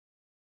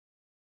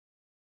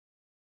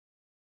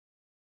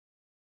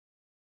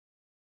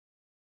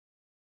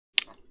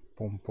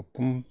Hey,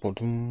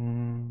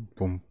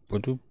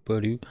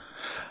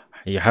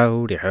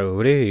 howdy,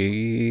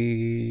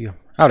 howdy.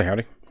 Howdy,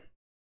 howdy.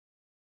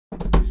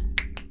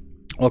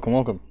 Welcome,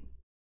 welcome.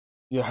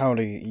 You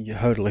howdy, you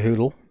hodly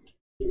hoodle.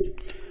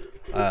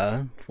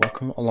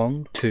 Welcome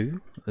along to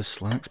this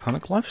Linux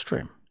Panic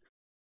livestream.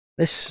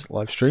 This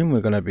livestream,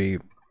 we're going to be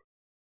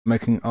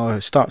making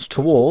our starts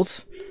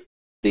towards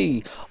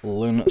the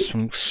Linux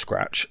from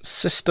scratch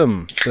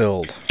system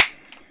build.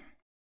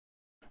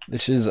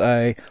 This is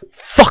a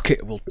fuck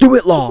it, we'll do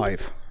it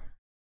live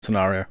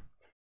scenario.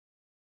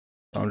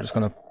 So I'm just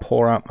going to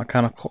pour out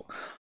mechanical.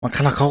 I'm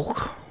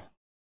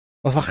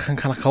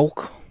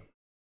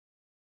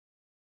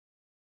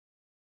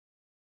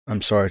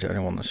sorry to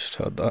anyone that's just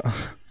heard that.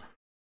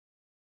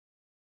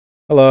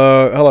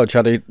 Hello,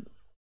 Chaddy.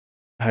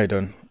 How you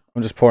doing?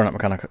 I'm just pouring out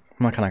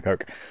mechanic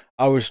oak.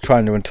 I was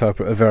trying to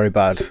interpret a very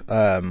bad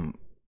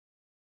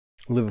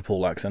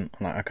Liverpool accent,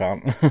 and I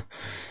can't.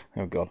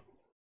 Oh god.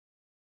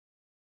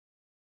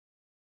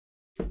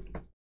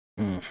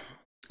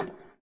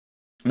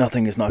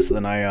 Nothing is nicer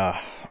than a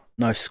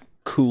nice,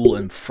 cool,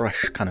 and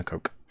fresh can of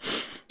Coke.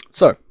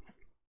 So,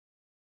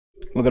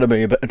 we're going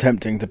to be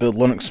attempting to build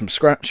Linux from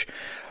scratch.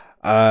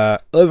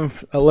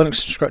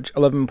 Linux from scratch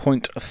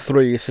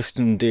 11.3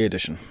 System D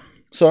edition.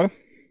 So,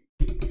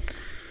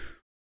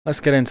 let's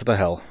get into the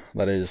hell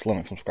that is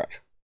Linux from scratch.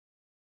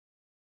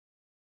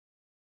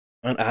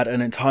 And add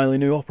an entirely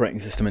new operating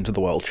system into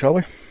the world, shall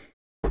we?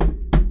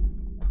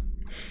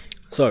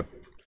 So,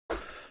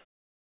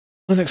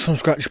 Linux from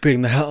scratch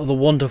being the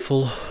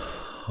wonderful,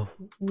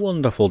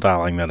 wonderful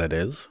darling that it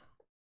is.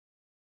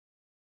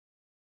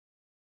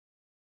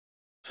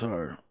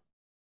 So,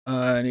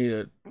 I need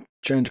to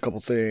change a couple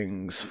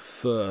things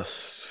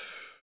first.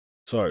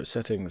 So,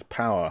 settings,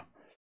 power.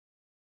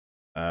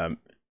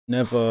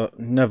 Never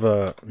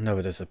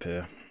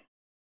disappear.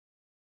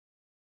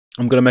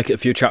 I'm gonna make it a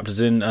few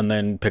chapters in and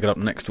then pick it up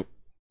next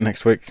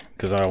week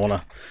because I want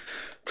to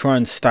try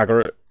and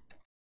stagger it.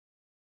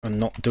 And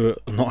not do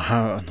it,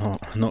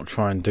 not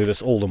try and do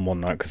this all in one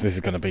night, because this is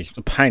going to be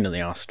a pain in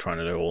the ass trying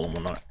to do it all in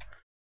one night.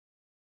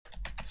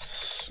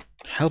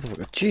 Help of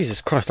God,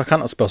 Jesus Christ! I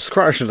cannot spell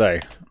scratch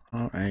today.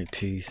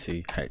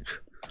 R-A-T-C-H.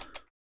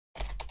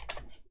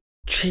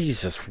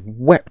 Jesus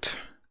wept.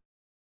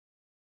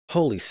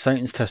 Holy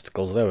Satan's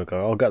testicles! There we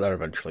go. I'll get there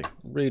eventually.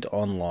 Read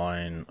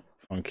online.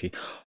 Funky.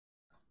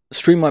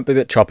 Stream might be a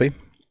bit choppy.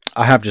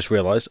 I have just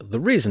realised. The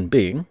reason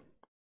being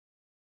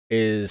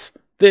is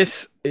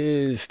this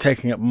is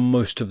taking up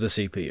most of the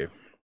CPU.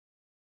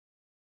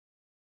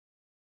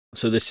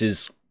 So this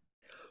is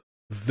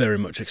very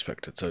much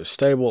expected. So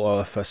stable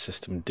OFS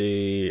system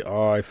D.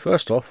 I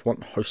first off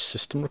want host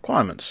system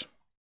requirements.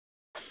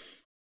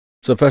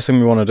 So the first thing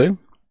we want to do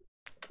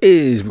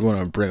is we want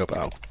to bring up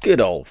our good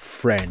old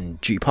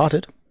friend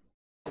gparted.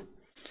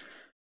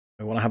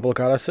 We want to have a look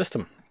at our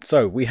system.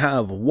 So we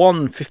have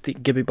one 50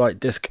 GB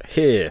disk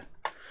here.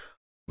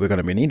 We're going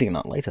to be needing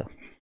that later.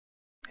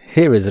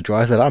 Here is a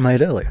drive that I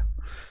made earlier.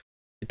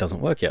 It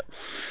doesn't work yet,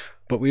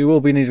 but we will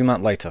be needing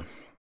that later.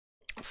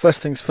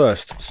 First things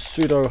first,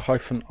 sudo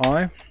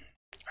 -i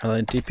and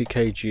then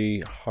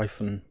dpkg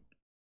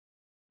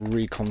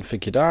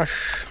 -reconfigure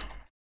dash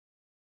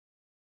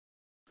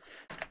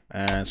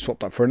and swap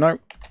that for a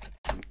note.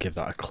 Give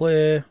that a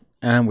clear,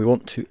 and we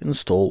want to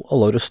install a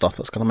load of stuff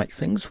that's going to make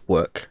things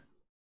work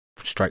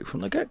straight from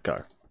the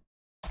get-go.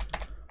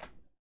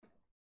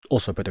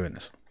 Also by doing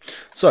this.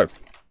 So,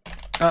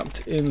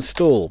 apt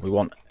install, we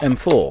want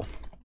M4,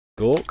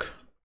 Gork,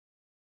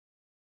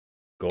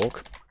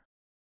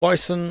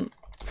 Bison,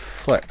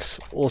 Flex,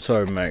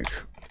 Auto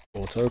Make,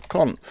 Auto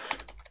Conf,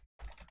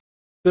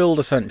 Build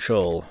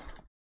Essential,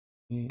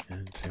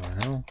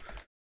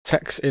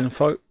 Text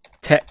Info,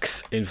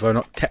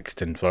 not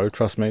Text Info,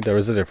 trust me, there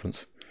is a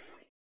difference.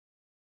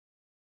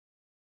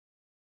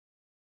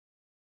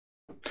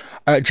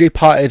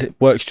 gparted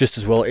works just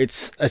as well.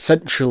 It's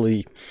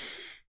essentially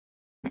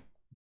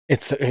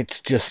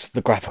it's just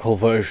the graphical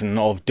version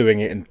of doing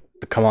it in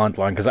the command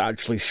line, because it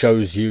actually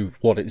shows you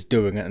what it's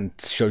doing and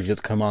shows you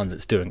the commands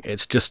it's doing.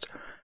 It's just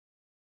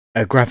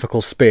a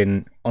graphical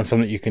spin on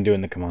something you can do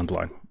in the command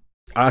line.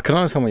 I can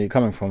understand where you're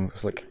coming from.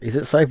 It's like, is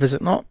it safe? Is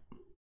it not?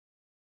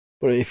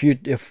 But if you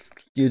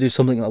do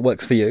something that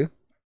works for you,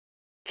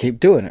 keep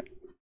doing it.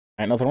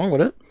 Ain't nothing wrong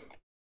with it.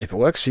 If it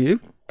works for you,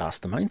 that's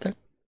the main thing.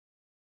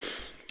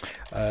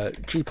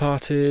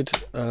 gparted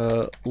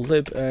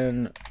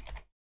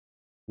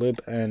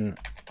libn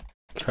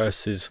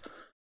curses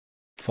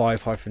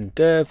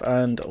 5-dev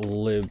and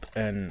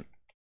libn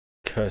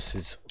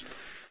curses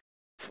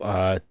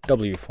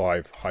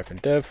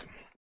w5-dev.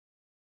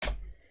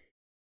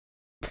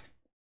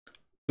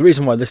 The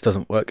reason why this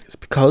doesn't work is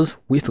because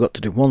we forgot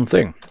to do one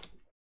thing.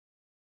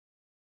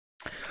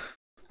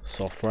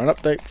 Software and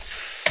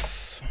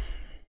updates.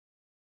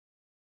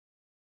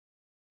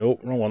 Oh,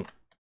 wrong one.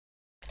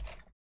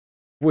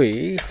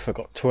 We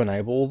forgot to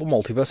enable the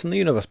multiverse and the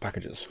universe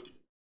packages.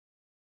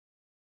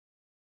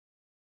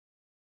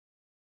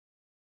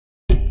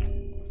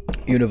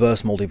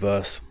 Universe,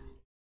 multiverse.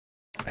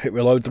 Hit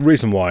reload. The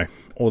reason why,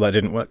 or that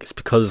didn't work, is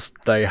because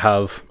they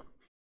have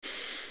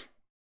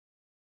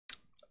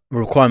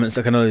requirements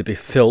that can only be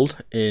filled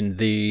in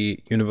the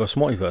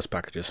Universal Multiverse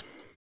packages.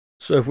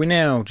 So if we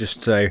now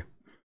just say,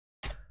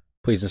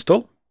 please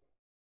install.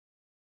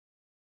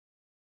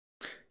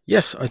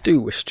 Yes, I do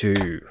wish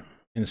to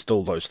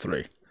install those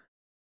 3.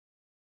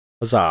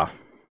 Huzzah.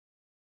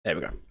 There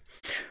we go.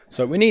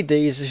 So we need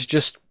these. This is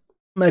just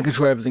making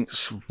sure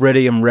everything's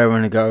ready and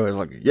raring to go. It's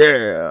like,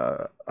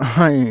 yeah,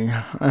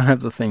 I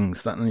have the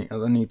things that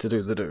I need to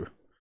do.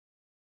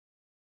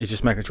 It's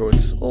just making sure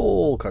it's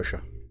all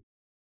kosher.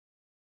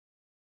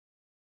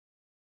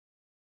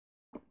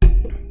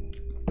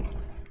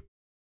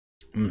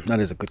 That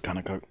is a good kind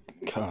of Coke.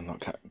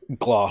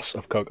 Glass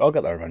of Coke. I'll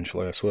get there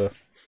eventually, I swear.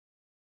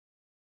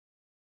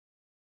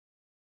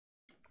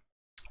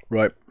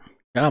 Right.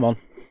 Come on.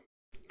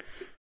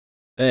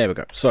 There we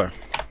go. So,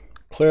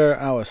 clear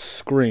our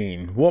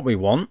screen. What we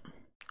want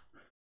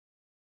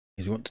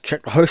is we want to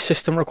check the host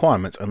system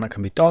requirements, and that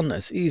can be done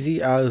as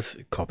easy as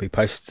copy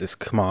paste this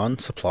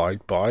command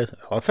supplied by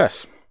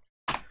LFS.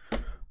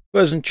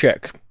 Version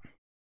check.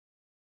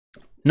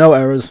 No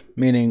errors,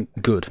 meaning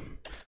good.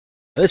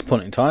 At this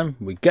point in time,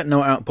 we get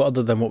no output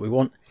other than what we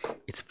want.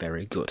 It's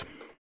very good.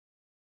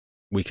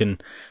 We can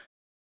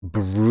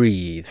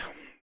breathe.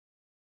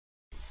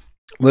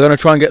 We're going to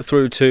try and get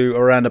through to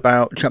around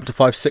about chapter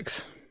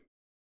 5-6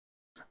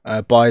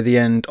 by the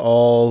end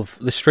of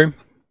this stream,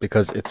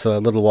 because it's a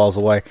little whiles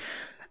away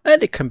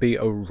and it can be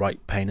a right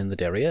pain in the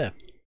derriere.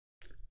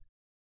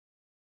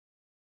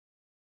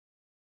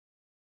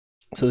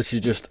 So this is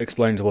just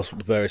explaining to us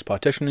the various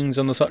partitionings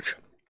and the such.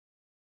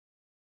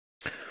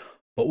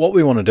 But what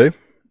we want to do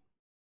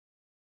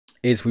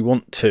is we will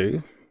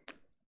do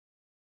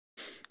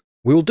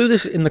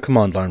this in the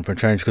command line for a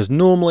change, because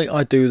normally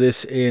I do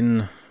this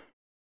in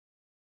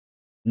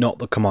not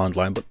the command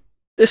line, but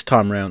this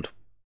time around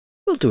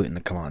we'll do it in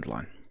the command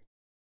line.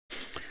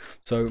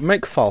 So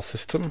make file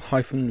system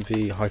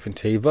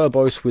 -v-t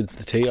verbose with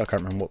the t, I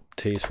can't remember what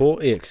t is for,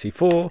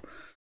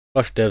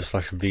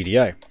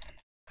 exe4/dev/vda.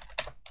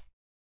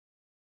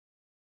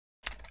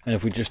 And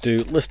if we just do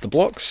list the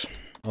blocks,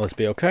 let's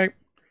be okay.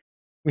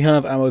 We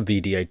have our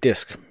VDA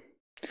disk.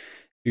 If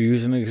you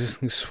use an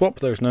existing swap,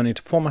 there is no need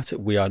to format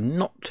it. We are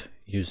not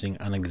using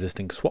an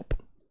existing swap,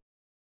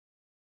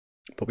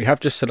 but we have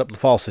just set up the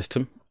file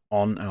system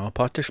on our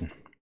partition.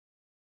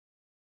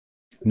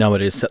 Now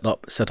it is set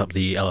up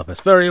the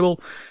LFS variable,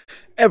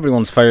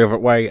 everyone's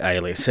favorite way,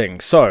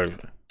 aliasing. So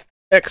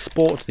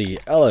export the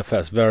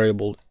LFS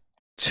variable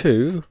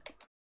to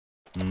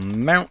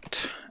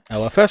mount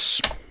LFS,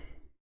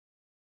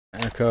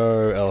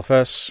 echo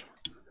LFS,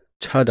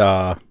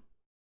 ta-da,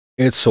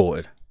 it's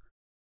sorted,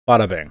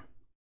 bada bing.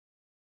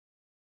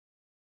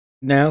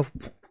 Now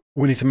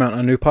we need to mount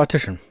a new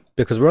partition,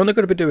 because we're only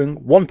going to be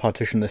doing one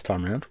partition this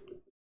time around,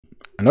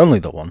 and only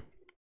the one.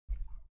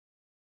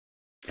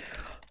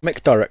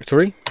 Make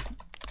directory,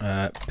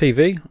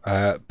 pv,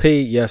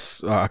 p,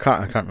 yes, I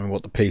can't remember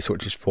what the p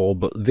switch is for,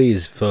 but v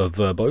is for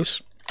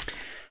verbose,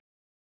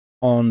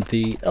 on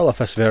the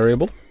LFS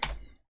variable.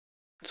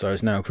 So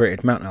it's now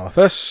created mount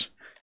LFS.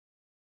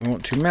 We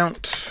want to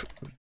mount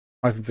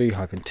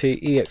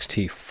 -v-t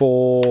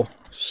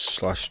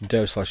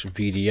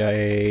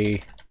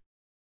ext4/dev/vda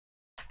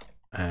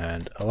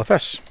and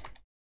LFS.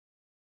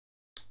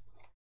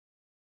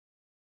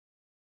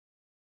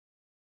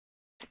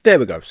 There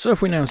we go. So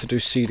if we now to do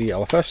cd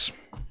LFS,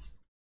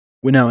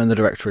 we're now in the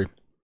directory.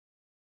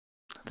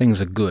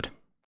 Things are good.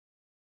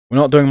 We're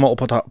not doing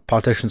multiple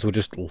partitions, we're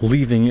just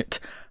leaving it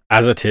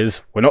as it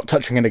is. We're not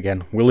touching it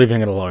again, we're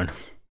leaving it alone.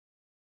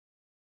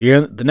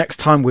 The next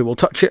time we will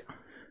touch it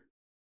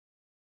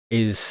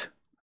is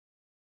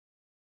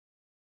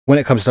when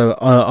it comes to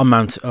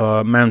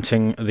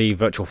mounting the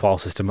virtual file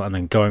system and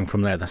then going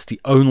from there. That's the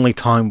only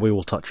time we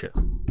will touch it.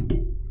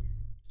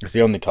 It's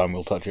the only time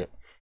we'll touch it.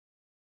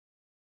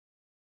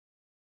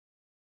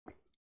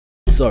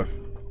 So,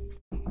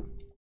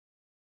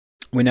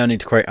 we now need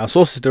to create our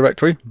sources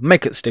directory,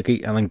 make it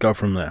sticky, and then go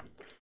from there.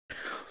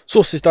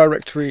 Sources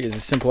directory is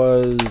as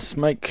simple as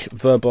make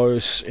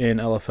verbose in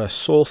LFS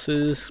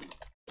sources.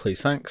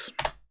 Please, thanks.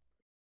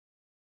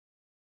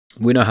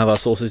 We now have our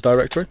sources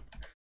directory.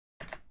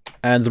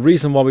 And the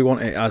reason why we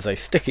want it as a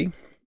sticky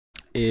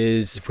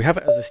is if we have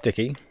it as a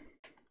sticky,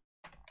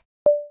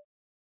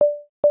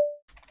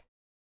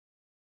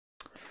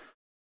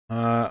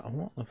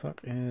 what the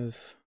fuck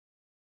is...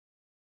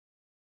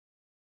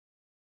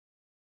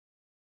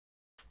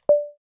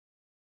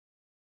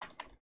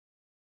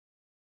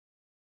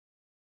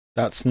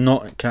 That's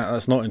not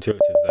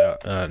intuitive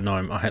there. No,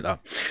 I hate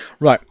that.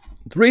 Right.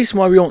 The reason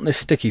why we want this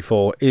sticky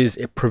for is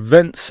it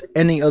prevents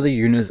any other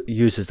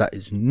users that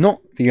is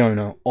not the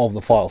owner of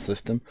the file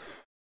system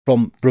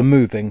from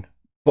removing,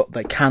 but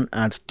they can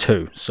add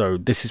to. So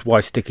this is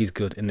why sticky is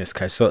good in this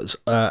case. So it's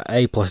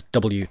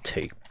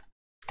a+wt.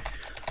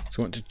 So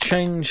we want to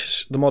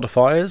change the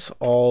modifiers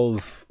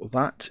of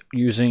that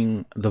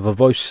using the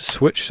verbose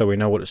switch so we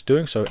know what it's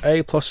doing. So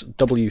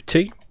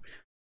a+wt.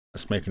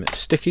 That's making it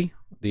sticky.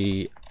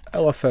 The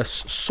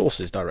LFS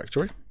sources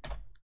directory.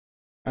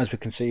 as we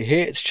can see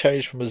here, it's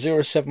changed from a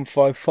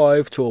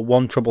 0755 to a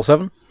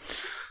 1777.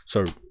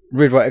 So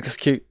read write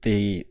execute,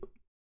 the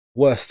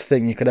worst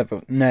thing you could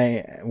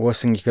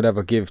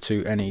ever give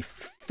to any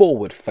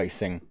forward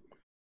facing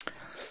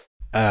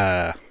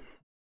any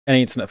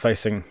internet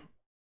facing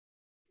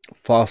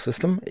file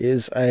system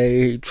is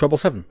a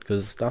 777,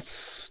 because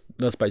that's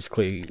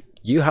basically,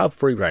 you have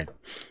free reign.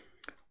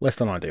 Less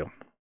than ideal.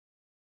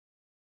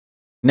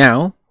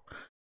 Now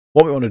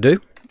what we want to do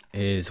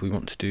is we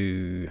want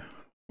to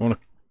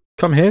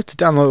come here to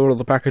download all of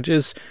the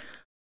packages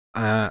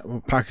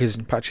and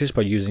patches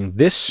by using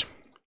this.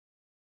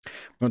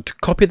 We want to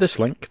copy this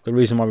link. The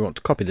reason why we want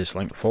to copy this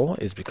link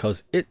is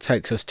because it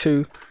takes us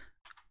to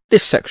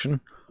this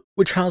section,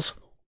 which has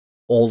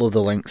all of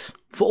the links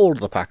for all of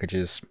the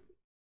packages.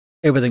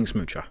 Everything's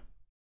mucho.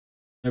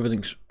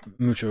 Everything's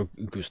mucho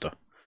gusto.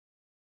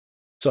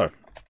 So,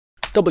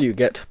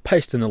 wget,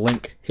 paste in the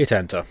link, hit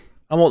enter.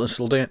 And what this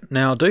will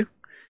now do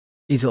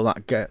is it'll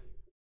get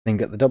the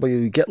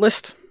wget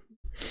list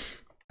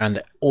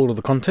and all of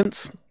the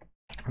contents.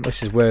 And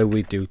this is where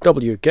we do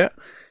wget,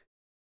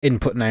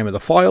 input name of the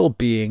file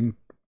being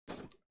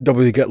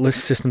wget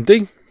list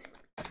systemd,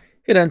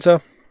 hit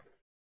enter,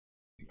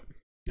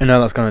 and now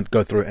that's going to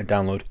go through and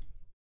download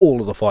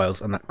all of the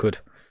files, and that could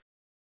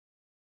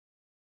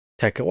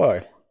take a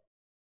while.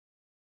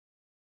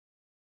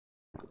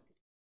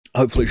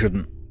 Hopefully it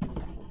shouldn't.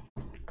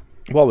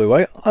 While we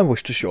wait, I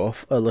wish to show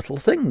off a little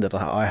thing that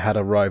I had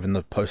arrive in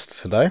the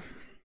post today.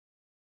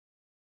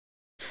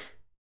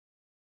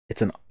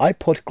 It's an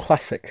iPod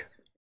Classic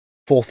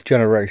 4th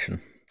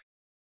generation.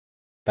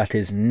 That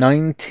is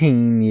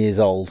 19 years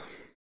old.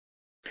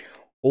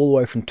 All the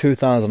way from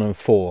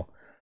 2004.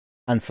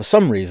 And for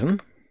some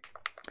reason,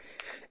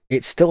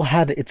 it still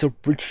had its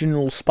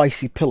original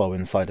spicy pillow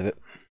inside of it.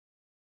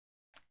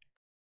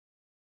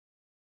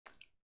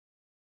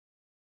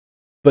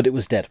 But it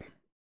was dead.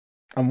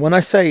 And when I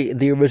say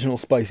the original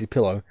spicy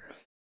pillow,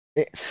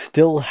 it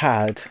still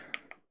had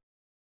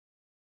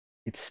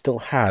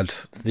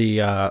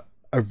the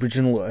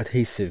original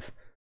adhesive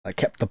that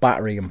kept the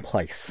battery in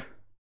place.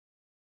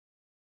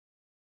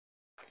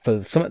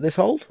 For something this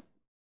old,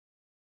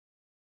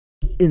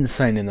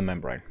 insane in the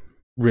membrane.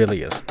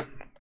 Really is.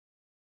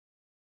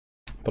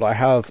 But I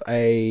have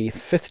a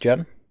 5th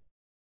gen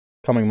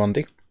coming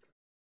Monday,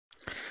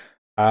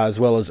 as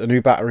well as a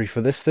new battery for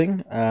this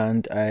thing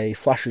and a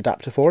flash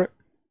adapter for it.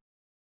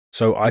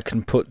 So I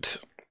can put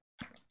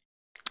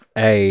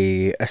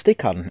a SD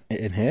card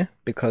in here,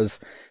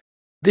 because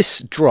this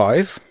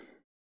drive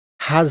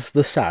has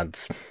the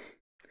SADs.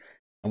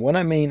 And when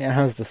I mean it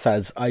has the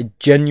SADs, I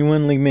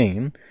genuinely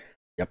mean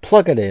you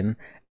plug it in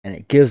and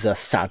it gives a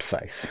sad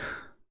face.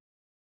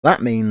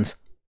 That means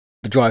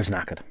the drive's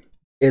knackered.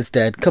 It's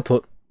dead,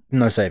 kaput,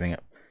 no saving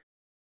it.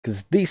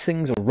 Because these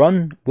things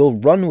will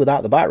run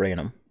without the battery in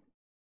them.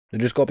 They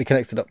just got to be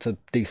connected up to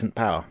decent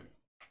power.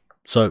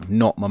 So,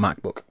 not my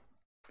MacBook.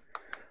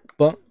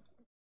 But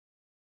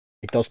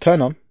it does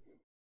turn on.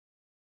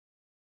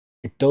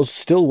 It does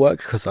still work,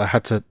 because I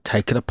had to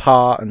take it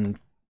apart and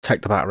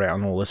take the battery out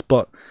and all this,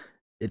 but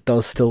it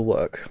does still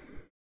work.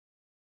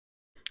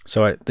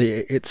 So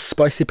its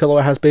spicy pillow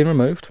has been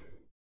removed,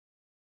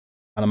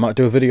 and I might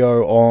do a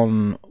video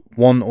on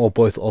one or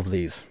both of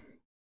these,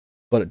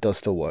 but it does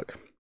still work.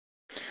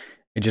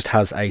 It just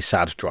has a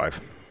SAD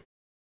drive.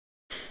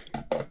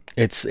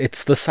 It's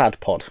the SAD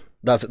pod.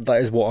 That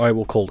is what I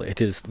will call it.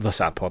 It is the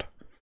SAD pod.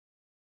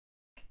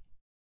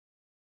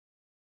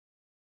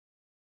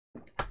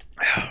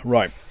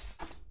 Right.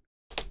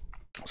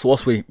 So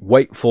whilst we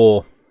wait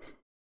for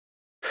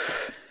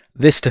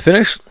this to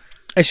finish,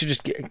 it's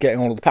just getting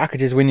all of the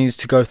packages we need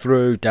to go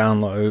through,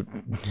 download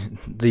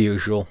the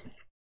usual,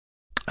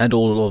 and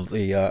all of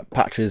the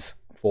patches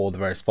for the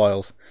various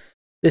files.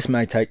 This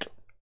may take,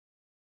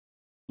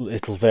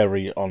 it'll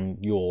vary on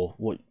your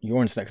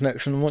internet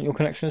connection and what your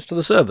connection is to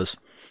the servers.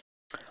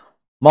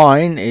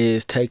 Mine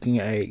is taking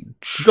a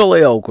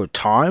jolly old good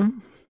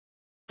time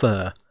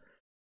for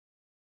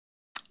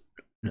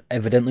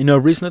evidently no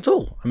reason at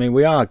all. I mean,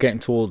 we are getting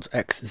towards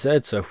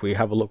XZ, so if we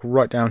have a look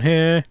right down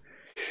here,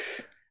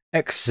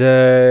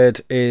 XZ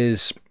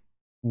is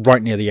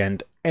right near the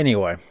end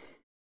anyway.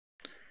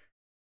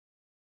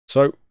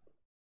 So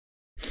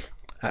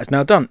that's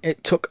now done.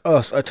 It took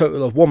us a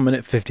total of 1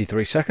 minute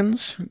 53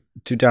 seconds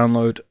to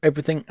download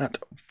everything at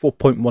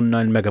 4.19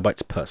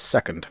 megabytes per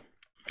second.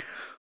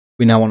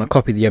 We now want to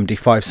copy the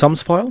MD5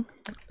 sums file,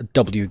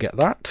 wget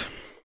that.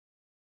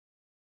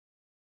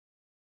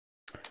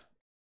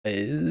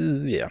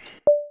 Yeah.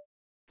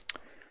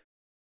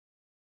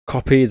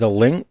 Copy the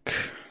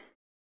link,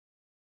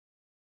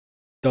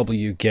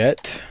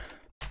 wget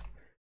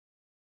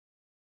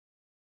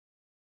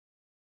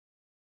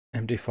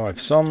MD5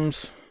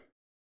 sums.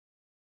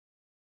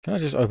 Can I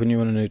just open you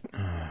in a new...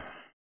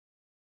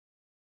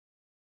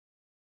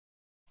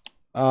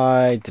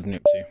 I did an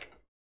oopsie.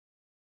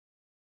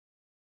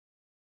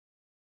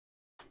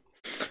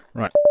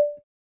 Right.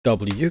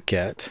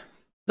 wget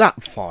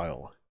that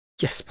file.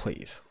 Yes,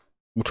 please.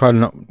 We'll try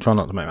not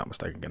to make that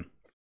mistake again.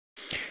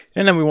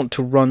 And then we want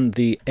to run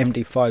the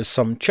MD5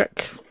 sum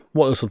check.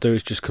 What this will do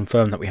is just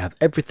confirm that we have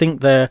everything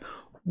there,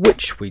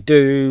 which we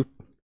do.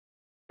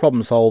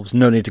 Problem solved,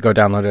 no need to go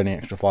download any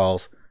extra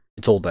files.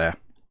 It's all there.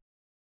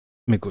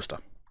 Me gusta.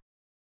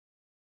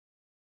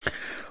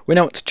 We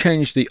now want to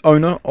change the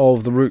owner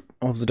of the root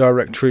of the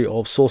directory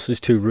of sources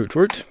to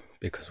root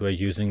because we're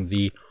using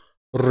the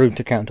root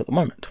account at the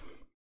moment.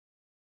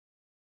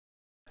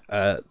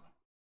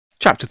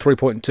 Chapter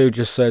 3.2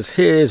 just says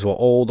here's what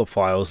all the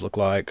files look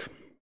like.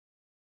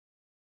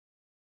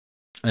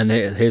 And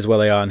here's where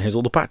they are, and here's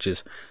all the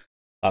patches.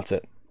 That's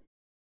it.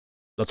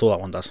 That's all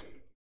that one does.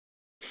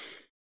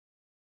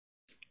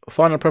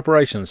 Final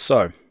preparations.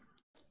 So,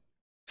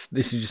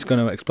 this is just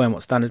going to explain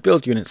what standard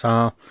build units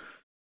are.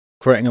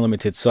 Creating a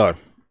limited. So,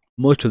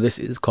 most of this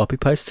is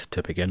copy-paste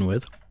to begin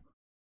with.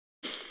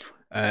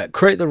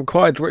 Create the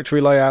required directory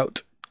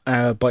layout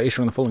by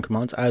issuing the following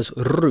commands as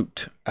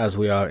root. As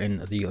we are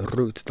in the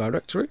root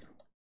directory,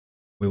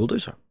 we will do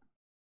so.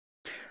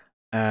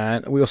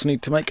 And we also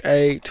need to make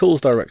a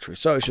tools directory.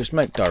 So it's just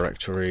make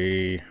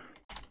directory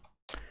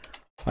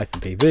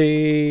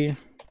 -pv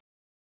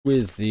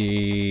with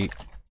the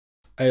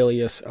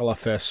alias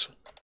lfs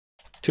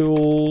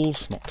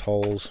tools, not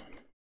tools.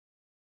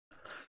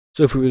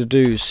 So if we were to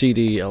do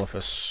cd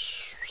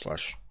lfs/tools,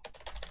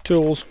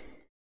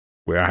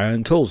 we are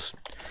in tools.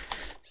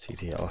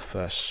 cd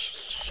lfs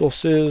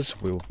sources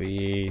will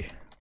be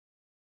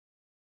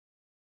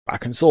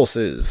back in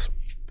sources.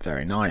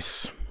 Very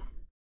nice.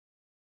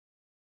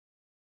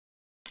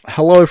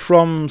 Hello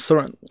from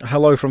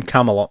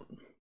Camelot.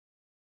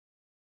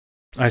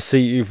 I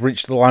see you've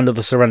reached the land of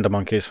the surrender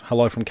monkeys.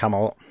 Hello from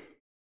Camelot.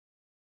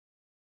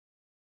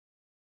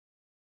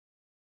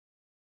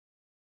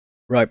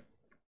 Right.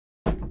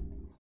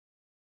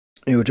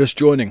 You were just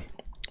joining.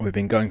 We've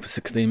been going for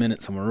 16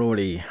 minutes and we're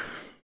already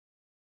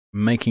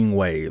making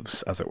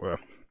waves, as it were.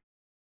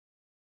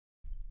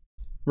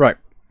 Right.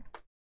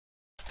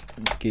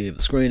 Let's give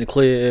the screen a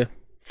clear.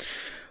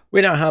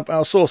 We now have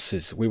our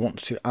sources. We want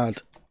to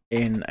add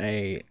in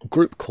a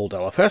group called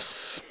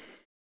LFS.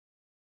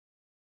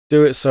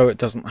 Do it so it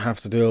doesn't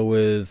have to deal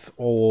with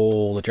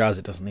all the jazz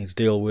it doesn't need to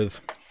deal with.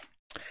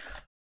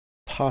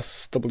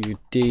 Pass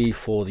WD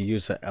for the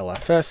user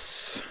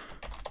LFS.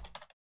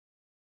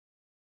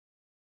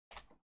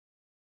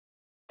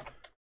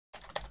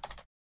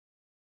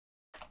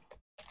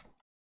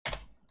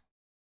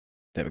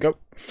 There we go.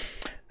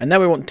 And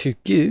now we want to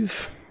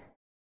give.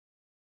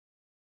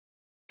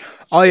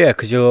 Oh yeah,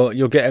 because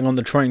you're getting on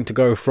the train to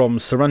go from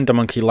Surrender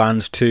Monkey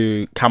Land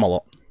to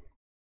Camelot.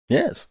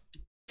 Yes.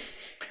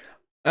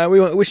 We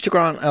wish to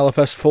grant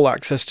LFS full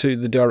access to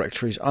the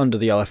directories under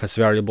the LFS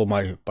variable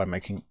by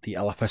making the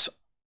LFS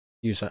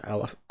user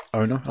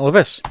owner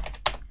LFS.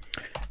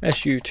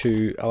 SU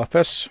to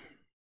LFS.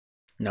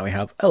 Now we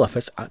have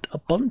LFS at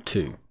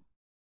Ubuntu,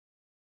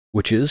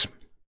 which is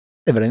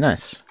very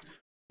nice.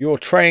 Your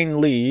train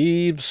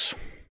leaves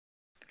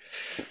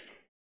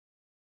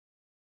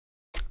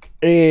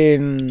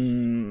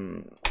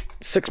in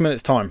 6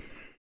 minutes time.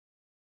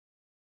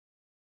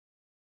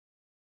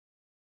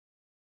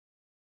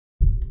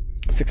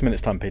 6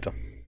 minutes time, Peter.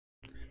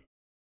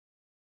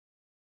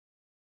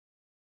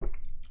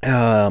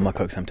 My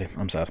Coke's empty.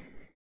 I'm sad.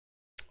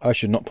 I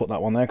should not put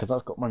that one there because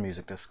that's got my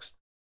music discs.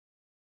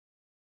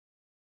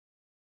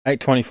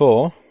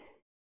 8:24.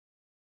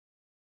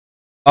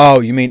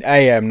 Oh, you mean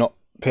AM, not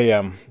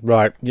PM.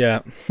 Right,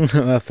 yeah.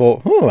 I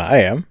thought, oh,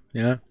 AM,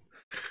 yeah.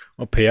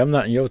 Or PM,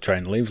 that your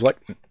train leaves. Like,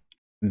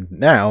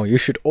 now you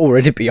should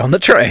already be on the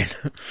train.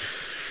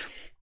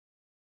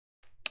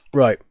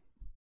 Right.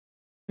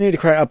 We need to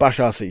create our bash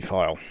RC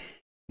file.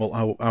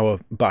 Well, our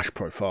bash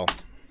profile.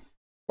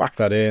 Whack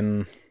that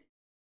in.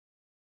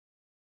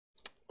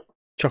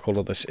 Chuck all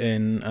of this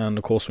in. And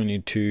of course we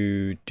need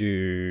to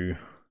do...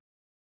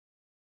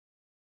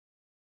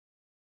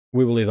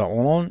 We will leave that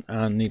one on.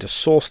 And need to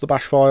source the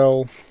bash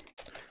file.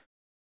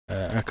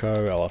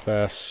 Echo,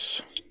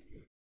 LFS.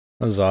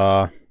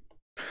 Huzzah.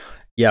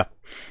 Yeah.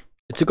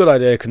 It's a good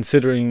idea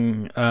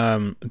considering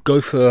go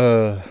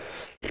for...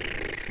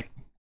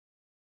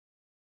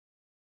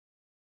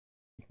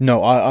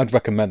 No, I'd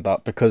recommend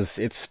that because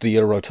it's the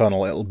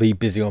Euroternal. It'll be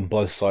busy on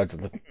both sides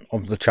of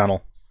the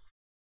channel.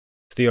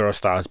 It's the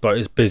Eurostars, but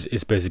it's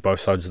busy both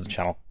sides of the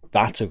channel.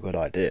 That's a good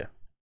idea.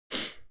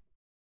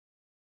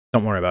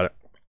 Don't worry about it.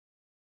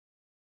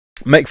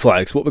 Make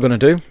flags. What we're going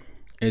to do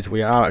is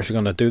we are actually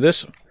going to do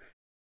this.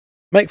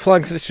 Make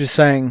flags is just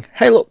saying,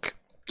 hey look,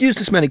 use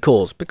this many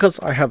cores. Because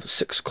I have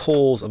 6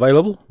 cores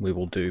available, we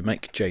will do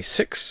make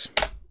J6.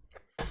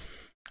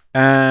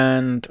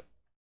 And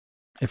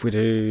if we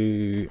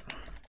do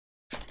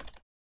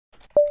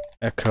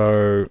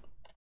echo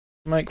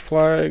make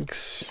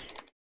flags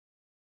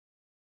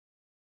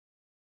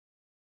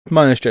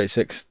minus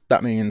J6,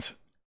 that means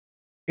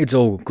it's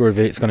all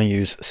groovy. It's going to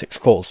use 6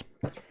 cores.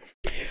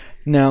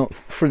 Now,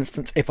 for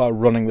instance, if I'm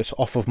running this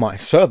off of my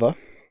server,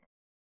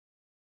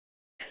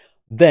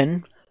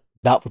 then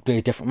that would be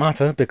a different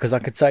matter because I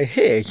could say,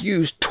 here,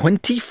 use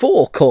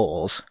 24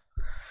 cores.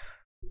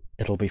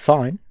 It'll be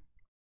fine.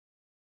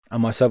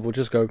 and my server will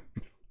just go,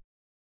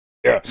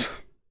 yes,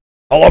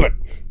 I love it.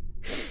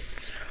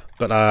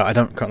 But I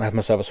don't currently have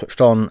my server switched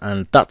on,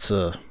 and that's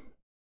a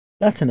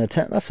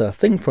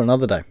thing for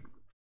another day.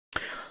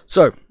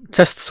 So,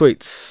 test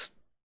suites.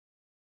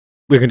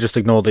 We can just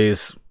ignore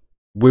these.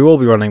 We will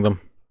be running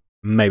them.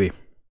 Maybe.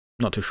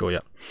 Not too sure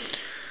yet.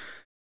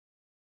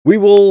 We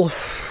will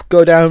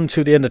go down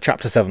to the end of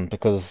chapter 7,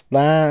 because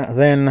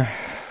then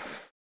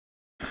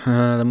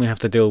we have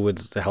to deal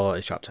with the hell out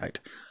of chapter 8.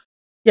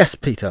 Yes,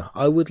 Peter,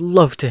 I would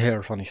love to hear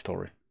a funny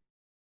story.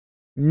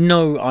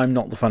 No, I'm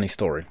not the funny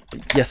story.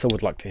 But yes, I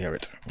would like to hear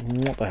it.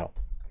 What the hell?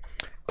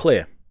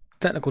 Clear.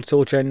 Technical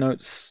toolchain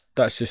notes.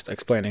 That's just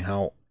explaining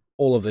how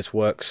all of this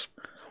works.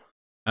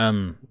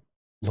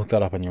 Look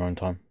that up in your own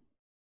time.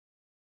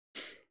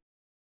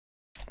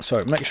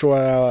 So make sure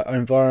our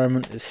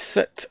environment is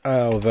set,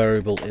 our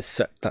variable is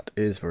set. That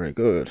is very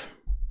good.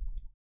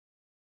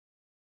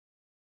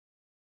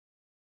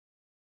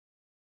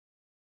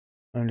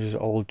 And his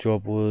old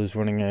job was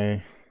running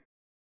a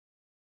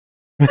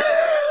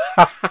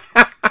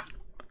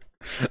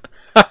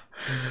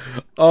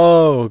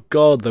oh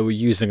god, they were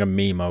using a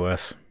meme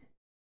OS.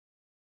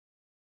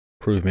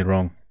 Prove me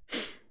wrong.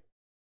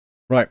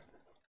 Right.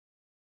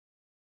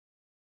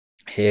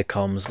 Here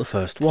comes the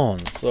first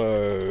one.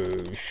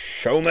 So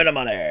show me the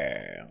money.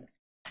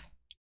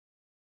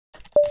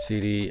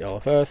 CD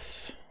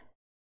LFS.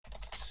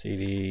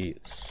 CD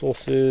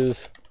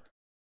sources.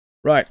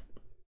 Right.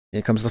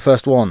 Here comes the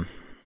first one.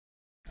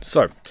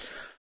 So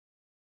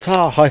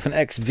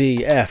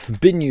tar-xvf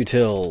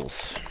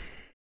binutils.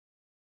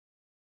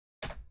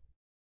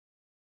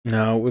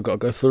 Now we've got to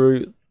go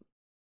through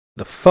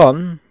the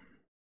fun.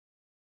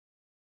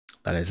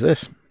 That is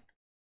this.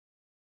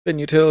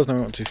 Binutils. Now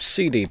we want to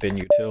cd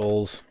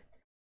binutils.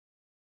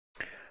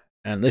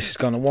 And this is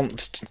going to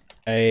want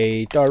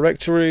a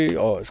directory,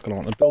 or it's going to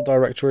want a build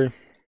directory.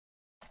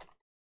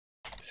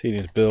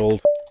 cd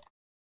build.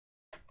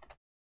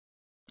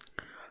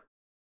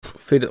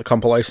 Feed it the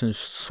compilation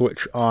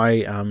switch.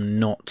 I am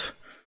not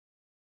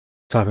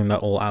typing that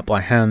all out by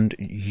hand.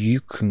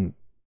 You can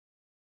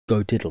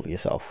go diddle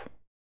yourself.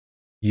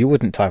 You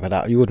wouldn't type it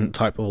out. You wouldn't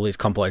type all these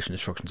compilation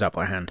instructions out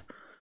by hand.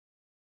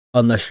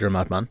 Unless you're a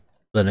madman.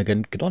 Then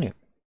again, good on you.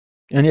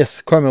 And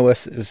yes, Chrome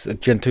OS is a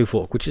Gen 2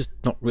 fork, which is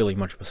not really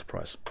much of a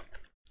surprise.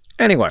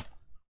 Anyway,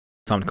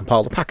 time to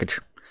compile the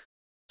package.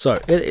 So,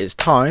 it is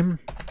time,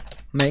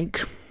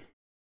 make...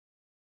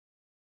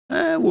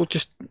 we'll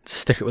just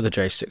stick it with a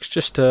J6,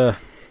 just to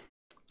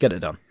get it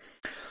done.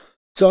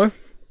 So,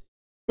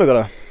 we're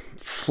going to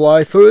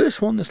fly through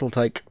this one. This will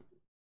take,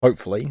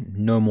 hopefully,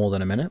 no more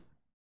than a minute.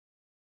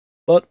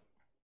 But,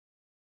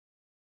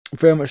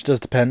 very much does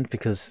depend,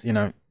 because, you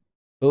know,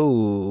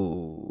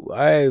 oh,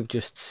 I've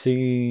just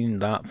seen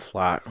that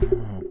flat.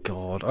 Oh,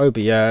 God.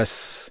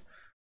 OBS.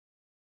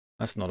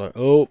 That's not a...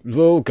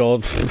 Oh,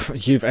 God.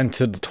 You've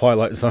entered the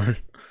Twilight Zone.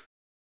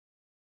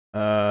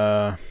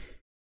 I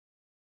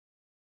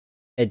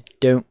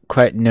don't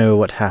quite know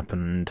what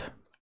happened.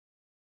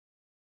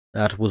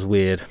 That was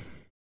weird.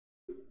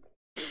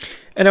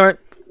 Anyway,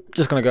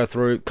 just going to go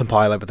through,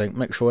 compile everything,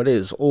 make sure it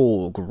is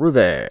all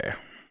groovy.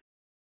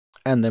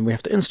 And then we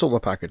have to install the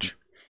package.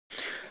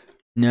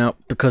 Now,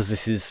 because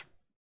this is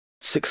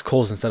 6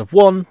 cores instead of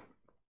 1,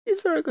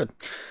 it's very good.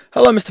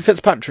 Hello, Mr.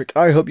 Fitzpatrick.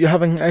 I hope you're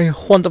having a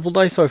wonderful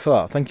day so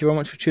far. Thank you very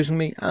much for choosing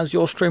me as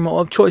your streamer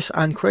of choice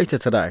and creator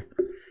today.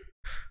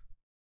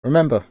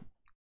 Remember,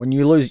 when you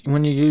use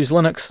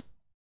Linux,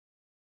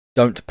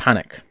 don't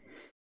panic.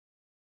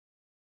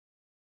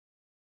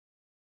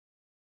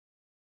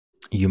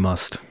 You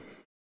must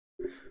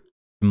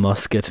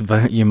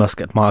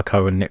get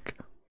Marco and Nick.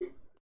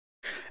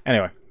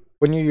 Anyway,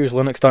 when you use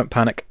Linux, don't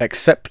panic,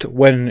 except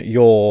when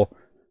you're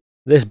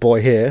this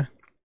boy here,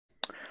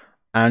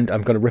 and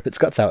I'm going to rip its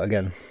guts out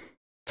again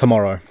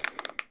tomorrow.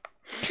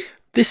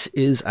 This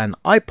is an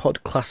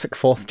iPod Classic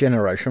 4th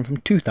generation from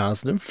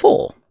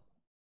 2004.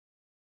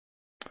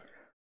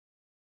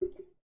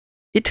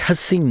 It has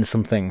seen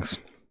some things,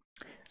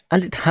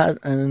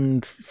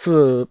 and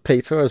for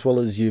Peter as well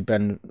as you,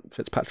 Ben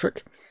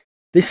Fitzpatrick,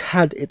 this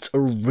had its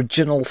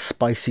original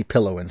spicy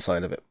pillow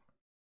inside of it.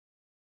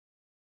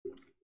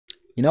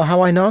 You know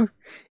how I know?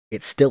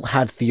 It still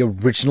had the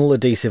original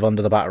adhesive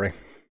under the battery.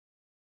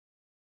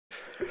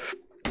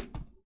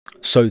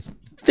 So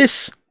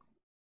this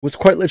was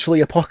quite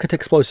literally a pocket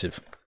explosive,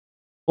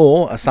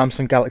 or a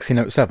Samsung Galaxy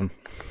Note 7.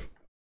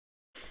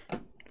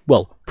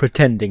 Well,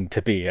 pretending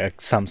to be a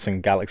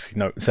Samsung Galaxy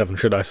Note 7,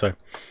 should I say.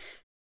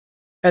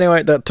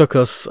 Anyway, that took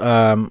us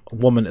 1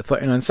 minute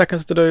 39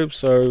 seconds to do,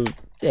 so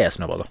yeah, it's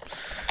no bother.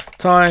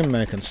 Time,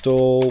 make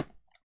install,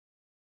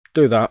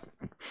 do that.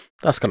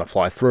 That's going to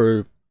fly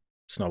through.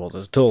 It's no bother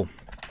at all.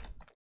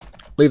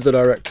 Leave the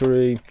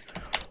directory,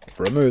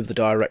 remove the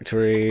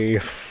directory.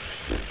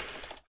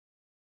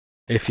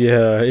 If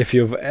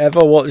you've ever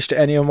watched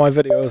any of my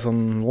videos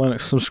on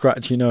Linux from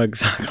scratch, you know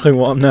exactly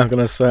what I'm now going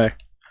to say.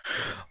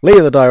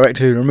 Leave the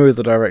directory, remove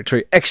the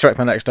directory, extract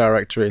the next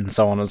directory, and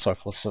so on and so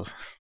forth. So,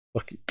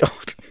 fucking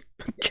God,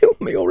 kill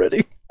me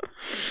already.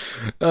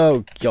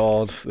 Oh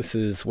god, this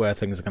is where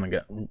things are going to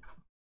get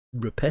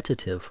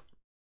repetitive.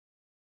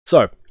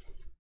 So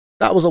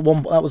that was a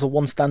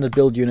one standard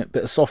build unit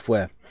bit of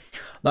software.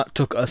 That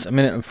took us 1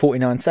 minute and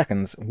 49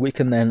 seconds. We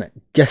can then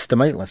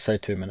guesstimate, let's say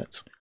 2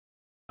 minutes,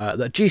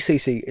 that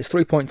GCC is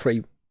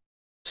 3.3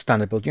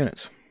 standard build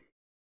units.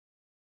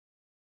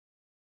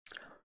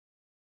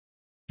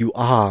 You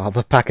are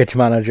the package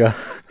manager.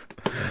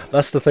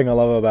 That's the thing I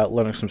love about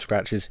Linux from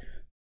scratch is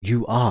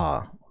you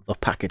are the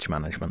package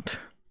management.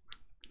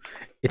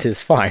 It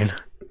is fine.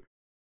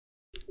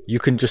 You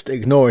can just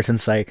ignore it and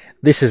say,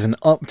 this is an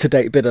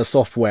up-to-date bit of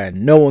software.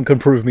 No one can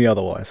prove me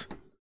otherwise.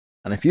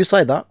 And if you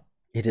say that,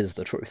 it is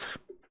the truth.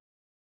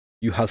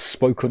 You have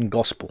spoken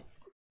gospel.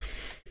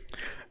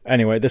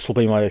 Anyway, this will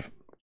be my...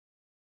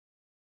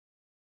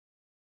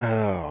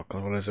 oh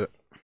god, what is it?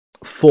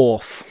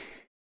 4th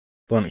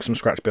Linux from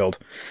scratch build.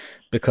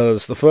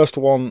 Because the first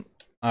one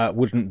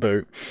wouldn't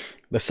boot.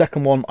 The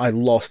second one I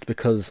lost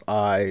because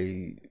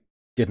I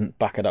didn't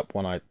back it up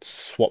when I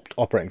swapped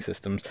operating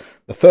systems.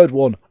 The third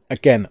one,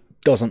 again,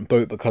 doesn't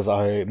boot because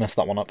I messed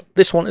that one up.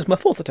 This one is my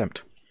 4th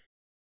attempt.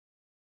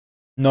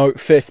 No,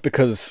 5th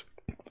because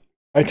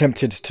I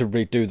attempted to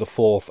redo the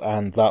 4th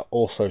and that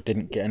also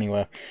didn't get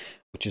anywhere,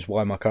 which is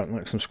why my current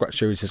Linux from scratch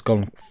series has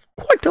gone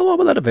quite a while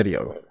without a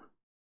video.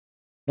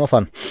 Not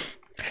fun.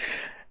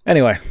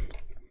 Anyway,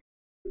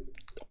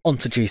 on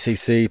to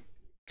GCC.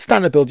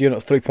 Standard build unit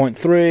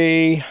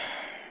 3.3.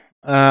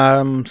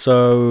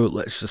 So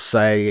let's just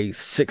say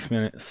 6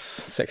 minutes,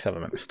 6-7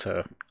 minutes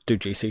to do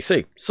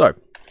GCC. So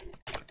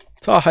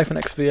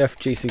tar-xvf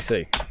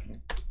GCC.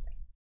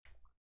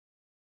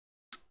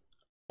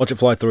 Watch it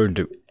fly through and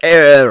do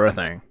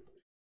everything.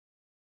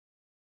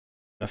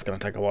 That's going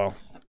to take a while.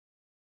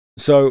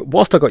 So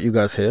whilst I got you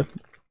guys here,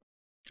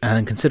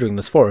 and considering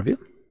there's 4 of you,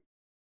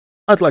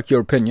 I'd like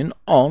your opinion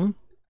on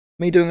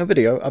me doing a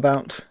video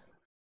about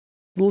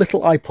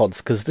little iPods,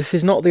 because this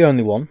is not the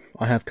only one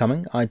I have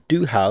coming. I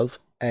do have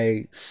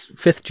a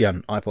 5th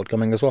gen iPod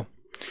coming as well,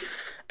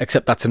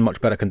 except that's in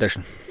much better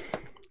condition,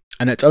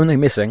 and it's only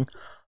missing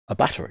a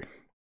battery,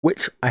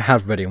 which I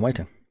have ready and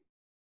waiting.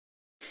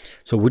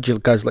 So would you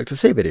guys like to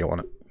see a video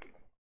on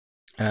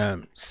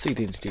it?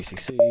 CD into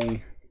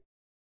GCC,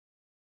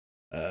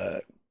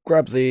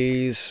 grab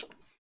these,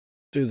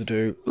 do the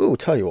do. Ooh,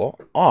 tell you what,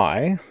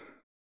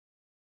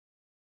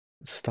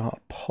 start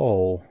a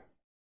poll.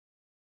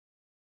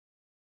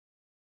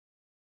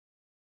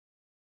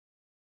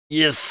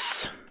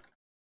 Yes!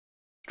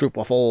 Droop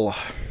waffle.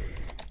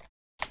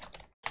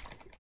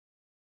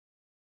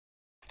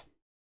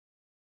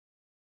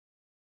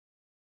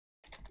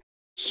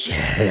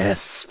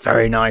 Yes!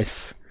 Very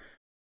nice.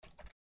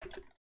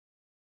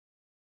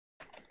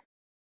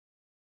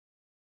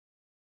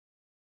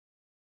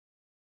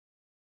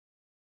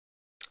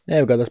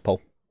 There we go, this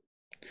poll.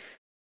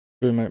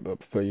 Remote but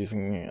prefer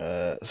using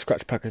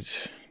scratch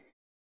package.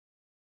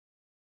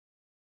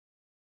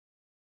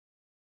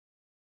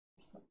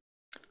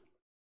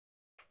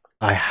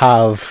 I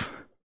have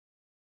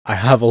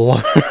a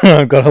lot.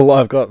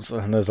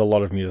 There's a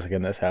lot of music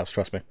in this house,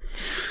 trust me.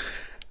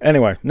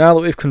 Anyway, now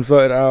that we've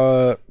converted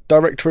our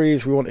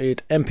directories, we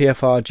wanted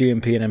MPFR,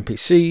 GMP, and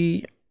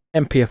MPC.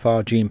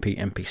 MPFR, GMP,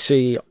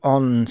 MPC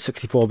on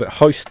 64-bit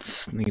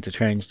hosts. Need to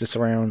change this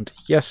around.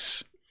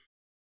 Yes.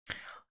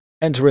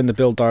 Enter in the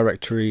build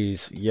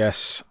directories.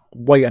 Yes.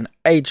 Wait an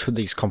age for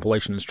these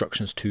compilation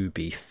instructions to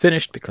be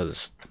finished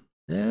because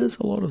there's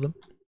a lot of them.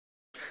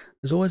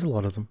 There's always a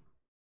lot of them.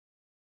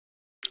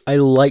 I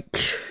like...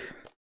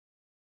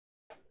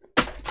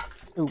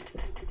 ooh.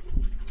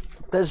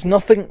 There's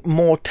nothing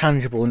more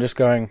tangible than just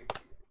going,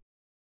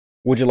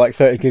 would you like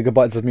 30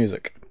 gigabytes of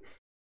music?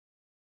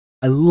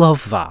 I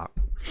love that.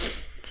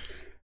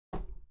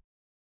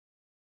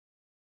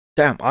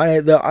 Damn,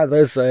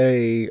 there's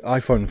a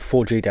iPhone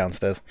 4G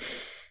downstairs.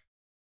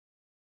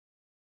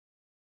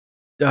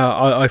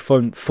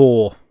 iPhone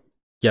 4.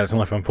 Yeah, there's an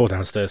iPhone 4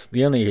 downstairs.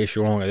 The only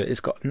issue wrong with it,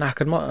 it's got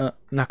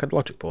knackered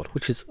logic board,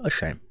 which is a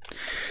shame.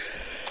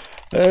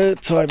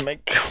 Time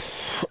make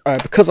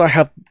because I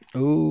have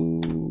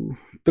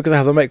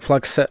the make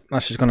flag set.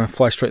 That's just going to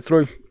fly straight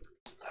through.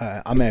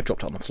 I may have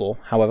dropped it on the floor.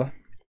 However,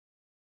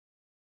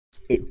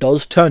 it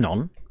does turn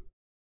on.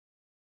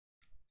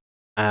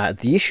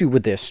 The issue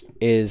with this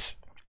is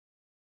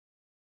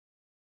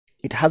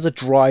it has a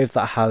drive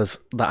that has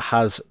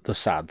the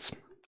SADs.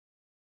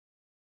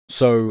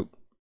 So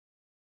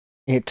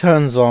it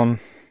turns on,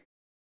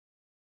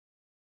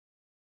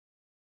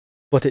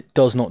 but it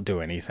does not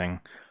do anything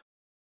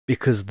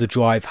because the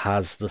drive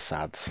has the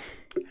SADs.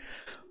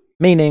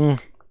 Meaning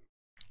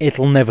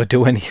it'll never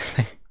do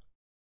anything.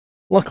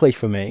 Luckily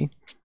for me,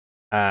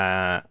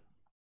 I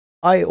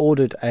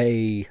ordered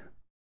a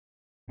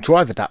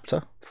drive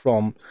adapter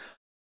from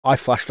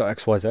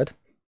iFlash.xyz.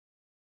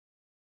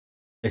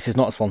 This is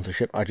not a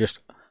sponsorship.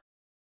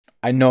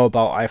 I know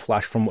about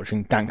iFlash from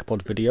watching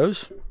DankPod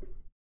videos.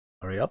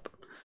 Hurry up.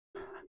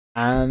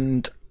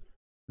 And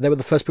they were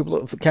the first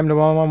people that came to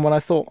my mind when I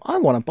thought, I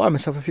want to buy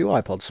myself a few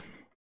iPods.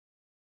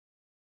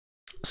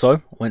 So,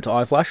 I went to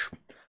iFlash.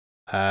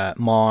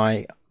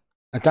 My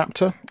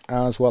adapter,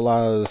 as well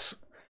as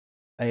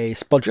a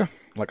spudger,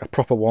 like a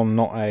proper one,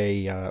 not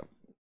a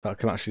that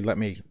can actually let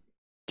me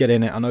get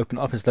in it and open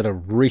it up instead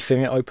of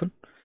reefing it open,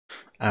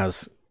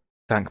 as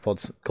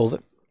TankPods calls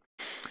it.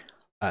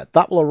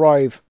 That will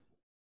arrive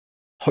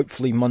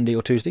hopefully Monday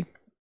or Tuesday.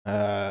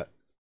 Pod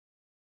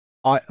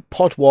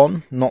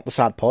 1, not the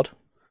sad pod.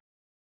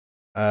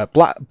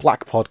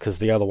 Black pod, because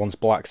the other one's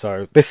black,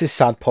 so this is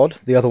sad pod,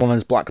 the other one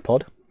is black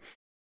pod.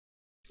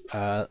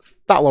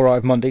 That'll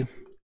arrive Monday,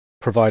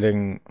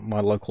 providing my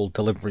local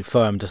delivery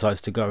firm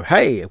decides to go,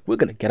 hey, we're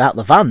going to get out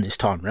the van this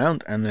time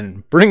round, and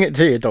then bring it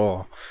to your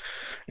door.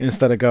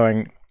 Instead of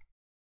going,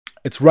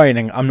 it's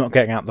raining, I'm not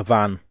getting out the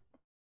van.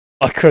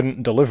 I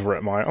couldn't deliver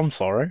it, mate, I'm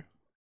sorry.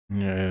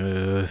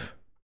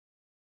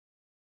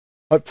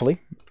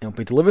 Hopefully, it'll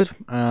be delivered,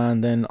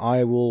 and then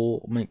I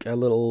will make a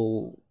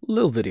little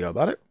video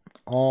about it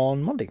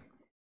on Monday.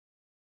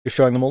 Just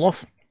showing them all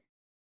off.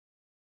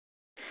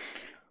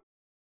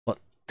 But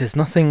there's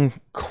nothing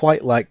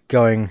quite like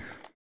going,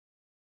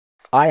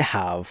 I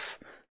have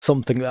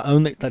something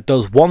that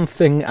does one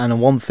thing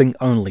and one thing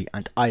only,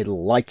 and I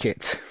like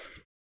it.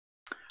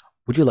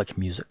 Would you like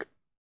music?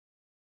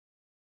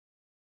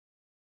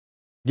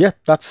 Yeah,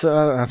 that's an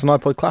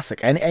iPod Classic.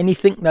 And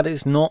anything that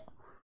is not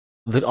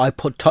the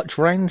iPod Touch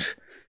range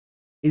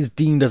is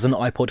deemed as an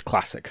iPod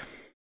Classic.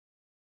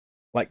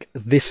 Like,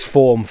 this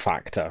form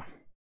factor.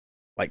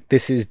 Like,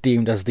 this is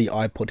deemed as the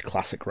iPod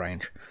Classic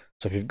range.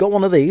 So if you've got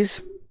one of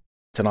these,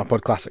 it's an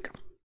iPod Classic.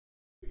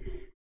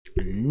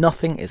 And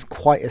nothing is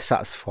quite as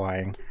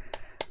satisfying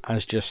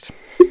as just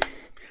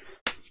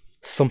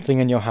something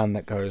in your hand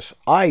that goes,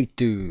 I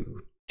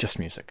do just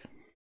music.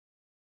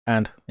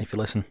 And if you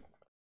listen,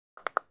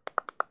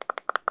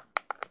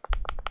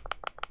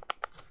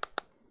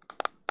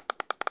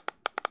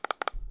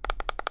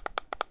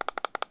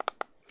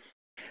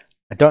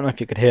 I don't know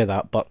if you could hear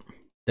that, but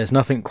there's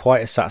nothing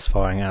quite as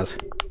satisfying as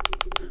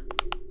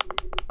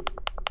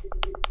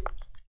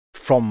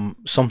from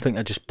something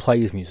that just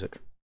plays music.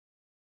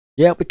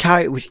 Yeah, we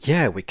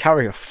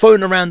carry a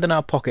phone around in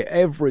our pocket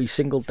every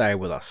single day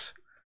with us.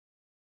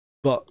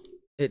 But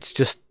it's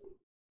just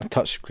a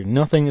touchscreen.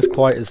 Nothing is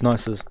quite as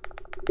nice as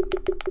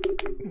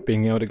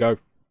being able to go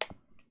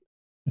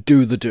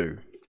do the do.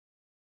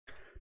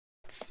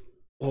 It's,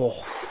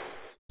 oh,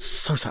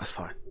 so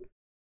satisfying.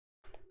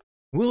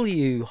 Will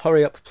you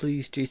hurry up,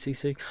 please,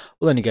 GCC?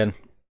 Well, then again,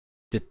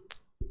 we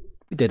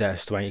did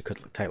estimate it could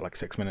take like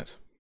 6 minutes.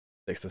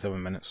 6 to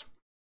 7 minutes.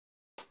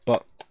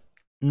 But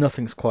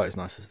nothing's quite as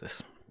nice as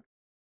this.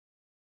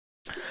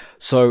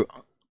 So,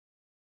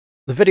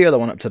 the video that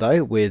went up today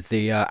with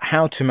the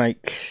how to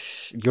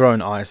make your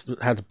own eyes,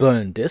 how to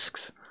burn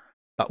discs,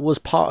 that was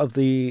part of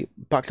the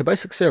Back to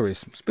Basics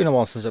series. It's been a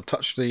while since I've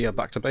touched the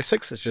Back to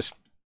Basics. It's just,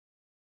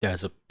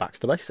 there's a Back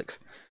to Basics.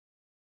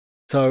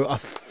 So I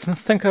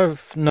think I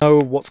know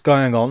what's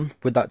going on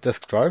with that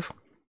disk drive.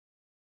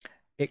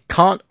 It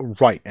can't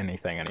write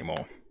anything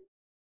anymore.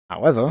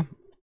 However,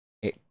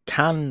 it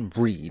can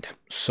read.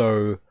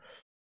 So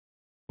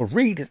for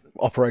read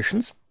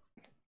operations,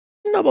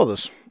 no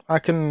bothers. I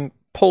can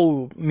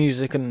pull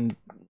music and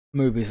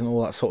movies and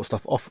all that sort of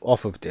stuff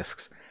off of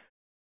discs.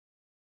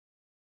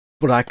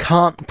 But I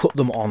can't put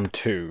them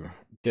onto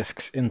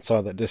discs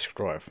inside that disk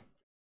drive.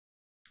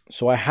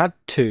 So I had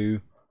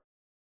to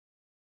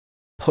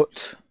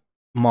put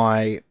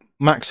my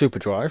Mac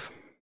SuperDrive,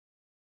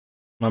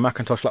 my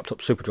Macintosh laptop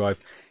SuperDrive,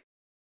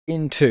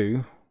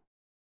 into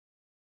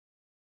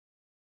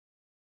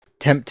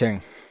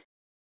tempting,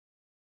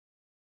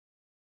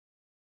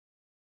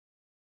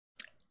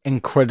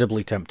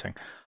 incredibly tempting.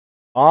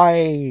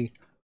 I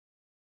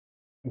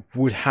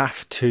would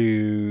have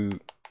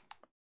to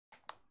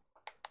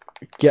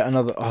get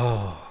another.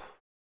 Oh,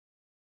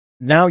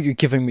 now you're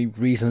giving me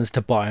reasons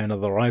to buy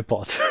another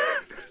iPod.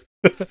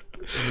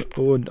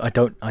 Oh, I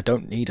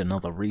don't need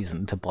another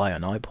reason to buy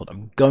an iPod.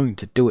 I'm going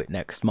to do it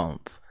next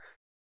month.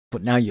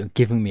 But now you're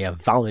giving me a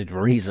valid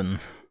reason.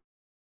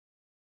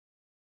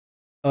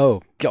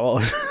 Oh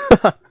god.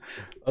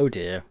 Oh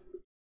dear.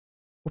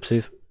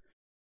 Whoopsies.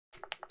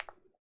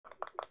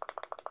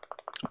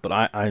 But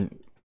I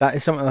that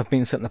is something I've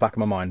been set in the back of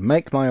my mind.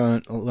 Make my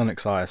own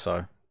Linux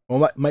ISO.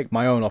 Or make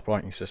my own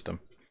operating system.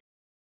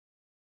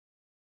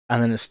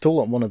 And then install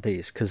on one of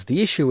these. Because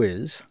the issue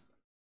is,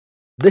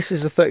 this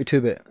is a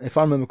 32-bit. If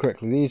I remember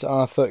correctly, these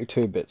are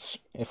 32 bits.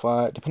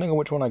 Depending on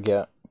which one I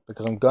get,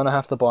 because I'm going to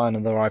have to buy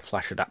another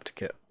iFlash adapter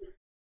kit.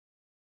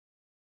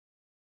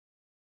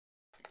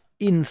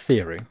 In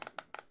theory,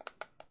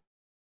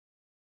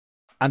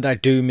 and I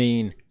do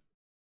mean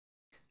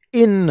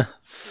in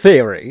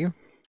theory,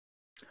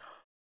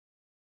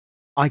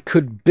 I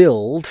could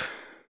build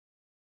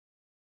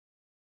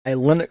a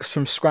Linux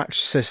from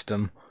scratch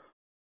system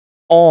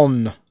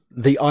on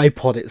the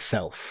iPod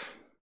itself.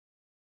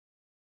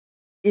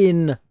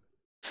 In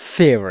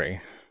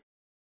theory,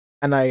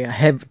 and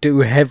I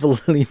do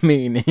heavily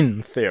mean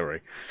in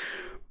theory,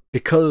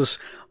 because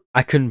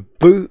I can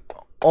boot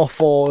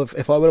off of,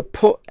 if I were to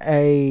put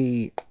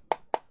a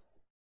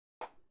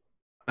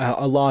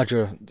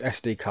larger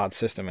SD card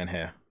system in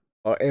here,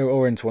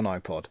 or into an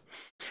iPod.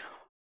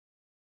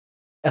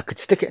 I could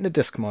stick it in a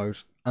disk mode,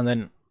 and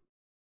then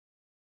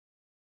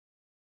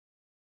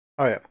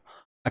I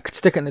could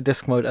stick it in a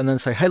disk mode, and then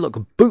say, "Hey,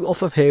 look, boot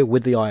off of here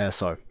with the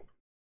ISO."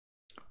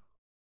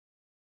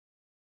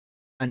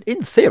 And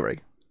in theory,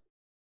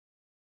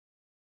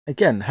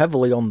 again,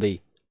 heavily on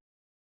the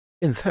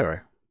in theory,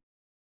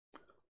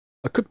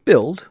 I could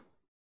build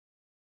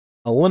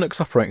a Linux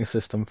operating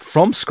system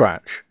from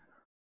scratch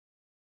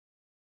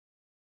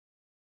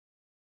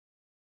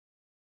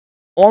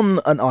on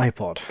an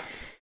iPod.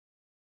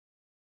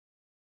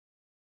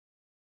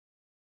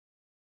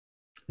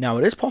 Now,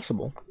 it is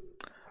possible,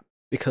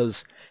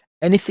 because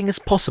anything is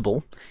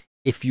possible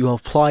if you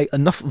apply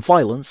enough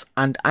violence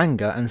and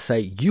anger and say,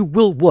 "You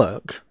will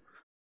work,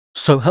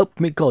 so help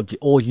me God,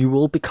 or you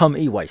will become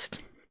e-waste."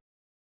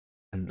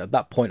 And at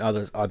that point,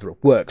 either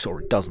it works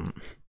or it doesn't.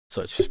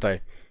 So it's just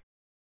a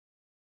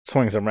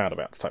swings and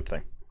roundabouts type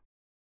thing.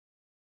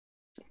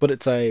 But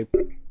it's a,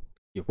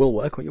 you will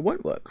work or you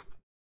won't work.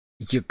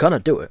 You're gonna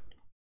do it.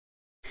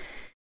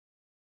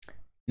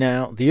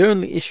 Now, the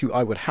only issue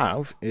I would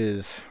have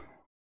is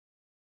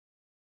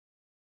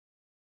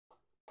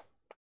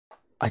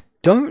I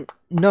don't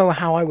know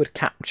how I would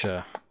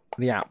capture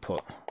the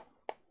output.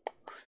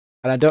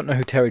 And I don't know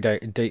who Terry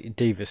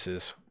Davis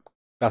is.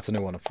 That's a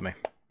new one for me.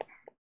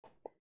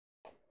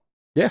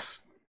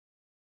 Yes.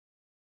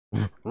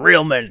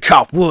 Real men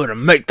chop wood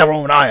and make their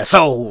own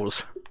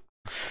ISOs.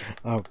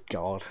 Oh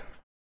God.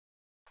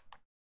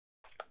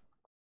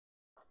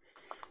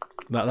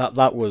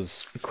 That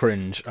was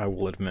cringe, I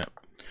will admit.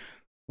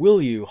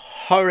 Will you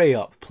hurry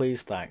up,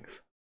 please?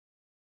 Thanks.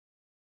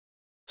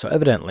 So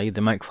evidently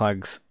the make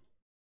flags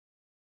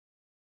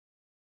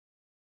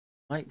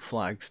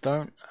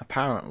don't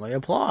apparently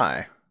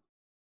apply.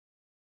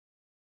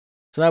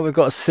 So now we've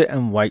got to sit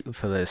and wait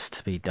for this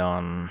to be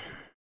done.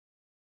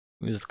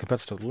 Use the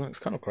competitor to Linux,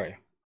 kind of great.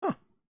 Huh.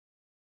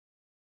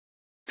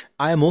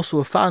 I am also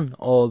a fan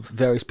of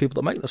various people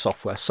that make the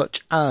software,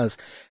 such as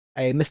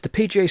a Mr.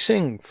 PJ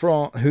Singh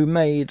who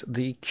made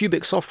the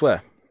Cubic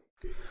software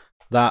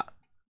that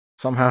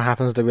somehow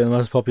happens to be the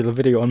most popular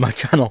video on my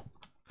channel.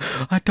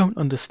 I don't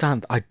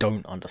understand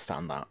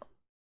that.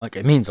 Like,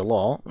 it means a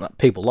lot that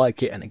people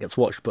like it and it gets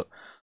watched, but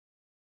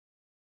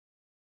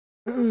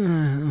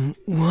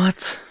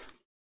what?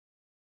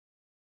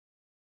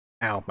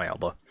 Ow, my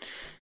elbow.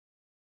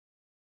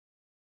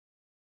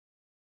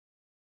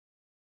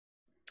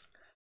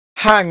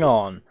 Hang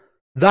on.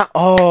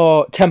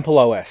 Temple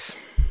OS.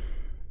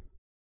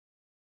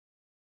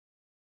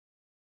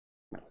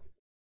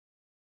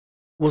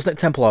 Wasn't it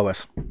Temple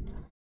OS?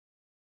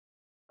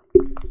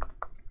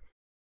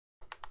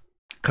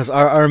 Because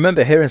I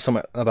remember hearing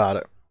something about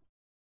it.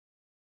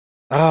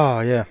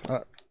 Oh, yeah.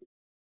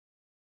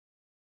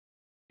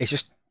 It's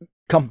just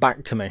come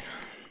back to me.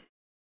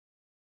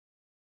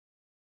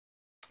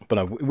 But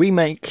no,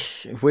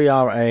 we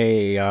are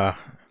a...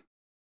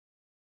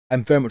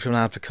 I'm very much an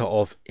advocate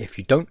of, if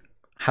you don't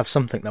have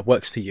something that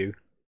works for you,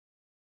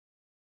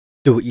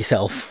 do it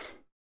yourself.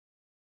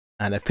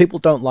 And if people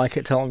don't like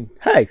it, tell them,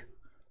 "Hey,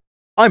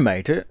 I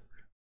made it.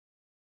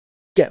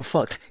 Get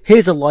fucked.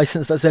 Here's a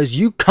license that says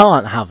you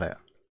can't have it."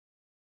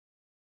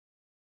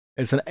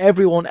 It's an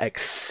everyone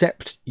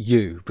except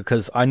you,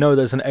 because I know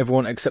there's an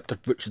everyone except a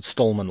Richard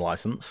Stallman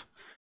license.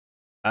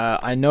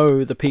 I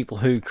know the people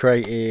who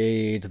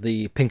created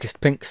the Pinkest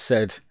Pink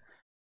said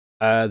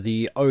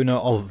the owner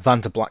of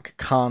Vanderblack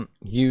can't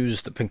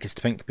use the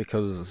Pinkest Pink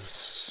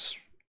because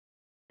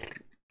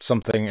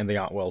something in the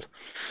art world.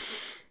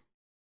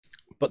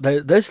 But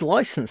there's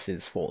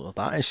licenses for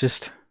that. It's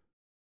just,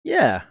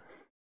 yeah.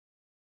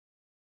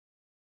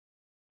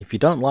 If you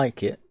don't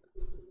like it,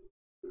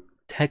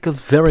 take a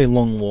very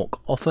long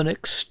walk off an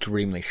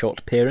extremely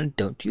short pier and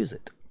don't use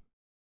it.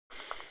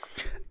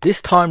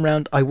 This time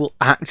round, I will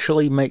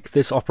actually make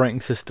this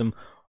operating system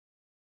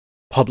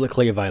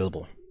publicly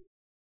available.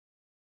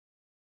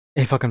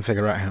 If I can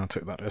figure out how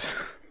to, that is.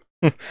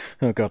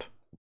 Oh God.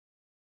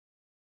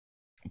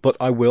 But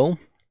I will,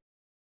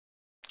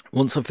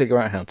 once I figure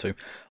out how to,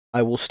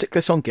 I will stick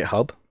this on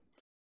GitHub,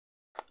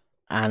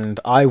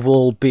 and I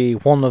will be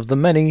one of the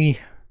many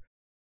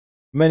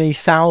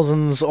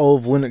thousands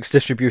of Linux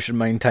distribution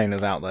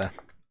maintainers out there.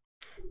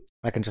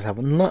 I can just have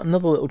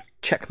another little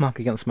check mark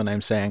against my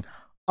name saying,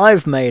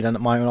 I've made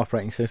my own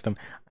operating system,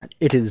 and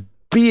it is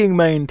being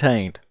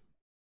maintained.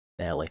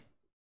 Barely.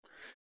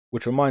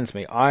 Which reminds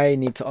me, I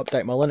need to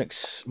update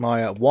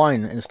my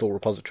Wine install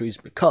repositories,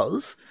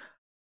 because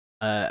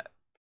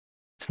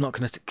it's not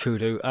connected to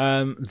Kudu.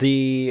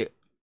 The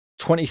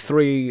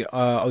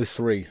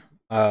 23.03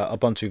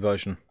 Ubuntu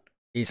version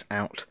is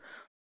out,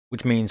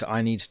 which means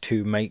I need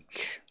to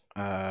make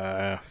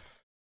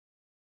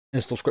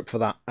install script for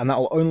that, and that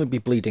will only be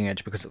bleeding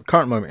edge, because at the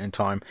current moment in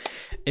time,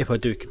 if I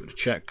do give it a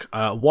check,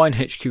 Wine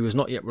HQ has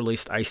not yet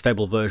released a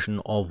stable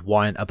version of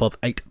Wine above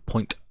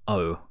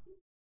 8.0.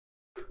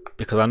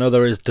 Because I know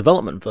there is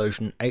development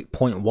version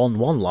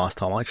 8.11 last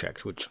time I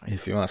checked, which,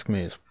 if you ask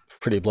me, is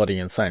pretty bloody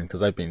insane, because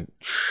they've been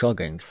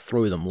chugging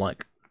through them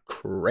like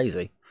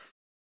crazy.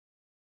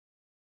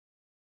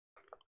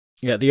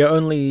 Yeah, the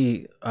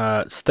only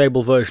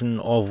stable version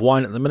of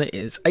Wine at the minute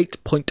is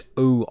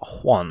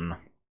 8.01.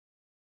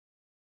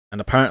 And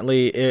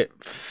apparently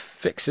it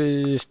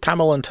fixes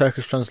Tamil and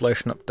Turkish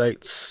translation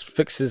updates,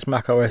 fixes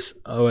macOS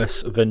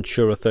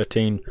Ventura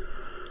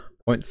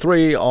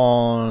 13.3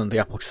 on the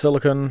Apple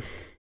Silicon.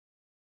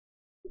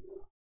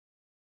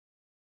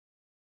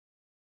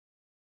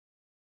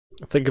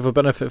 Think of a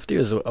benefit for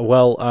you as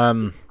well.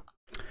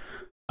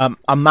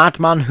 A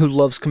madman who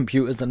loves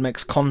computers and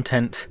makes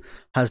content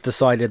has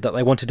decided that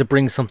they wanted to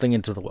bring something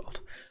into the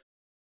world.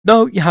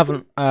 No, you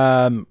haven't.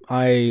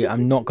 I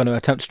am not going to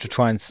attempt to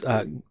try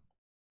and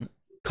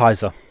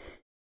Kaiser.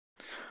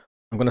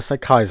 I'm going to say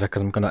Kaiser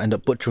because I'm going to end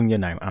up butchering your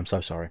name. I'm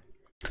so sorry.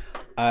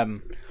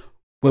 We're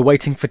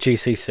waiting for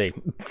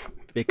GCC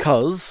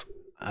because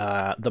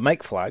the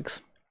make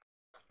flags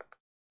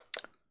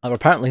are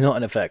apparently not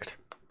in effect,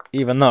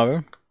 even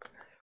though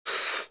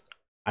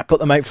I put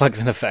the make flags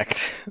in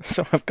effect.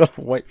 So I've got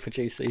to wait for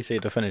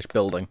GCC to finish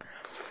building.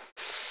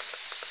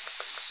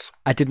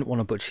 I didn't want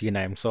to butcher your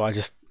name, so I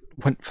just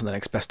went for the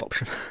next best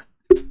option.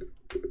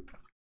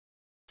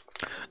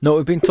 No,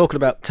 we've been talking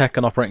about tech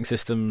and operating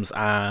systems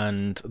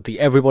and the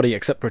everybody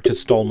except Richard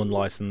Stallman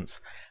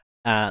license.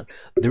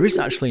 There is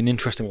actually an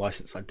interesting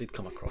license I did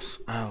come across.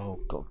 Oh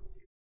god,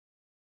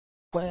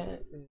 where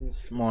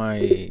is my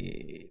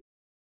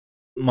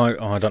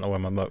oh, I don't know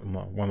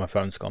where my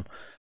phone's gone.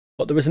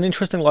 But there was an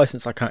interesting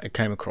license I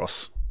came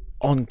across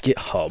on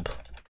GitHub.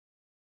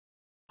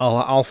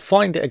 I'll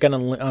find it again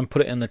and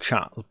put it in the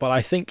chat. But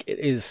I think it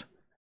is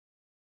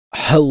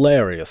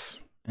hilarious,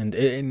 and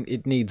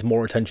it needs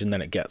more attention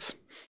than it gets.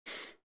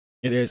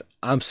 It is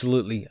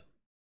absolutely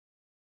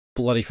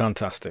bloody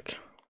fantastic.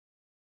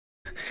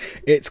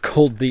 It's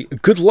called the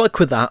Good Luck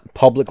With That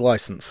public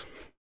license.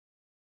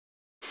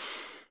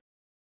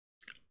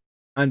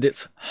 And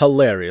it's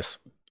hilarious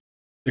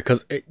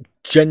because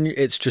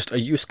it's just a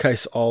use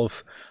case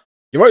of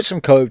you wrote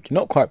some code,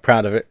 you're not quite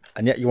proud of it,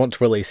 and yet you want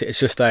to release it. It's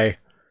just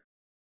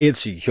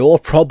it's your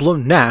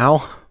problem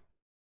now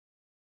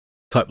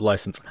type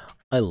license.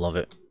 I love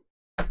it.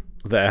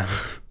 There.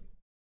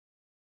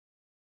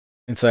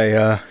 It's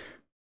a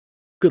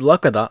good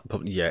luck with that,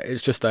 but yeah,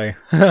 it's just a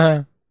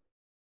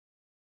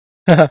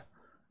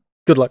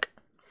good luck.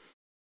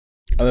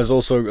 And there's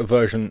also a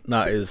version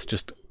that is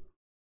just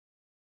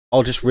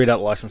I'll just read out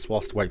the license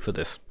whilst I wait for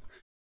this.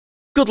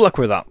 Good luck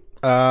with that.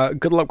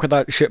 Good luck with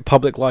that shit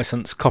public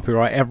license,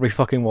 copyright, every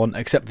fucking one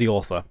except the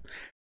author.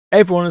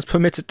 Everyone is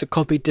permitted to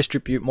copy,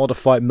 distribute,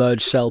 modify,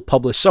 merge, sell,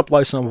 publish,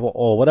 sublicense,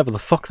 or whatever the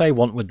fuck they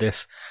want with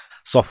this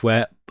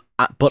software,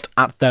 but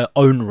at their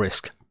own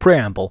risk.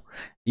 Preamble.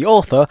 The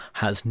author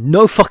has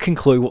no fucking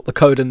clue what the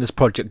code in this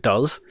project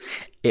does.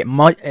 It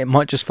might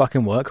just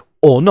fucking work,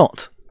 or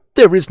not.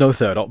 There is no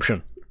third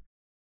option.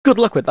 Good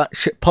luck with that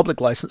shit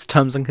public license,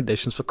 terms and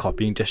conditions for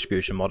copying,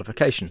 distribution,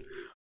 modification.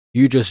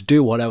 You just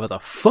do whatever the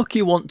fuck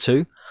you want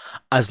to,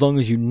 as long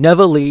as you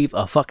never leave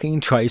a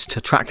fucking trace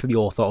to track the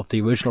author of the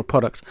original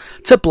product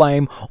to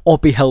blame or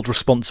be held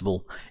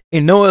responsible.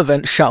 In no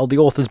event shall the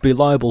authors be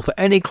liable for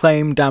any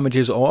claim,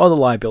 damages, or other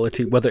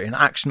liability, whether in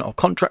action or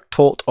contract,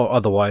 tort, or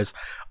otherwise,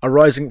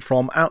 arising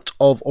from, out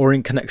of, or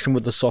in connection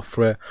with the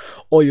software,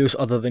 or use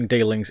other than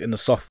dealings in the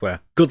software.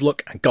 Good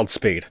luck and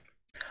Godspeed.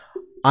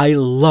 I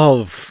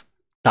love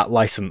that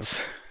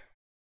license.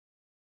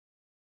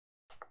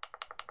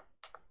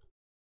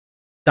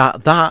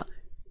 That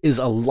is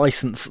a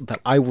license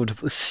that I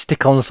would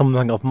stick on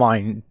something of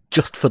mine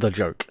just for the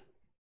joke.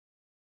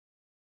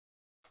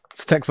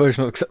 It's tech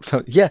version of accept.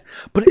 Yeah,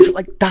 but it's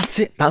like that's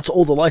it. That's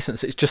all the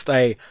license. It's just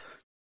a.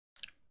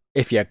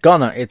 If you're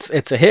gonna,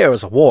 it's a here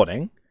as a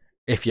warning.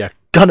 If you're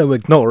gonna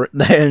ignore it,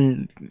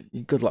 then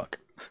good luck.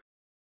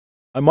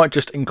 I might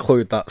just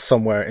include that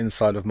somewhere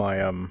inside of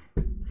my I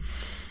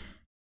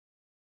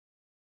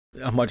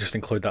might just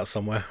include that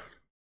somewhere.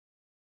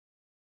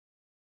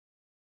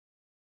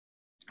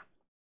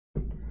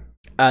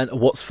 And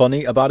what's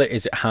funny about it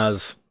is it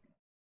has...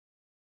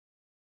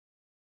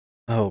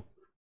 Oh,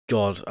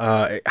 God.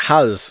 It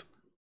has,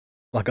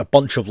 like, a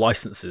bunch of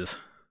licenses.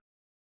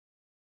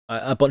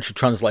 A bunch of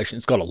translations.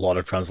 It's got a lot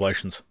of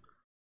translations.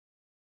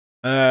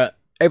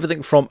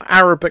 Everything from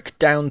Arabic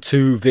down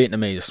to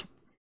Vietnamese.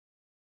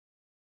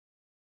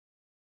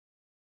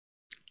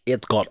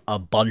 It's got a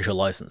bunch of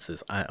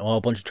licenses. Or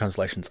a bunch of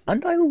translations.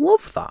 And I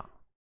love that.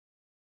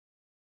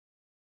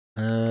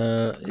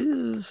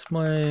 How's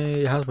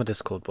my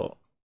Discord bot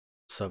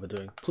server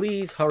doing?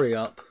 Please hurry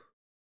up.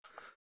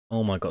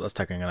 Oh my god, that's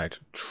taking an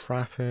age.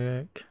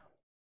 Traffic.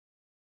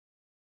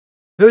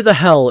 Who the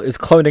hell is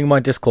cloning my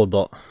Discord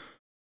bot?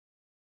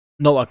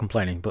 Not like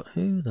complaining, but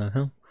who the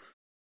hell?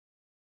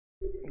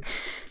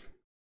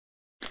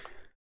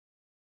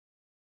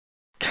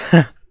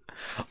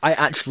 I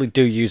actually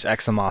do use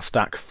XMR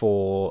Stack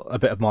for a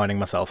bit of mining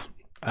myself.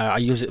 I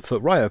use it for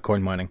Ryo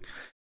coin mining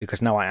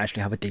because now I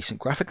actually have a decent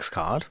graphics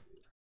card.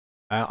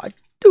 I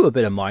do a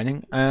bit of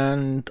mining,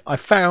 and I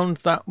found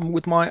that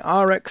with my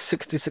RX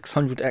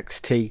 6600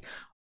 XT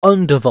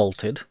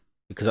undervolted,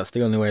 because that's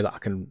the only way that I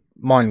can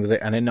mine with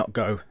it and it not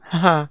go,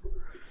 haha,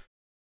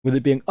 With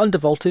it being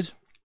undervolted,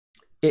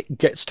 it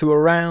gets to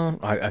around,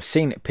 I've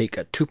seen it peak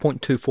at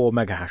 2.24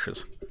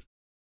 megahashes,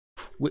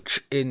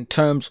 which in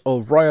terms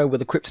of Rio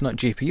with a Kryptonite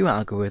GPU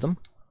algorithm,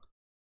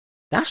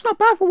 that's not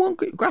bad for one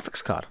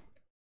graphics card.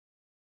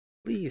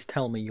 Please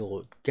tell me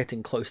you're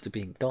getting close to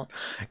being done.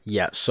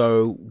 Yeah,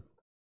 so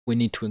we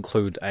need to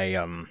include a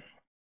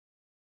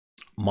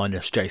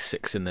minus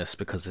J6 in this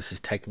because this is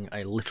taking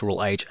a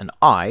literal age, and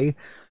I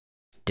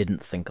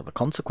didn't think of the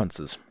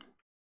consequences.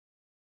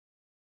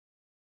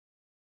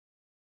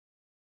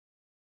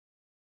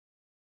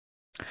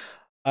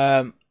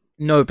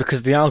 No,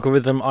 because the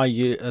algorithm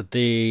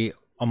I'm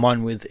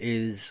mine with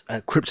is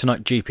a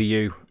Kryptonite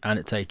GPU, and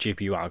it's a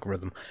GPU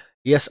algorithm.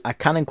 Yes, I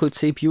can include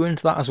CPU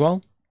into that as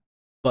well,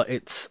 but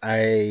it's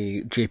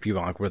a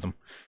GPU algorithm.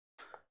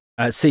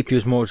 CPU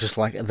is more just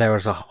like there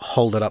as a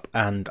hold it up,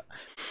 and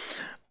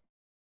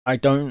I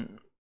don't.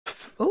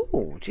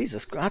 Oh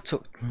Jesus, that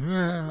took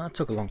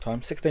a long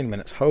time. 16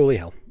 minutes. Holy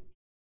hell.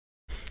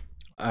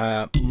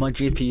 My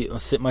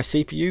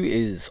CPU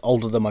is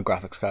older than my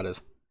graphics card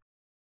is,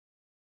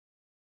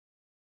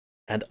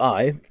 and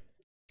I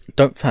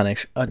don't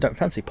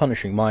fancy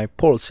punishing my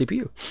poor old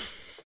CPU.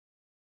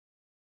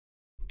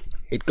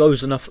 It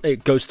goes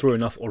through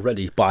enough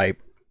already by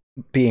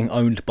being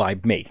owned by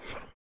me.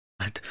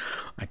 I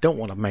don't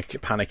want to make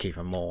it panic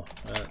even more.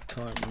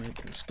 Time make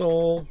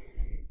install.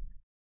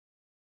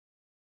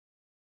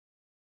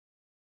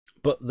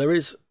 But there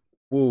is,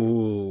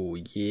 ooh,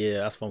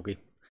 yeah, that's funky.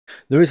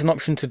 There is an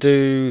option to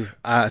do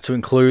to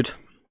include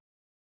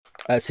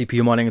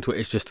CPU mining into it.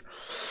 It's just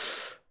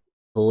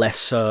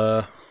less.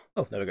 Oh,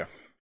 there we go.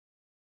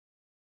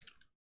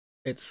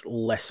 It's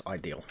less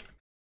ideal.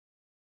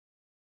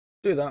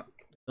 Do that.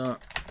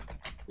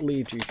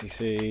 Leave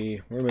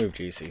GCC. Remove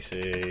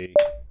GCC.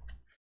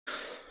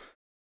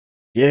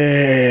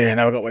 Yeah.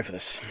 Now I've got to wait for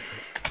this.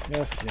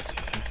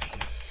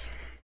 Yes.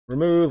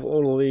 Remove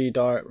all of the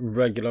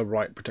regular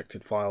write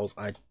protected files.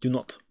 I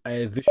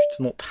wish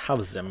to not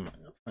have them.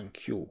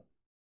 Thank you.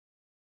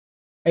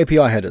 API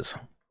headers.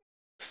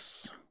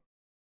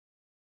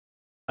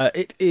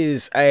 It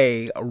is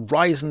a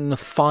Ryzen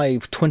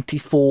 5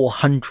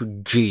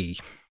 2400G.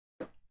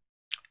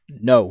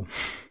 No.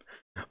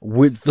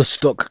 With the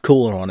stock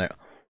cooler on it.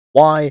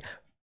 Why?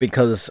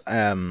 Because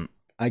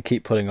I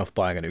keep putting off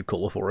buying a new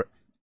cooler for it.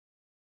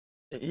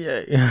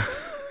 Yeah.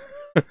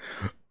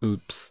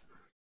 Oops.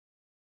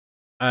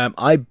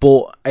 I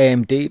bought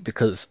AMD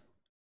because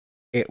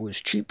it was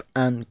cheap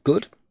and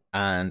good,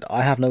 and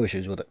I have no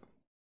issues with it.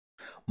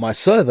 My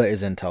server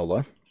is Intel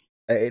though.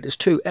 It is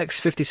two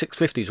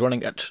X5650s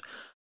running at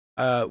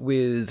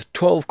with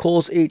 12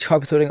 cores each,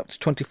 hyperthreading up to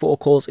 24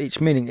 cores each,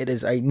 meaning it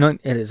is a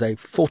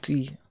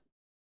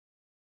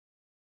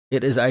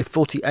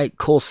 48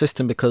 core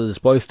system because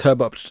both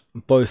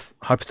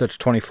hyperthread to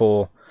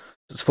 24.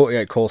 It's a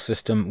 48 core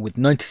system with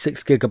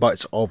 96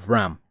 gigabytes of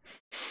RAM,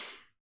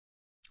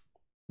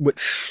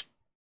 which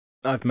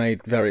I've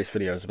made various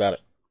videos about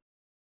it.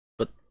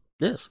 But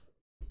yes.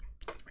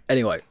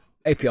 Anyway,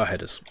 API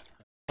headers.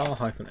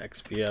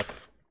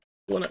 R-XPF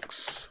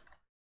Linux.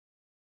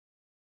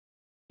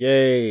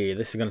 Yay,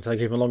 this is going to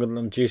take even longer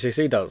than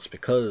GCC does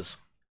because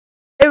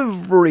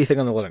everything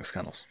on the Linux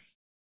kernels.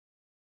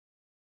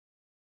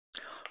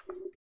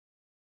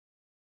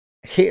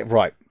 Here,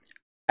 right.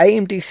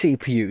 AMD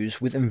CPUs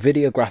with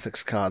NVIDIA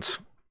graphics cards,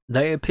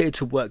 they appear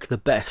to work the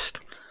best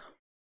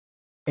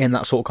in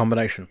that sort of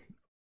combination.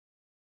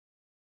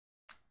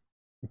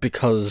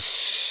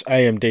 Because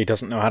AMD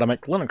doesn't know how to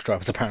make Linux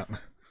drivers, apparently.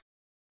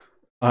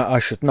 I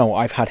should know,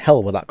 I've had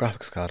hell with that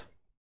graphics card.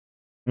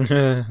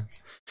 Yeah,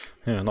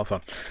 not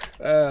fun.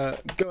 Go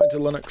into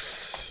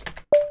Linux.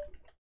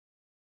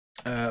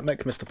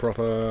 Make Mr.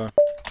 Proper.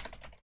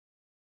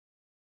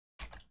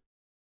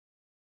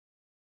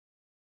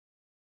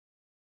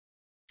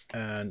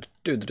 And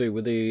do the do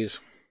with these.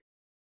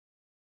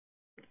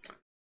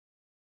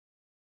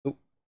 Ooh.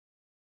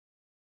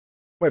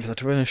 Wait for that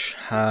to finish.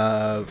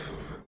 Have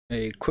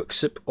a quick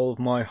sip of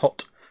my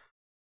hot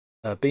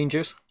bean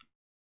juice.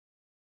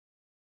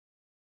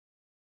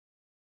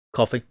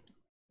 Coffee.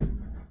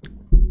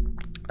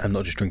 I'm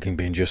not just drinking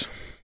bean juice.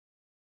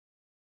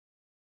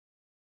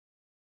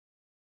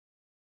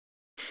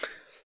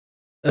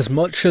 As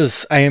much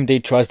as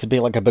AMD tries to be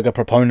like a bigger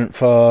proponent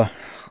for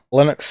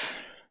Linux,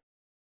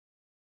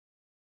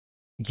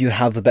 you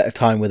have a better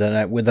time with a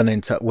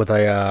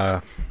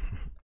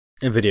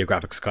NVIDIA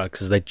graphics card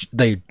because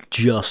they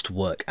just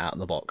work out of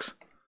the box.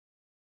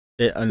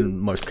 In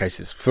most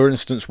cases, for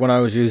instance, when I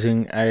was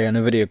using an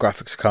NVIDIA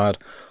graphics card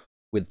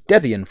with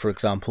Debian, for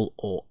example,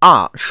 or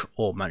Arch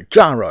or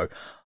Manjaro,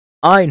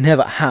 I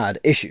never had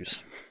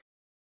issues.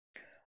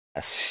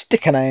 I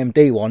stick an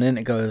AMD one in,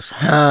 it goes,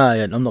 yeah,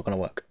 I'm not going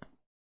to work.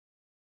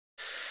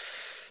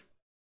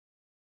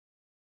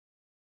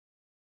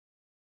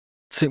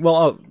 See,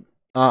 well,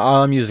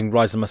 I'm using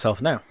Ryzen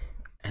myself now,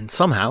 and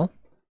somehow,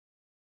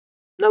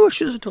 no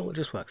issues at all. It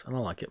just works, and I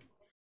like it.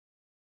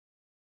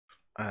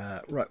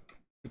 Right,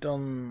 we're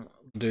done.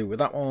 Do with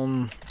that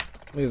one.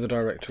 Leave the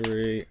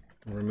directory.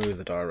 Remove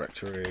the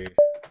directory.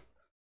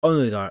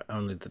 Only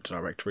the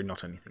directory,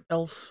 not anything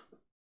else.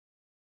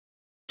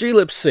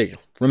 glibc.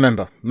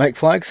 Remember, make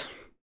flags.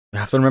 You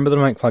have to remember to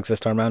make flags this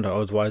time around, or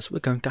otherwise we're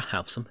going to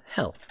have some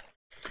hell.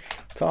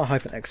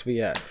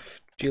 tar-xvf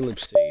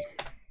glibc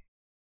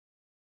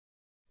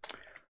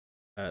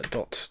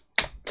dot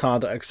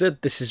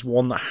tar.xz. This is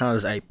one that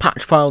has a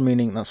patch file,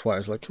 meaning that's why I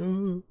was like,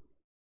 ooh,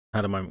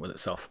 had a moment with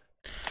itself.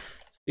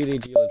 cd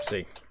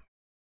glibc.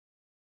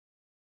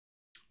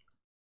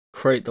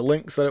 Create the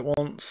links that it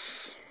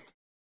wants.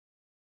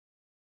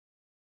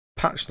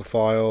 Patch the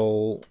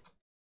file.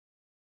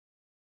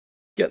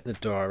 Get the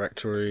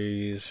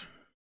directories.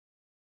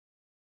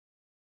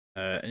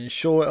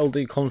 Ensure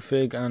LD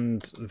config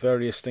and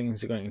various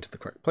things are going into the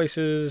correct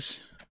places.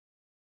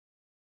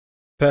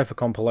 Prepare for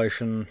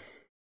compilation.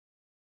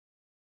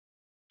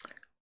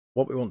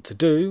 What we want to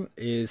do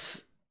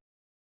is,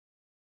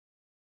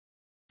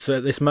 so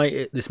this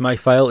may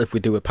fail if we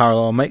do a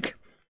parallel make.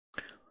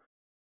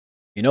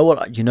 You know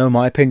what? You know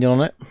my opinion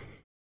on it.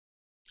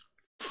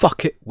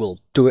 Fuck it, we'll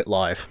do it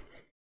live.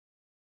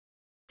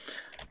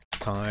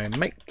 Time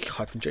make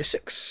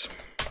 -j6.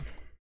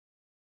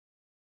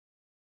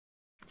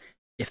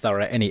 If there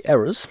are any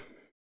errors,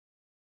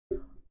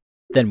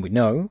 then we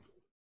know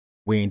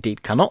we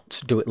indeed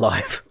cannot do it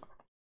live.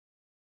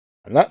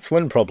 And that's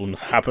when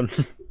problems happen.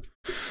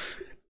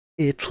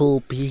 It'll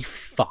be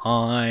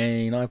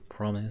fine, I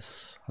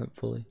promise,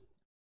 hopefully.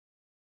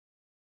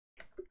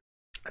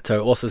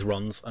 So whilst this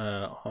runs,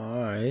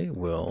 I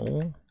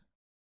will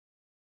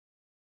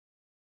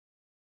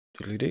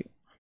doodly-doo.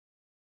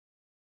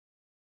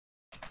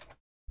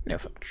 No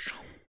fetch.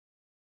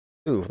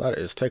 Ooh, that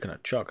is taking a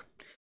chug.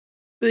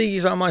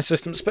 These are my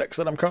system specs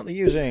that I'm currently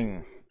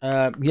using.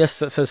 Yes,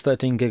 that says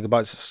 13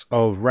 gigabytes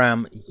of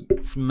RAM.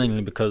 It's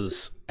mainly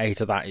because 8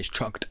 of that is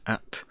chucked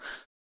at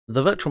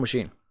the virtual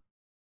machine.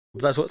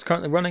 But that's what's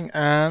currently running,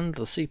 and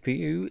the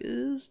CPU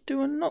is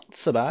doing not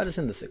so bad. It's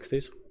in the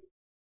 60s.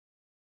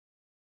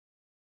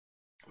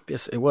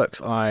 Yes, it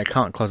works. I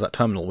can't close that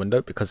terminal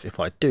window because if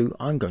I do,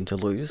 I'm going to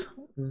lose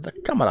the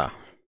camera.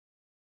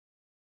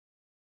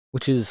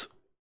 Which is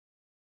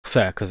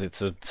fair because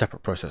it's a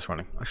separate process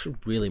running. I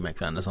should really make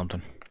that into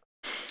something.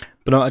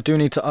 But no, I do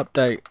need to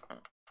update.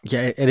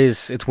 Yeah, it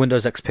is. It's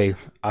Windows XP.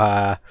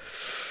 I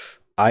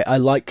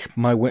like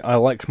my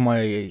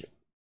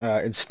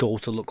install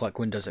to look like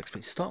Windows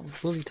XP.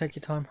 Stop. Will you take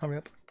your time? Hurry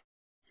up.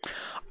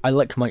 I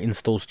like my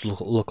installs to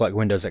look like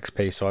Windows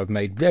XP, so I've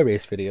made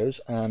various videos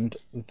and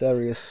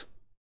various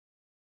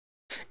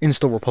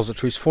install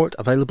repositories for it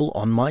available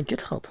on my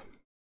GitHub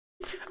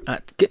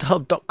at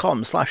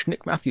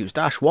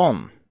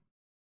github.com/nickmatthews-1.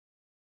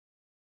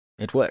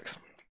 It works.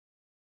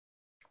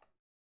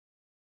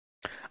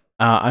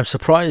 I'm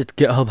surprised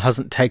GitHub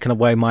hasn't taken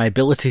away my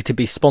ability to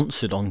be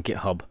sponsored on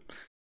GitHub,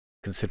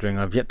 considering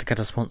I've yet to get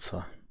a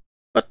sponsor.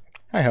 But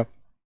hey ho.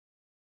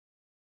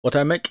 What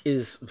I make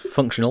is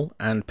functional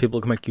and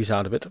people can make use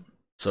out of it.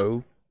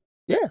 So,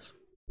 yes.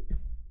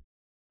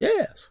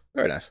 Yes.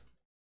 Very nice.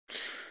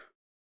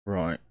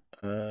 Right.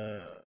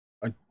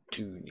 I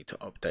do need to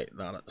update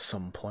that at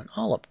some point.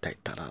 I'll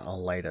update that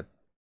later.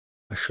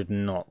 I should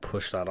not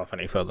push that off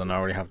any further than I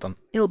already have done.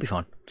 It'll be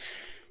fine.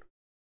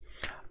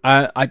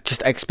 I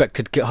just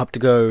expected GitHub to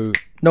go,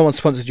 no one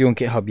sponsored you on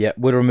GitHub yet.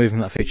 We're removing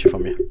that feature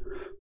from you.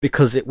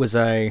 Because it was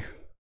a...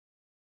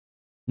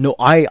 No,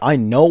 I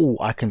know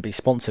I can be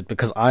sponsored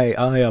because I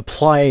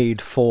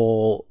applied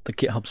for the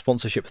GitHub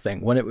sponsorship thing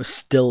when it was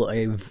still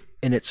in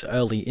its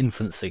early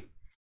infancy.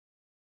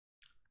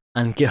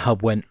 And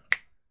GitHub went,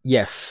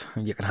 yes,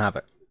 you can have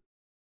it.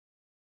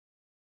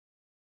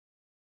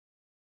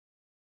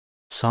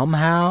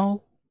 Somehow,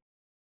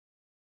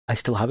 I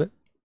still have it.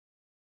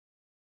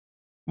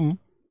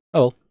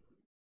 Oh.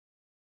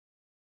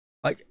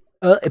 Like,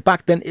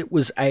 back then it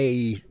was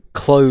a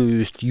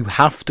closed, you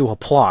have to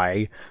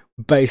apply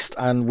based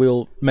and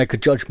we'll make a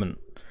judgment.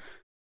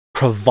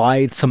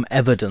 Provide some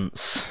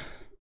evidence.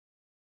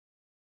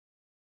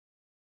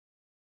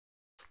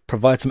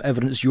 Provide some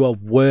evidence you are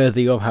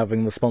worthy of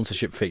having the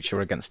sponsorship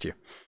feature against you.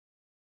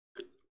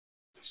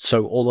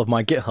 So all of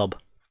my GitHub,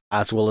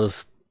 as well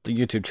as the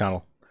YouTube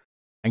channel,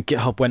 and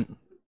GitHub went,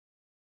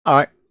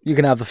 alright, you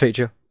can have the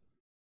feature.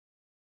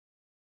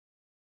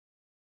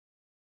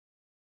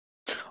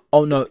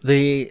 Oh no,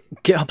 the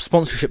GitHub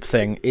sponsorship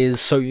thing is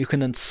so you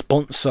can then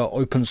sponsor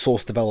open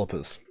source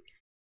developers.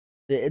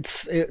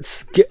 It's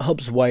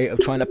GitHub's way of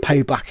trying to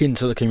pay back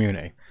into the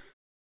community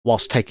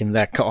whilst taking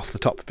their cut off the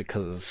top,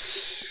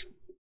 because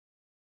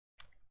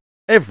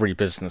every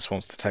business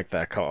wants to take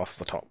their cut off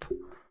the top.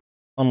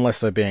 Unless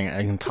they're being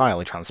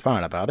entirely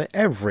transparent about it,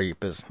 every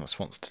business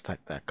wants to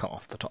take their cut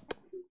off the top.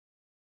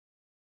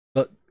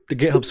 But the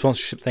GitHub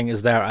sponsorship thing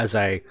is there as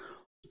a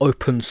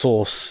open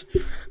source,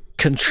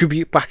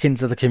 contribute back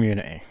into the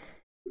community.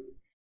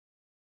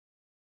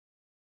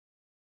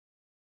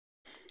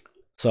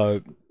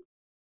 So,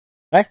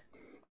 hey,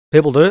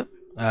 people do it.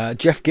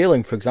 Jeff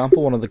Geerling, for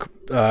example, one of the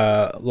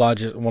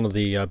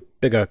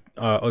bigger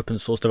open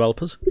source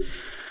developers,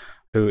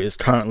 who is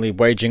currently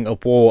waging a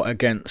war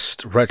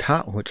against Red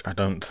Hat, which I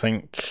don't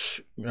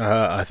think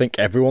I think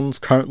everyone's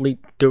currently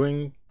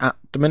doing at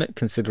the minute,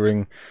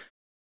 considering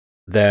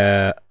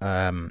their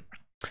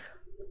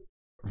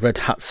Red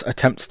Hat's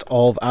attempts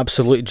of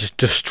absolutely just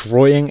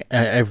destroying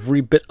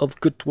every bit of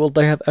goodwill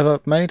they have ever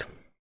made.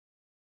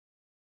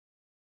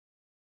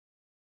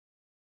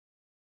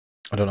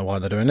 I don't know why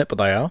they're doing it, but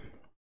they are.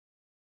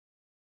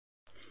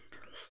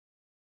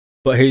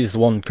 But he's the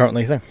one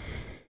currently thing.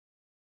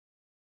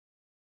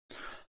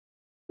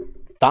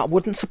 That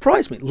wouldn't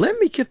surprise me. Let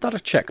me give that a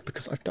check,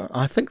 because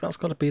I think that's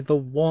got to be the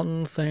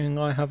one thing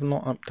I have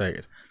not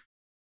updated.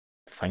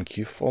 Thank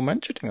you for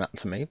mentioning that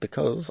to me,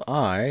 because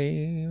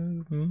I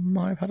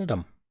might have had it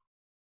done.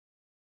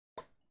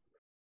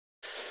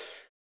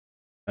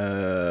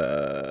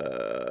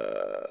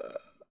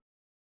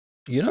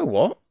 You know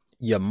what?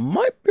 You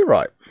might be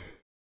right.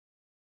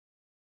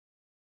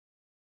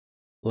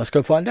 Let's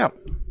go find out.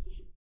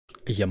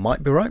 You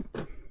might be right.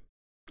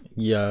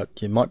 Yeah,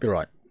 you might be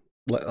right.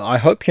 I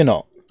hope you're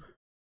not.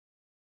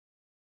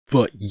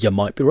 But you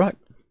might be right.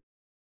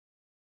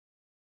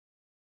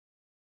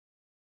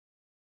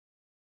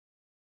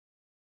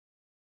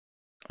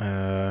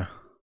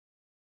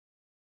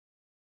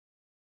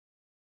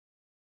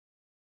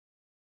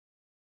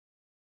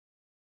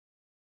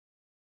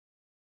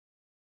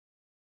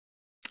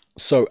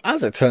 So,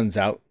 as it turns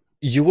out,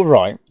 you were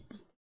right.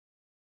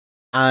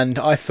 And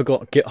I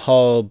forgot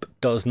GitHub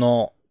does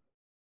not...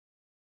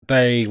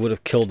 They would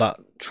have killed that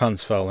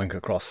transfer link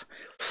across.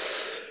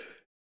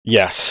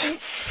 Yes.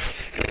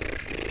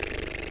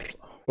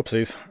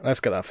 Whoopsies. Let's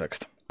get that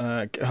fixed.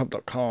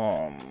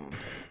 GitHub.com.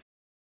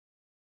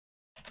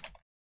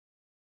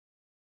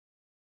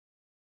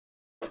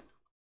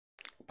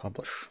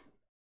 Publish.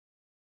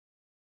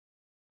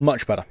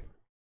 Much better.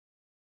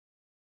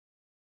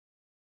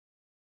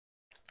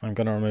 I'm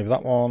going to remove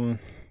that one.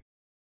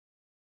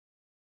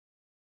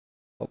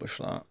 Publish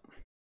that.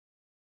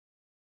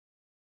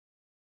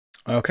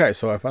 Okay,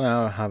 so if I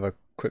now have a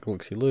quick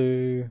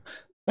look-see-loo.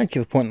 Thank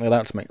you for pointing that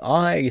out to me.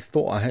 I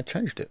thought I had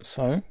changed it,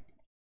 so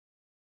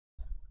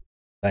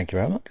thank you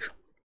very much.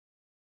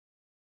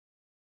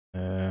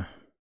 Yeah,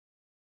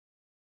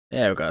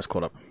 we got us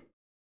caught up.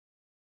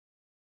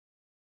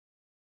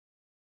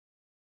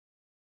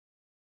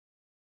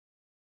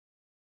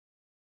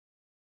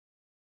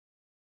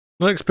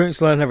 New experience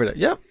to learn every day.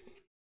 Yep.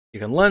 You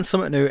can learn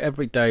something new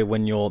every day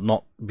when you're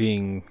not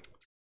being...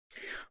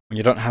 When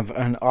you don't have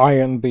an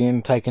iron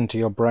being taken to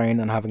your brain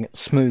and having it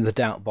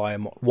smoothed out by a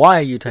more... Why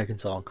are you taking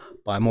so long?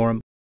 By a more...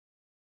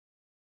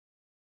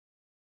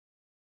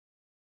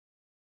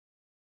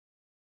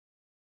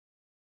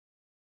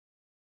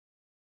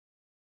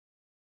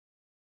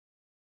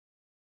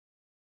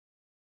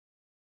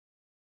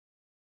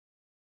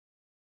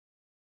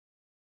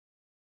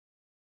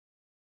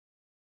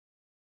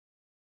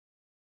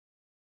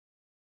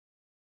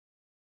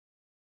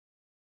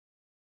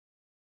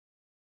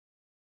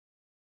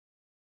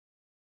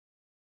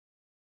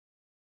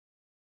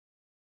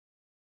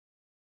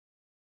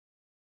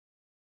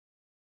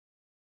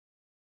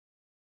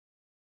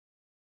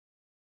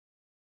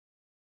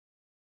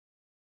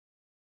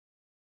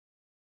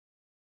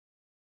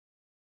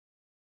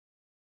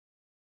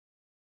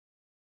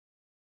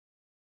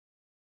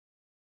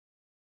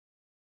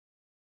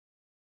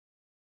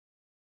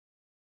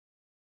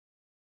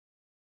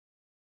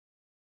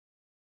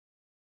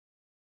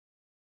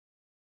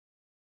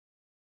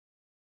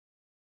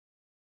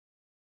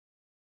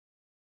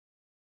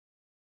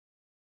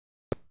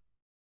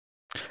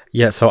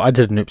 Yeah, so I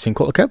did an oopsie and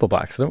caught the cable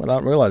by accident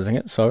without realizing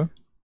it, so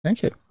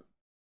thank you.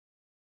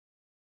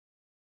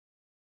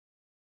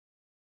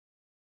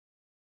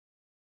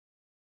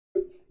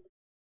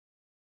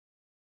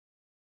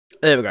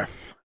 There we go.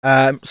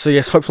 So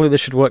yes, hopefully this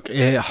should work,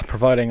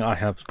 providing I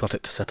have got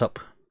it set up.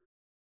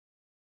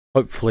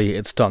 Hopefully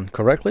it's done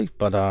correctly,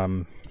 but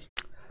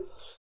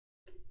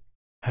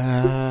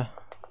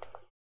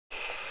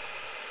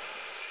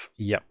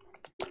yep.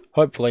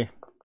 Hopefully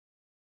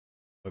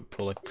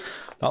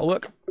that'll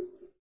work.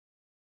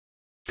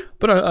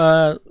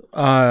 But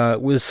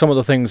with some of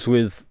the things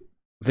with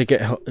the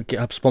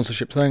GitHub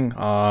sponsorship thing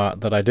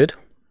that I did,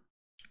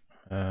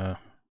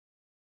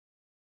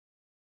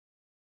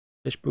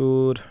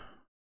 dashboard.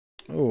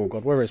 Oh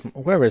god, where is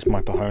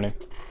my Pahony?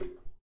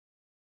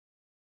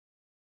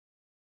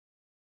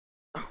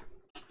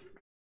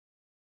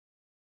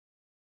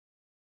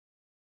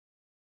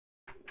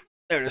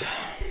 There it is.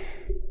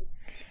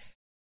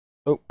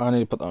 Oh, I need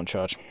to put that on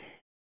charge.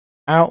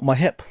 Ow, my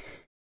hip.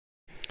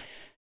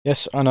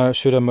 Yes, I know.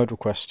 Sudo mode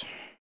request.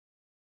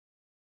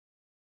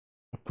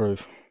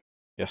 Approve.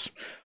 Yes.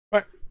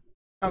 Right.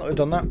 Now that we've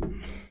done that,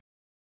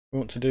 we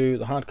want to do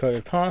the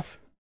hard-coded path.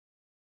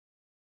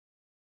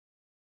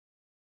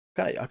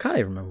 Okay, I can't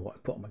even remember what I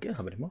put on my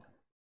GitHub anymore.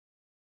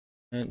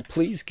 And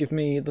please give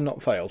me the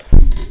not failed.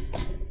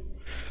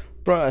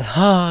 Right.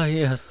 Ah,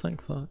 yes.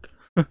 Thank fuck.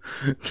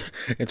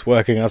 It's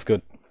working. That's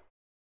good.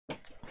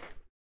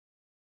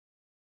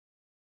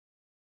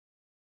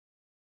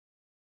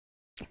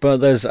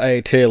 But there's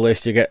a tier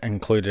list you get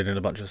included in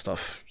a bunch of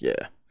stuff.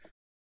 Yeah.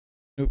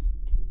 Oop.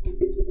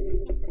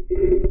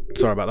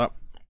 Sorry about that.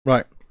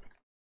 Right.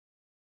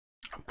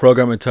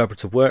 Program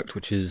interpreter worked,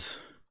 which is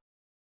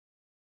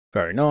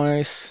very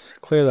nice.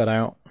 Clear that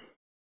out.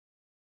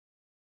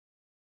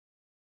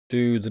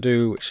 Do the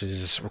do, which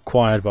is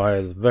required by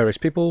various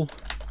people.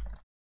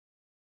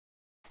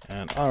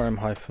 And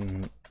rm-r,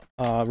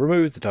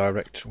 remove the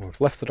directory. We've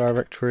left the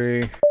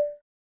directory.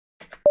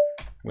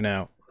 We're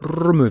now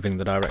removing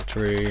the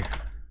directory.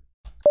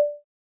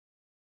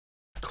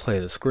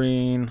 Clear the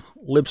screen.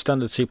 Lib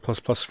standard C++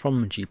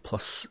 from G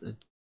plus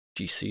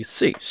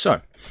GCC.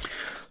 So,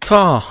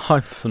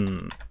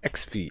 tar-xvf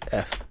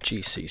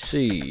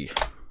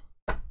gcc.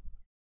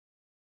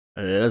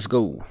 Let's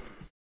go.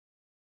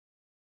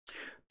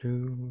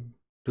 Do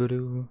do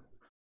do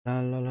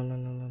la la la la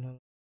la la.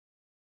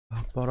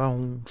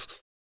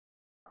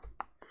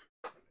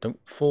 Don't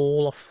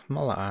fall off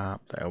my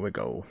lap. There we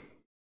go.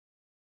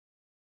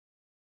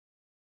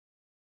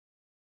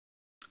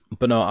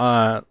 But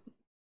no,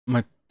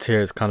 my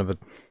tier is kind of a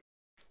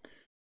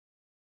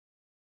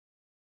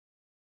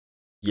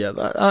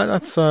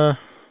that's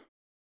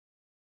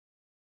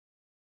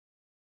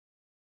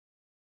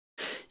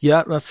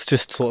yeah, that's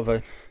just sort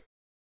of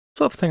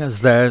thing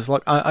as theirs.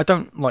 Like I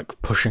don't like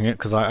pushing it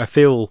because I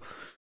feel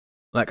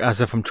like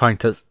as if I'm trying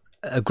to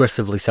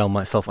aggressively sell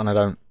myself, and I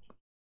don't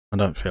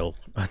feel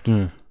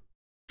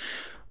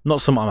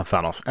not something I'm a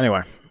fan of.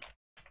 Anyway,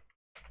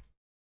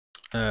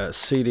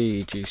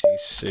 cd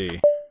gcc,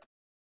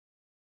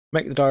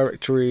 make the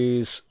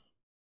directories,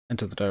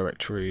 enter the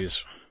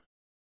directories,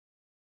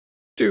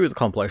 do the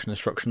compilation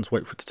instructions,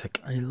 wait for it to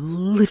take a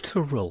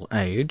literal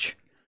age.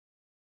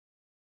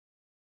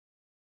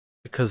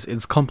 Because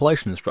it's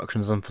compilation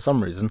instructions, and for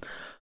some reason,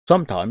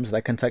 sometimes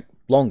they can take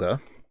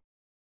longer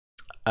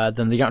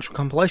than the actual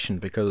compilation,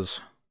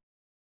 because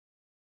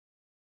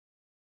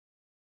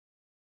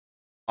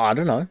I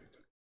don't know.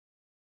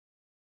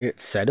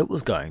 It said it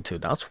was going to,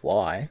 that's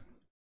why.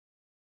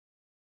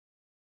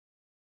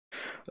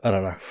 I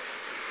don't know.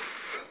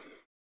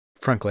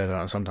 Frankly, I don't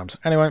know sometimes.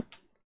 Anyway,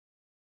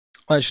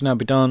 that should now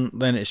be done.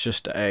 Then it's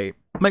just a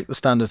make the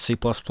standard C++.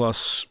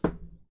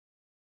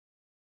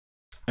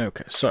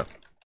 Okay, so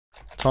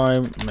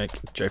time make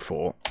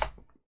J4.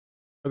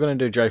 We're going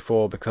to do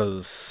J4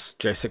 because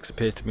J6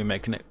 appears to be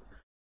making it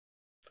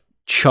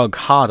chug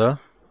harder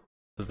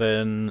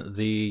than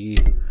the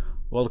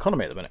world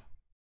economy at the minute.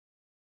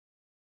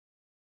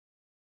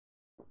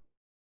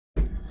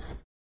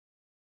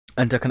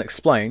 And I can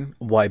explain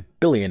why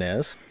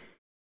billionaires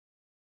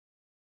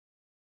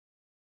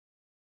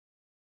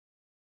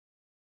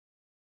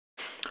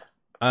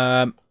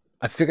I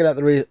figured out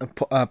the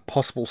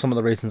some of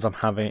the reasons I'm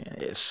having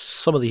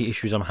some of the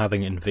issues I'm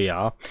having in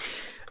VR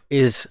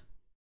is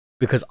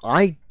because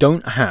I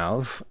don't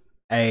have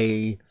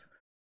a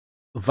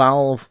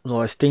Valve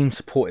or a Steam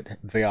supported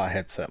VR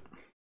headset.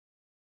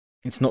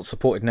 It's not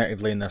supported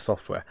natively in their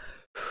software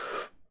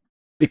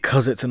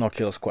because it's an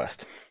Oculus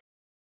Quest.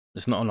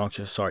 It's not an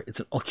Oculus, sorry,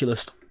 it's an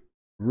Oculus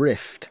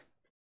Rift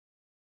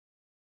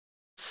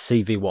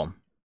CV1.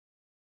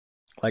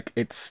 Like,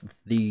 it's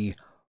the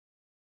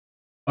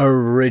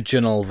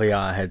original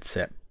VR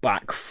headset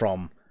back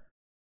from,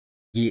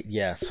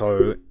 yeah,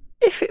 so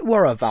if it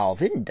were a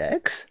Valve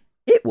Index,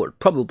 it would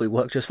probably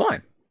work just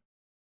fine.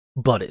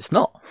 But it's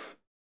not.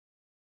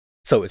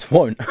 So it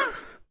won't.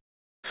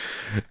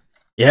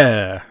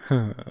 Yeah.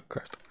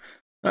 Christ.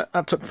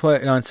 That took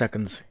 39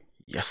 seconds.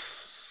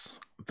 Yes.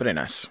 Very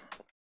nice.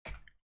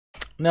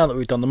 Now that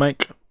we've done the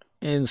make,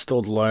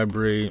 install the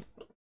library,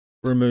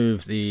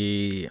 remove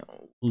the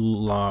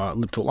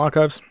libtool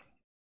archives,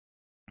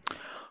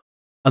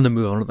 and then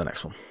move on to the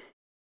next one.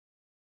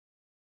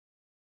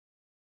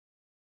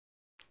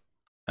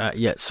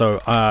 Yeah,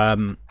 so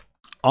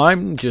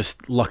I'm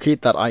just lucky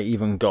that I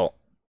even got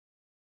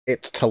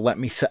it to let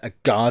me set a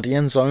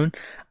Guardian zone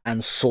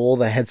and saw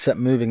the headset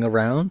moving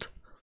around,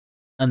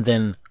 and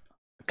then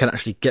can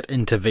actually get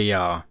into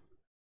VR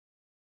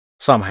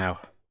somehow.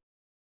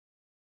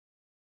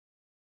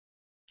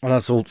 And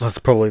that's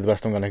probably the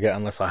best I'm going to get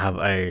unless I have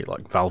a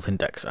Valve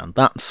Index, and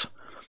that's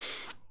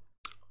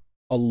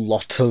a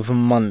lot of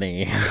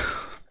money.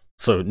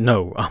 So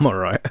no, I'm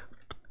alright.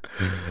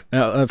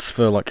 Now that's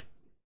for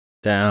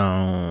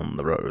down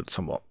the road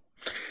somewhat.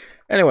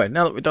 Anyway,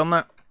 now that we've done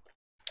that,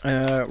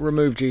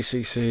 remove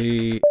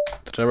GCC,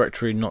 the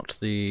directory, not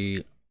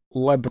the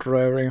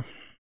library.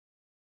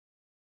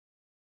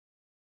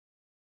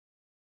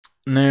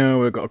 Now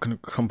we've got to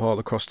compile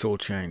the cross tool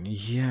chain.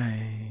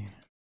 Yay.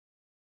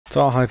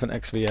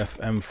 tar-xvf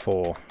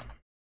m4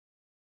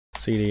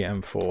 cd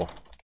m4.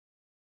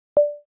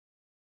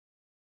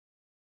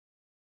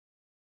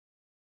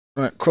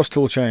 Right, cross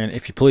tool chain,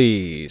 if you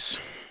please.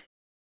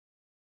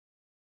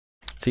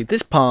 See,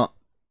 this part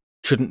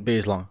shouldn't be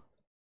as long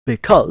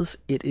because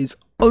it is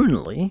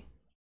only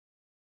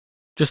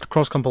just a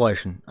cross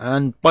compilation,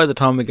 and by the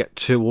time we get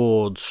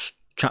towards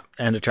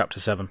end of chapter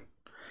 7,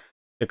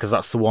 because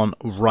that's the one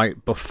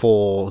right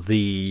before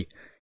the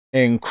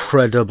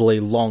incredibly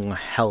long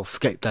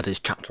hellscape that is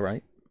chapter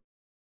 8,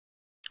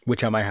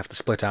 which I may have to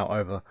split out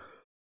over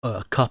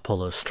a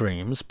couple of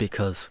streams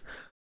because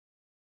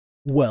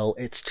Well,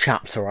 it's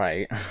chapter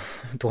 8.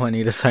 Do I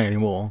need to say any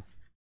more?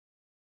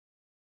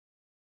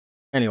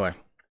 Anyway,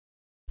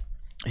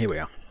 here we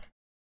are.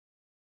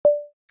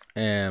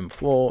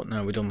 Floor,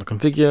 now we're done the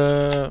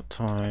configure,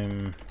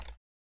 time,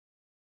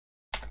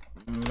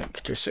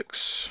 make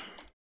J6.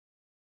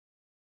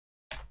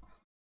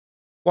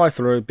 Fly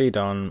through, be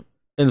done,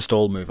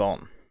 install, move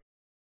on.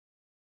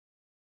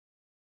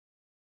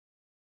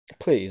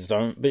 Please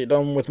don't be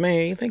done with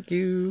me, thank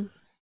you.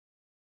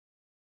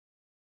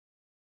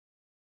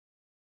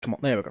 Come on,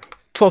 there we go.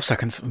 12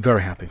 seconds,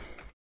 very happy.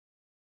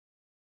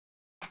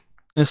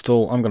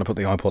 Install, I'm going to put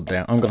the iPod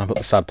down. I'm going to put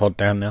the sad pod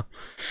down now.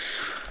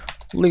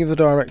 Leave the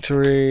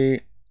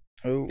directory.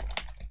 Oh.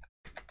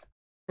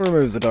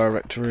 Remove the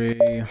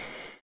directory.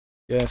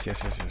 Yes.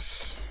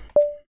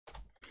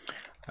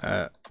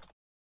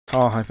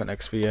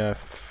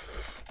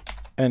 tar-xvf.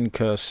 N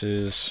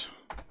curses.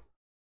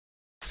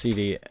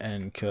 cd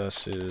n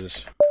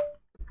curses.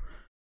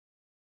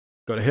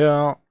 Go to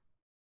here.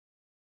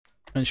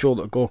 Ensure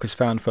that Gork is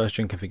found first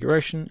gen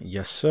configuration.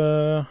 Yes,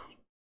 sir.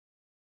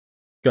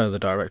 Go to the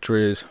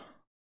directories.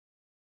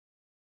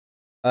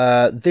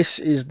 This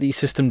is the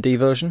systemd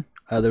version.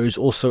 There is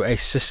also a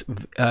sysvinit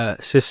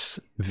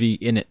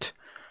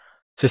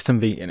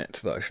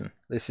version.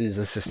 This is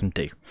the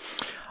systemd.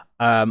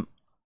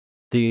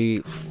 The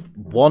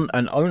one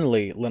and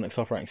only Linux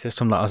operating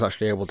system that I was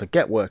actually able to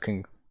get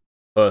working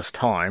first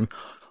time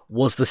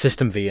was the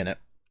systemvinit.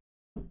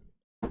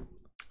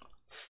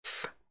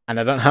 And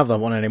I don't have that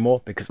one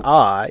anymore because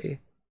I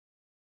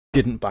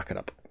didn't back it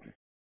up.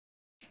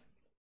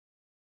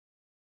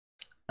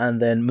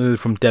 And then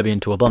moved from Debian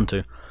to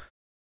Ubuntu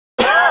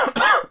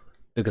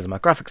because of my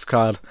graphics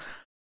card.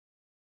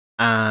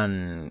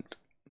 And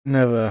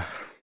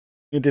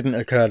it didn't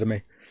occur to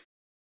me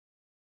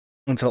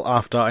until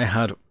after I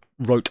had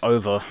wrote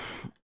over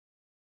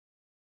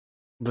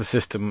the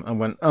system and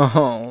went,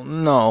 oh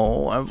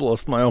no, I've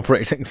lost my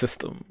operating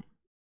system.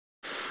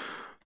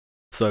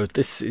 So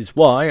this is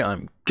why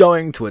I'm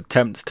going to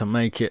attempt to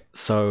make it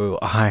so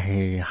I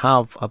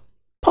have a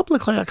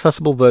publicly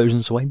accessible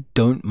version so I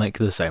don't make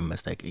the same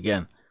mistake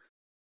again.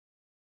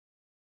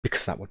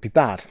 Because that would be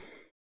bad.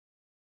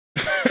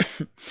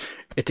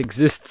 It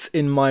exists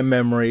in my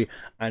memory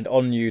and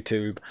on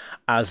YouTube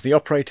as the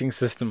operating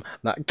system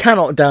that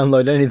cannot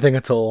download anything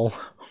at all.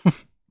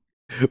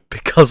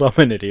 Because I'm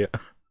an idiot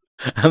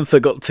and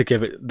forgot to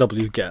give it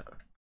wget.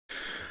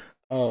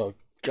 Oh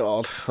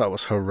god, that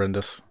was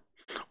horrendous.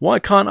 Why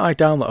can't I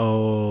download?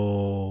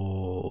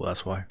 Oh,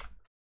 that's why.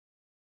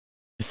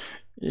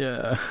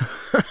 Yeah.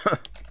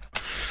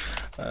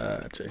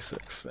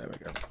 J6, there we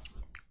go.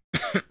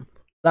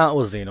 That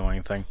was the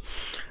annoying thing.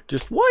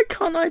 Just why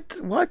can't I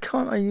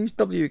use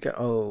wget?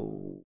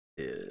 Oh,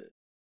 yeah.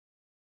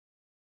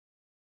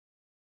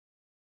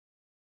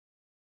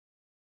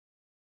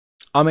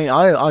 I mean,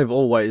 I've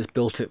always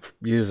built it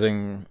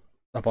using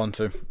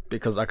Ubuntu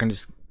because I can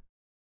just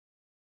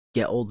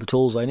get all the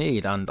tools I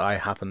need, and I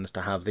happened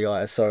to have the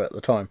ISO at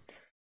the time.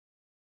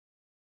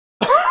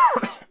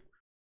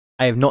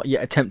 I have not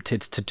yet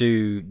attempted to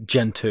do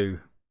Gen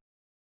 2.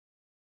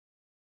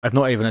 I've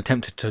not even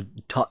attempted to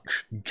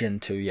touch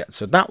Gen 2 yet,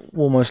 so that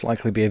will most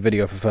likely be a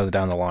video for further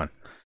down the line.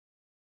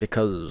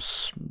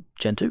 Because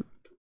Gen 2.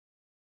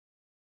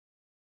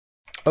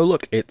 Oh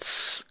look,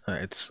 it's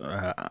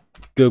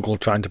Google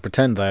trying to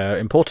pretend they're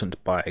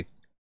important by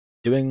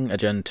doing a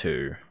Gen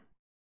 2.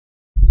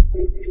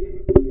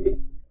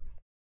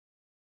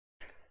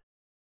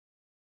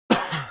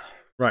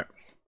 Right.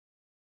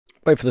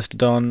 Wait for this to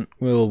done.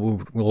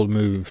 We'll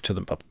move to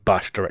the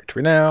bash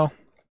directory now.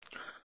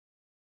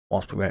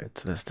 Whilst we wait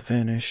for this to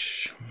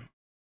finish.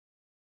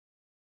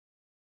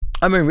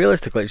 I mean,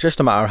 realistically, it's just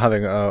a matter of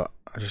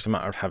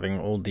having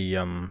all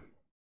the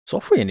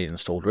software you need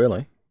installed.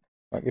 Really,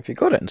 like if you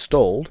got it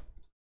installed,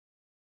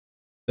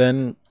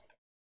 then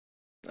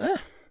it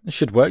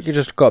should work. You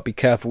just got to be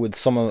careful with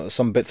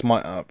some bits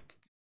might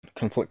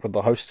conflict with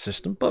the host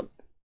system, but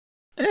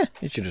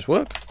it should just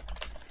work.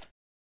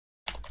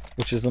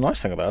 Which is the nice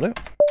thing about it.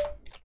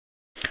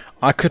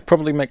 I could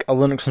probably make a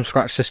Linux from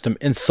scratch system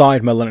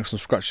inside my Linux from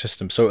scratch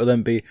system, so it would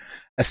then be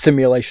a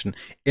simulation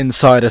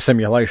inside a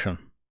simulation.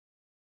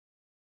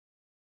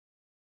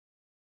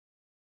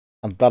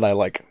 And that I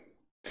like.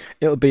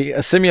 It would be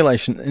a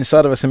simulation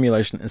inside of a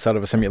simulation inside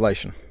of a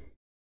simulation.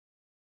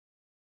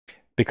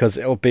 Because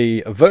it will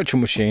be a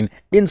virtual machine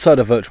inside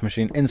a virtual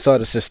machine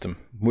inside a system,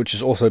 which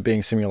is also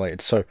being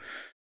simulated. So,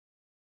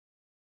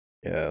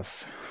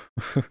 yes.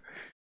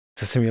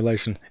 It's a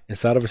simulation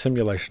inside of a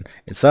simulation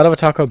inside of a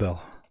Taco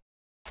Bell.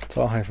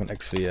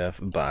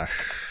 tar-xvf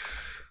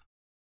bash.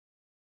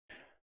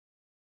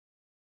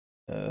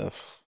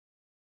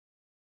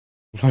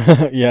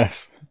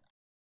 Yes.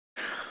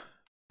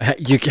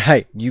 You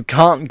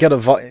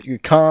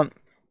can't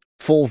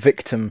fall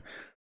victim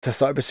to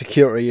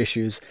cybersecurity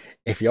issues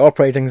if your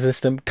operating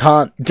system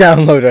can't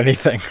download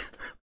anything.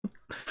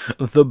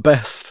 The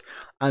best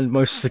and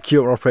most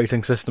secure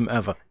operating system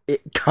ever.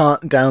 It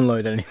can't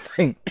download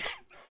anything.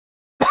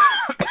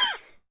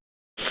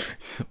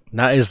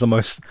 That is the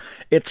most...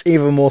 It's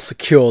even more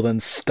secure than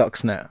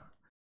Stuxnet.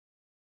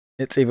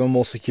 It's even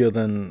more secure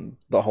than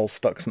the whole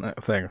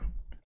Stuxnet thing.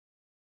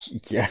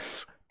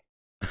 Yes.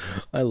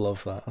 I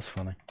love that. That's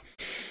funny.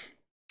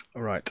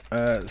 Alright,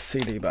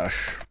 CD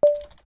bash.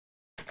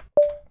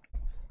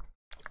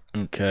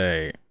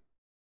 Okay.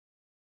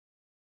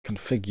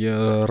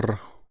 Configure.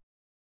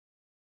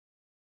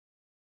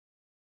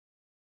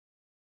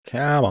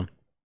 Come on.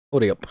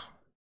 Hurry up.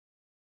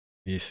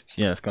 Yes,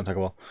 yeah, it's gonna take a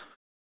while.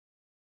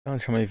 How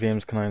many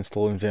VMs can I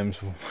install in VMs?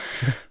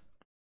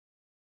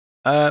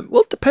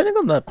 Well, depending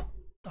on the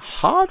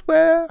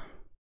hardware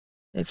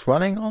it's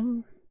running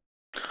on,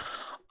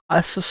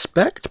 I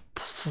suspect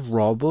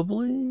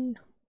probably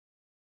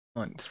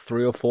like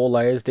 3 or 4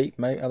 layers deep,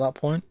 mate, at that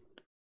point.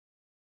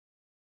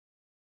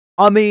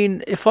 I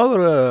mean, if I were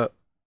to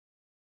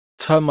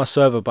turn my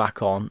server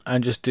back on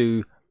and just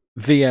do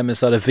VM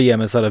instead of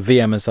VM instead of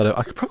VM instead of...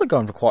 I could probably go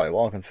on for quite a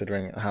while,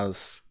 considering it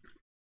has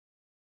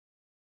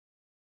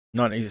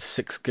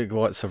 96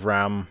 gigabytes of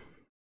RAM.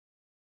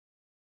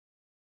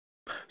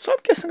 So I'm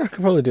guessing I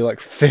could probably do like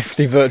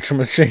 50 virtual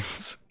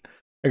machines.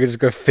 I could just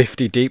go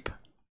 50 deep.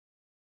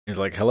 He's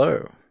like,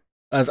 hello.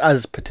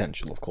 As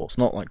potential, of course.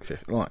 Not like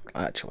 50, like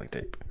actually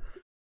deep.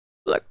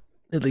 Like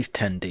at least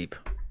 10 deep.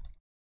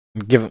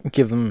 Give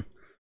them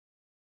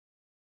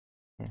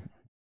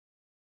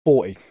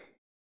 40.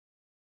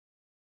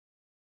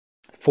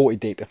 40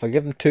 deep. If I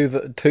give them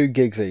 2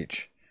 gigs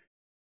each.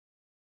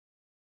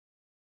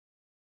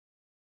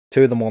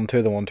 2 of them one, 2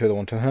 of them one, 2 of them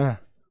one, 2. Huh.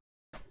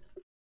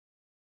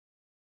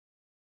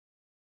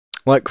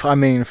 Like, I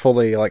mean,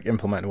 fully like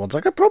implemented ones.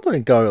 I could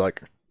probably go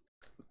like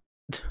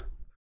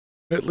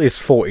at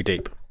least 40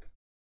 deep.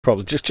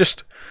 Probably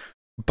just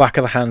back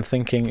of the hand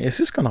thinking, is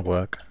this gonna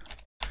work?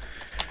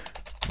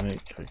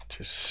 Make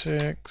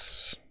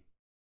 86.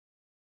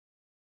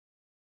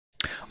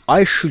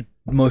 I should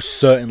most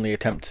certainly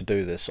attempt to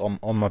do this on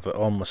my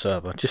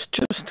server, just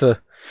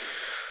to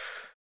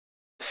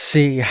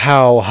see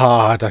how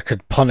hard I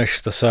could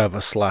punish the server /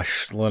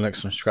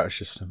 Linux from scratch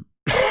system.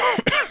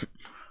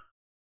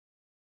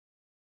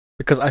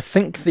 Because I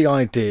think the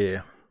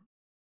idea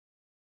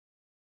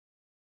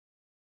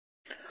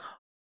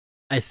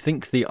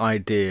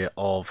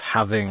of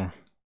having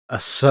a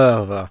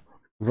server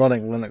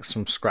running Linux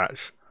from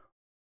scratch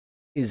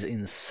is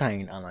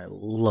insane, and I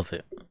love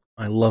it.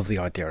 I love the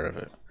idea of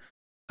it.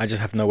 I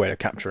just have no way of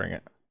capturing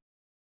it.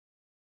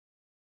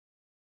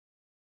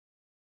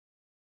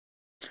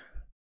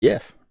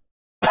 Yes.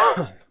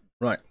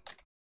 Right.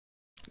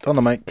 On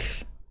the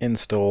make,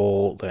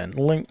 install, then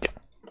link.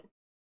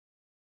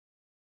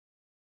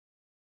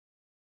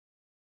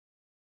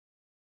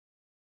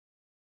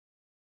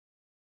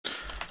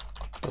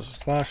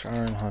 Slash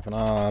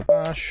 -r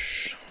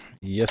bash.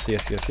 Yes,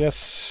 yes, yes,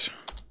 yes.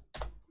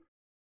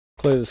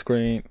 Clear the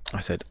screen. I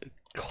said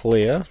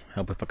clear.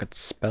 Help if I could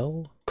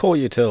spell. Core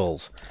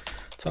utils.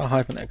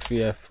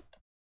 tar-xvf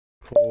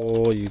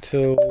core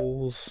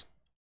utils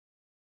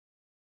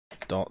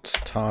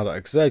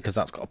 .tar.xz, because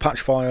that's got a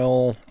patch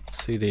file.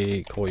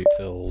 cd core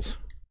utils.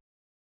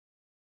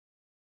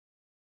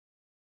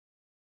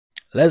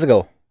 Let's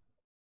go.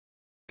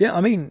 Yeah,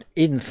 I mean,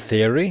 in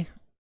theory,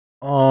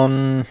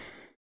 on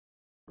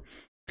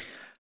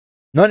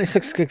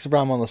 96 gigs of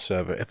RAM on the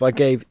server, if I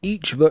gave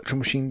each virtual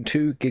machine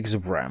 2 gigs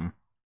of RAM,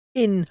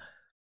 in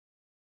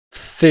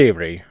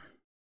theory,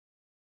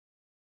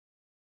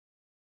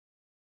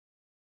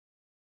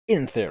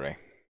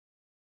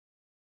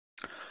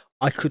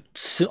 I could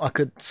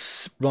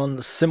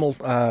run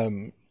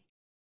 40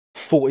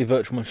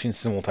 virtual machines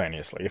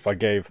simultaneously if I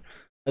gave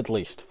at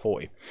least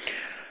 40.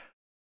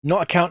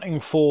 Not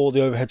accounting for the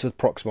overheads with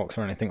Proxmox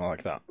or anything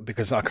like that,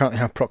 because I currently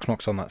have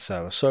Proxmox on that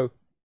server. So,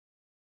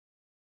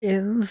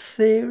 in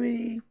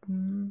theory,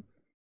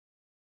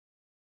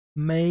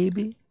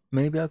 maybe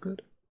I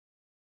could.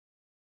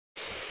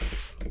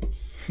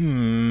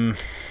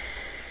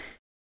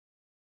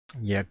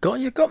 Yeah,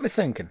 you got me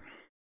thinking.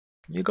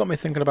 You got me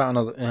thinking about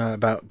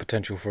about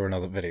potential for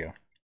another video.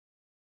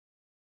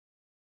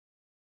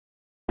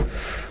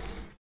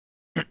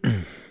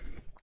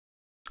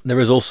 There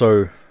is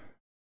also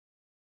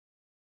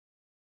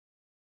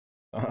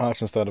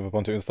Arch instead of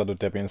Ubuntu, instead of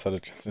Debian,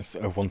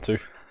 instead of Ubuntu.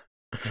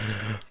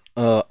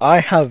 I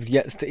have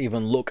yet to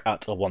even look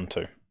at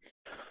Ubuntu,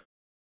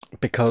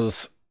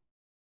 because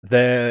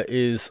there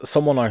is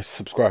someone I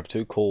subscribe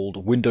to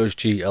called Windows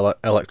G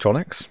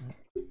Electronics.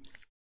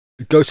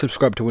 Go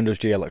subscribe to Windows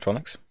G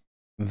Electronics.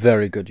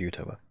 Very good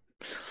YouTuber.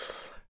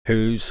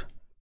 Who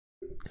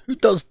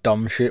does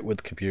dumb shit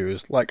with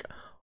computers, like,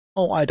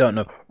 oh, I don't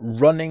know,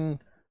 running,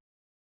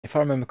 if I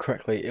remember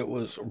correctly, it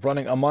was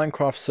running a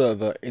Minecraft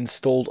server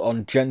installed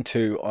on Gen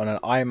 2 on an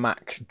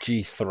iMac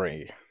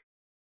G3.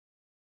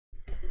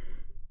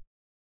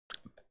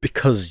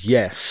 Because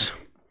yes.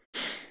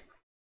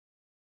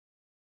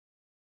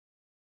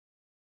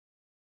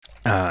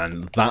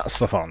 And that's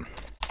the fun.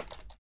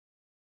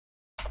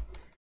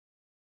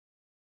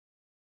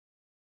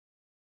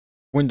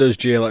 Windows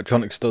G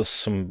Electronics does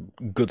some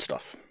good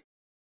stuff.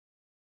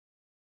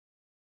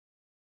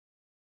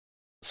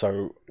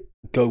 so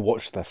go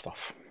watch their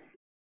stuff.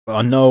 But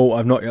I know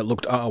I've not yet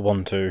looked at a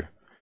 1.2.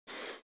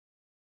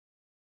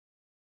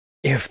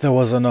 If there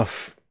was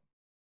enough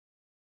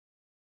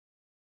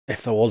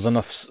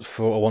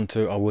for a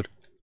 1.2, I would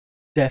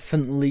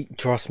definitely,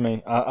 trust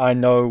me. I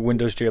know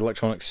Windows G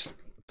Electronics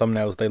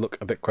thumbnails, they look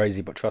a bit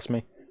crazy, but trust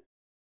me.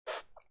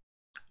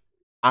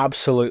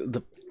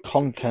 The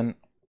content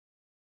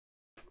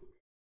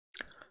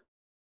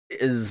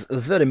is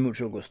very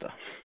mucho gusta.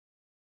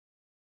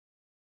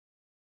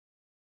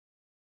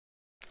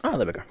 Ah,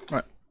 there we go.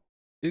 Right.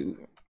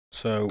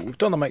 So we've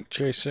done the make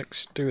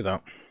J6, do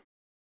that.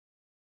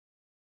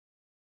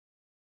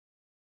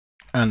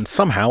 And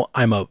somehow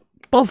I'm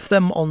above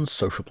them on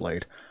Social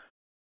Blade.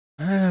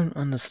 I don't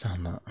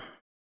understand that.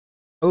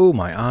 Oh,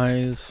 my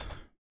eyes.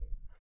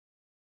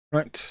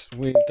 Right,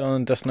 we've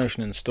done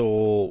destination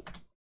install.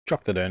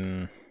 Chucked it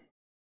in.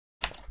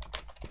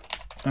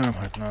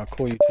 Now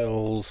core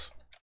utils.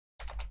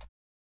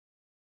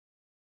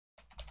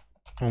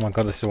 Oh my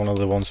god, this is one of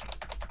the ones.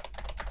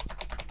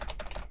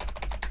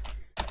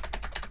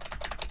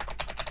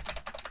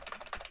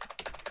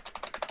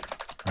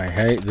 I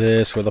hate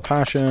this with a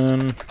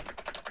passion.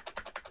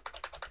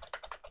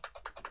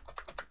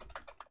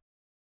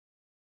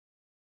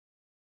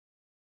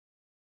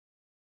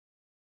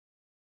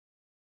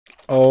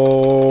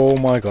 Oh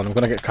my god, I'm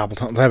gonna get carpal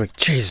tunnel. There we go.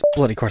 Jesus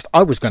bloody Christ,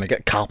 I was gonna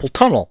get carpal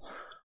tunnel.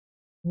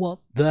 What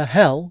the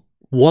hell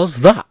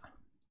was that?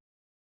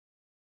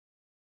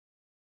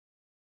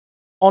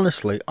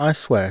 Honestly, I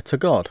swear to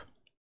God.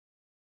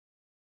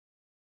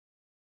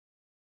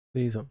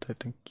 Please update,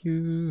 thank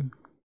you.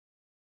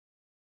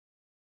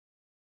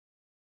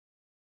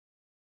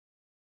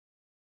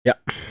 Yeah.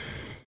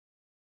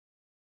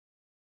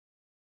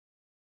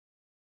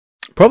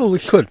 Probably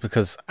could,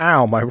 because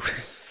ow, my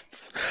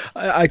wrists.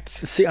 I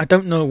see. I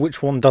don't know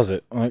which one does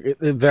it. Like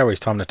it varies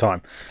time to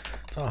time.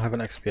 So I have an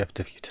XPF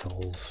diff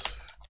utils,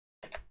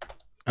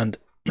 and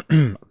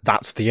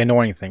that's the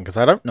annoying thing because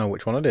I don't know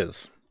which one it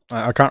is.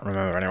 I can't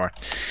remember anyway.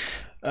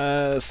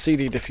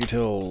 CD diff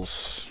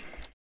utils,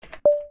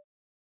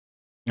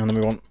 and then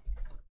we want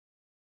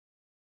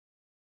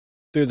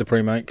do the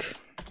pre-make,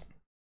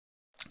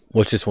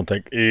 which this will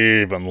take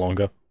even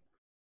longer.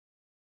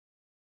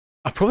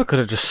 I probably could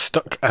have just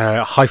stuck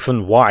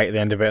 -y at the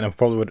end of it, and I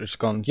probably would have just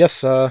gone, yes,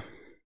 sir.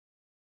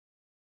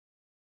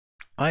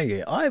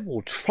 I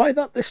will try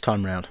that this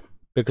time round,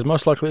 because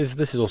most likely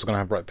this is also going to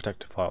have write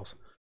protected files.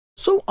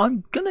 So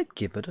I'm going to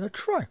give it a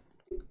try.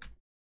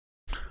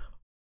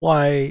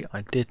 Why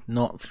I did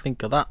not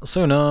think of that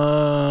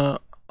sooner,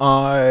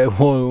 I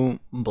won't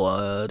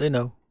bloody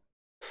know.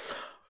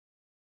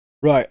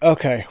 Right,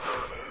 okay.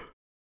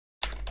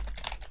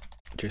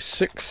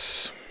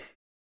 J6.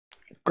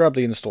 Grab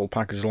the install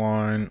package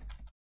line.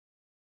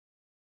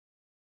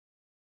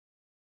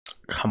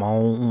 Come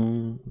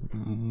on,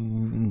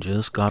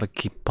 just gotta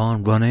keep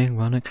on running,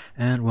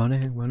 and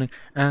running.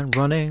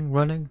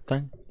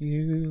 Thank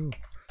you.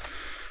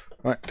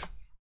 Right,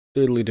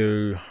 doodly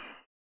do.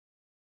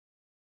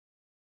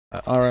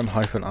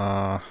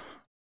 rm-r.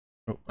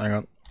 Oh, hang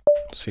on.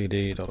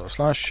 cd //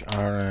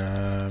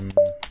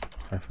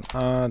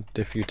 rm-r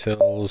diff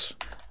utils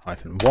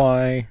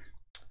 -y.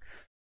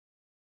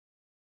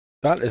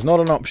 That is not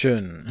an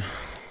option.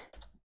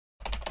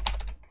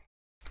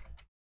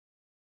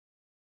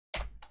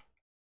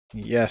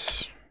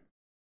 Yes.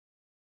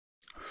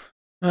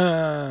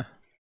 Type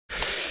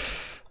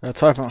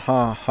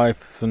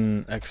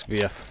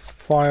 -xbf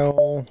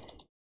file.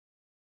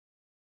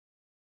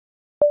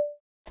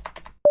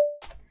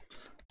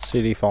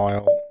 CD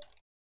file.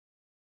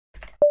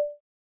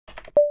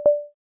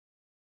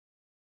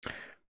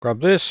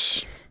 Grab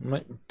this.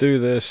 Do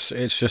this.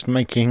 It's just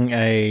making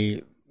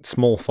a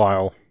small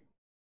file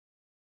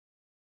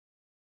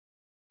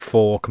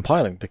for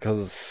compiling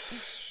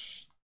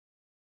because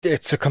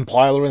it's a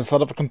compiler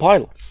inside of a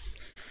compiler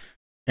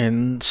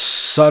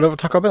inside of a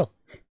Taco Bell.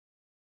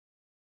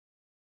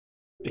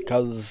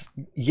 Because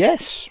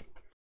yes,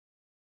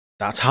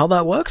 that's how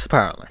that works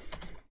apparently.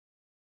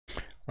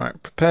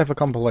 Right, prepare for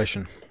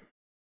compilation.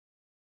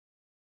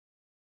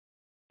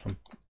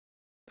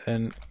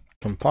 Then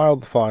compile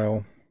the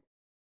file.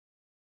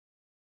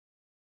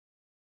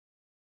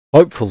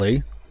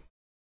 Hopefully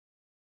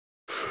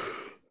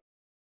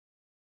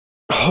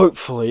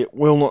it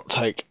will not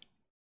take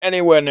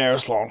anywhere near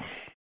as long.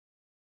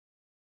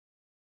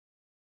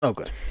 Oh,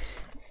 good.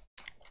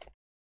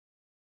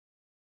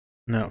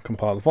 Now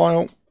compile the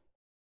file.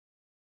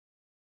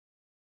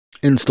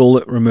 Install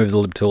it, remove the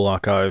libtool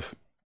archive.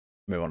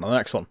 Move on to the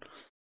next one.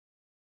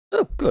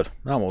 Oh, good.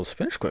 That was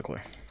finished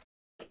quickly.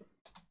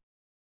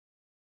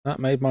 That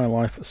made my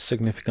life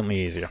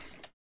significantly easier.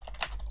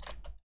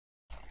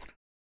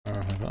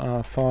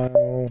 Our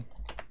file.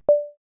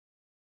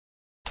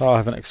 So I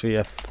have an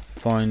XVF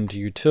find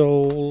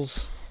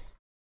utils.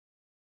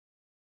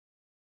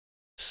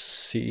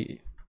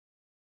 CD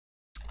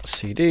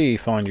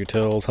find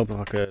utils. Hope if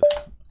I could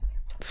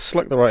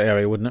select the right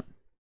area, wouldn't it?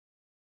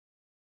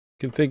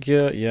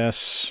 Configure,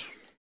 yes.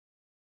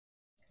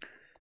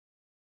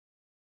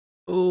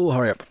 Oh,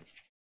 hurry up.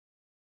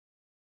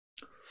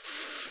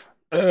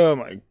 Oh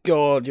my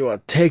god, you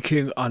are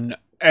taking an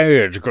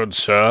age, good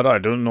sir. I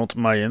do not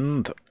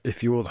mind.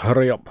 If you would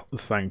hurry up,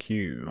 thank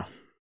you.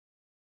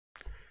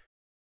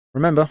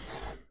 Remember,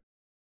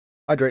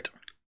 hydrate.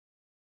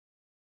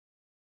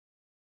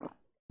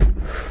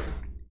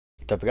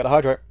 Don't forget to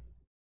hydrate.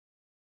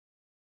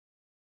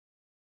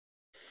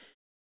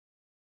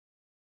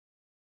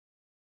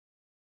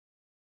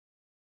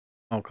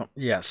 Oh,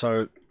 yeah,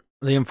 so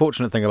the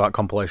unfortunate thing about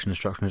compilation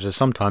instructions is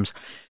sometimes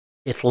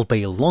it'll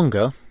be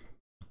longer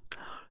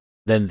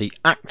than the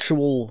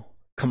actual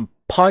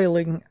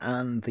compiling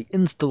and the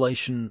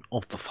installation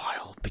of the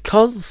file,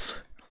 because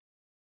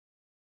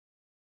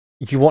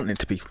you want it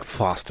to be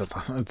faster.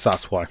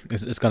 That's why.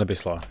 It's going to be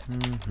slower.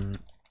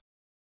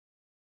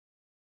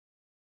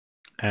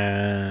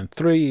 And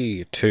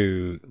 3,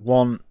 2,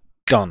 1,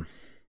 done.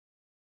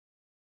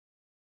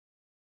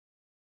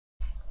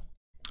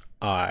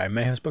 I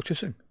may have spoke too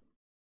soon.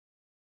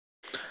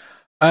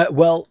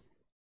 Well,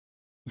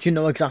 you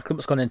know exactly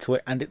what's gone into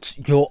it, and it's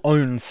your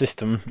own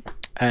system,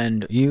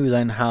 and you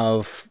then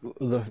have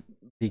the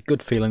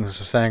good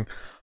feelings of saying,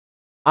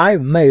 I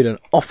made an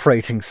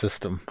operating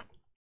system.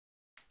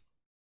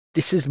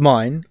 This is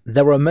mine.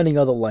 There are many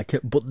other like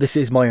it, but this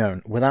is my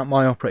own. Without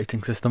my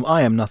operating system,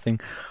 I am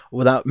nothing.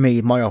 Without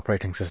me, my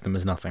operating system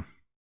is nothing.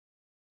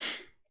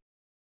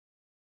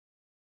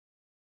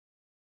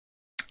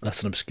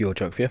 That's an obscure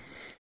joke for you.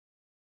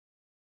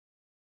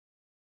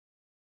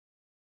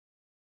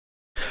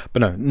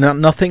 But no,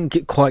 nothing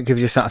quite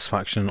gives you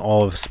satisfaction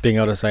of being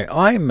able to say,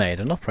 I made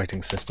an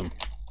operating system.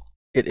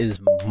 It is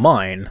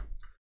mine.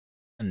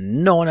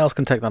 And no one else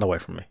can take that away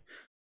from me.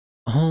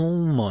 Oh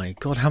my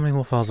god, how many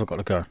more files have I got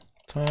to go?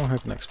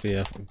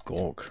 TAR-XVF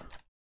Gork.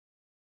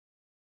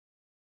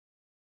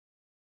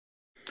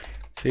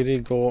 CD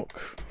Gork.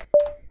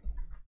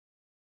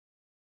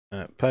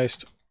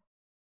 Paste.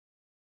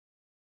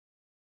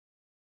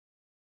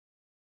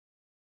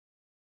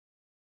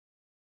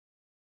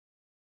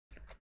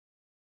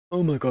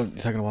 Oh my god,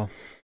 it's taking a while.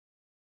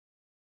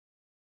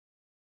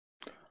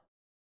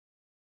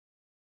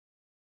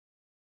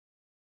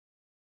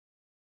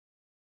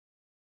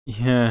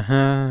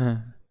 Yeah.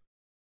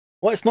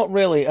 Well, it's not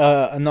really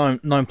a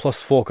 9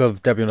 plus fork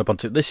of Debian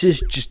Ubuntu. This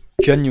is just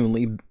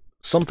genuinely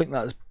something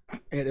that's...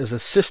 It is a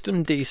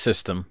System D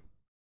system.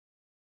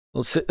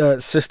 Well,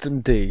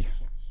 System D.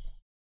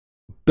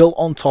 Built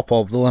on top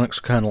of the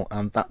Linux kernel,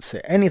 and that's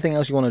it. Anything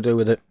else you want to do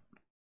with it,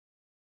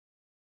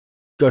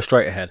 go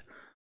straight ahead.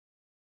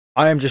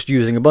 I am just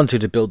using Ubuntu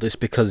to build this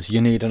because you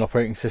need an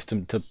operating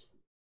system to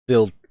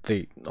build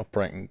the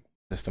operating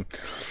system.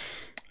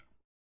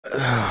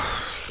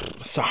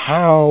 So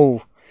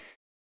how...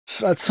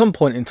 At some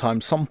point in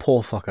time, some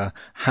poor fucker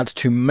had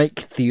to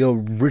make the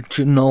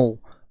original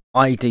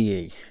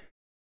IDE.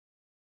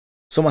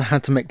 Someone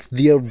had to make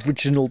the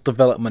original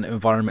development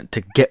environment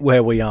to get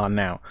where we are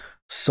now.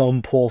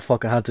 Some poor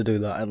fucker had to do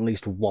that at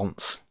least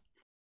once.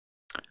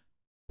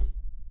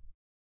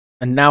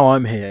 And now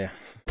I'm here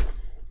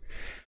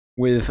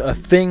with a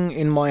thing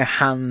in my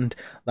hand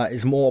that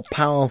is more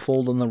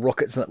powerful than the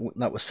rockets that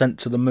were sent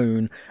to the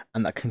moon,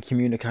 and that can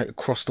communicate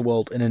across the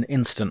world in an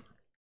instant.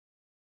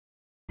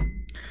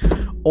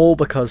 All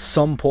because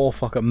some poor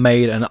fucker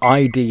made an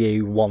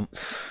IDE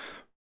once.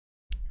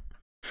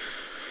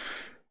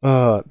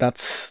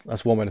 That's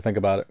one way to think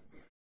about it.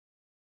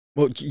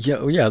 Well,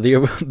 yeah,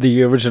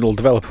 the original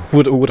developer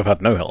would have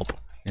had no help.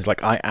 He's like,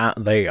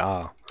 they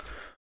are.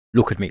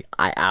 Look at me,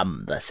 I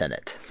am the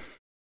Senate.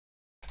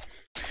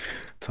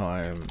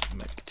 Time,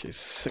 make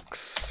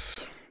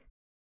G6.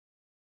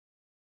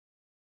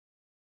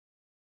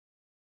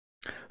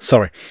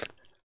 Sorry.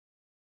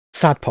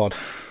 Sad pod.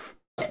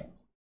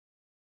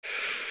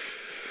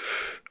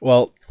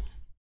 Well,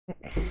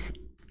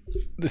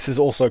 this is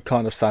also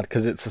kind of sad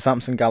because it's a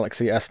Samsung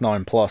Galaxy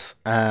S9 Plus,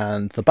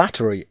 and the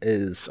battery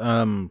is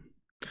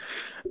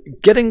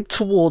getting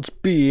towards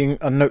being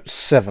a Note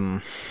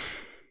 7.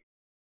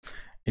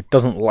 It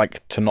doesn't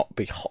like to not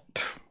be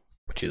hot,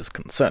 which is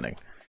concerning.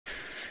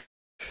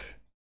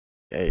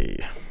 Yay.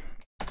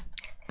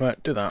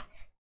 Right, do that.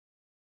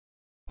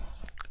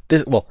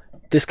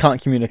 This can't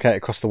communicate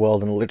across the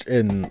world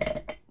in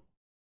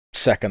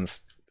seconds.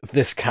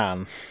 This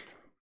can.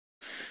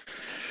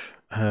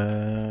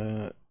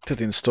 To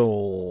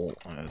install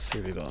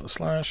cd./im-gork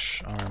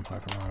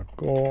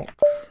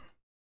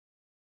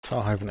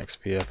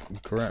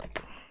tar-xpf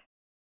grep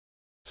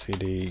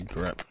cd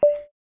grep.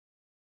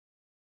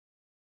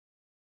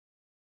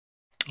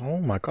 Oh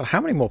my god, how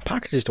many more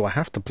packages do I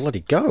have to bloody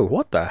go?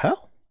 What the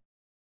hell?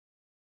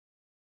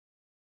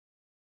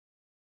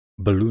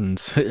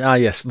 Balloons. Ah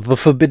yes, the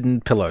forbidden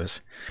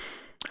pillows.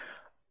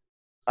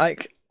 I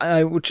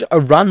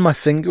ran my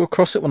finger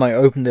across it when I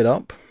opened it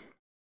up,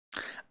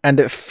 and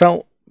it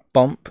felt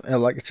bump,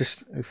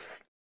 it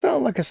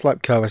felt like a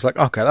slight curve. It's like,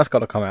 okay, that's got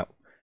to come out.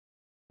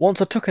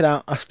 Once I took it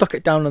out, I stuck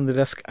it down on the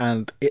disc,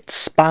 and it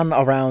span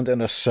around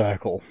in a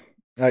circle.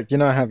 Like, you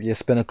know how you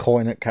spin a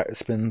coin, it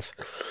spins.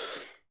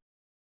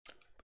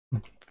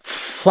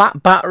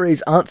 Flat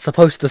batteries aren't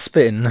supposed to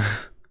spin.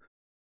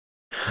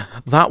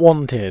 That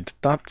one did.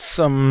 That's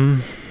a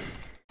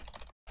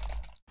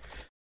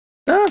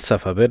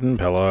forbidden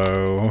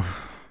pillow.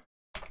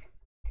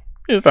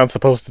 Is that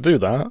supposed to do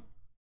that?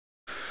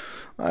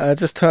 I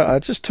just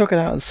took it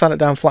out and sat it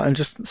down flat and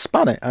just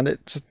spun it, and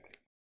it just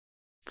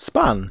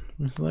spun.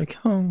 It's like,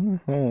 oh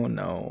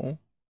no.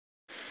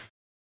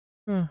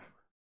 Yeah,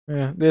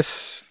 yeah.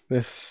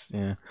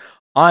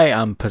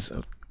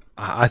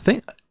 I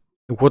think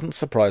it wouldn't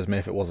surprise me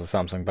if it was a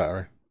Samsung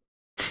battery.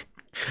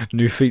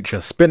 New feature,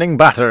 spinning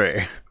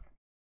battery.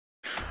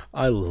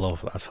 I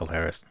love that. That's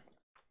hilarious.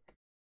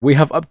 We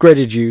have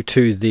upgraded you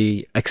to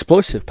the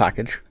explosive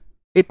package.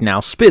 It now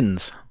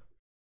spins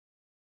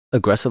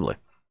aggressively.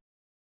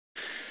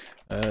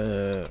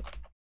 Iron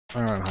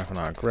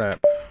 -R grep.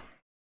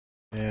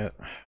 Yeah.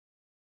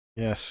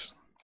 Yes.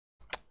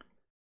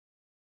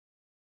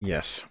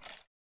 Yes.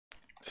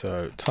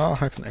 So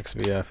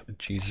tar-xvf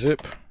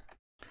gzip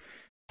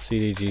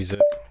cd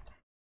gzip.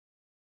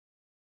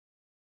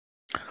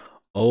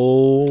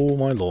 Oh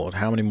my lord,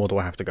 how many more do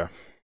I have to go?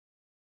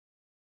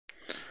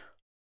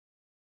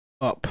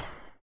 Up.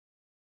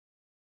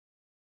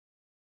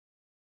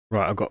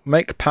 Right, I've got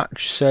make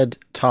patch sed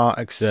tar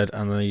xz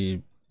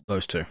and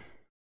those two.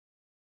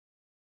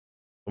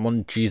 I'm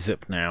on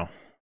gzip now.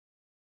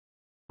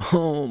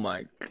 Oh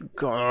my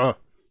god.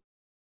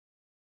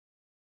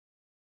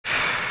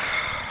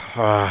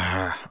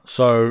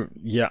 So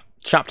yeah,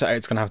 chapter 8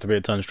 is gonna have to be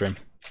a turn stream.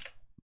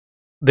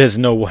 There's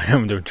no way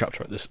I'm doing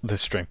chapter 8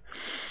 this stream.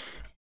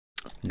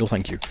 No,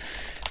 thank you.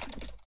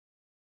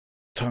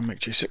 Time make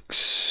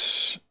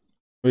G6.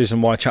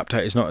 Reason why chapter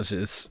 8 is not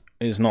as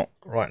is not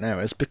right now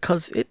is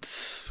because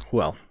it's,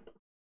 well,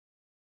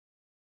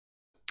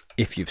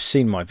 if you've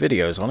seen my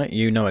videos on it,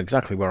 you know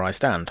exactly where I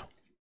stand.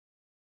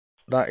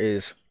 That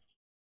is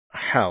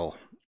hell.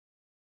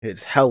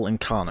 It's hell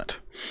incarnate.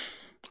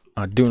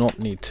 I do not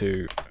need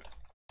to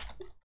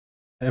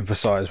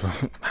emphasize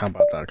how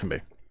bad that can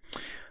be.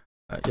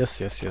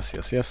 Yes.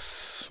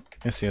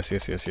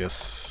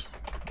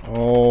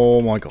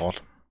 Oh my god.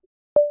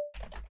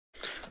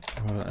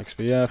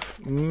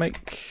 XBF,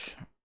 make,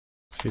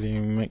 CD,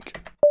 make.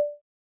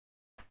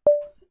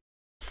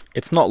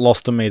 It's not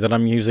lost on me that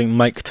I'm using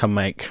make to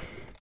make.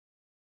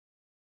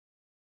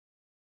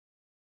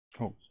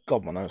 Oh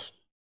god, my nose.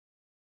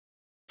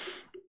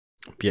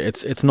 Yeah,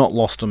 it's not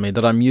lost on me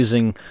that I'm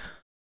using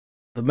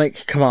the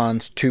make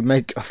command to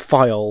make a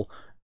file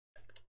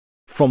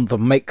from the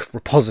make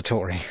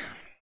repository.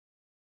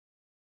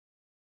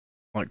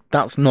 Like,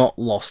 that's not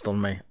lost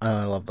on me.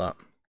 I love that.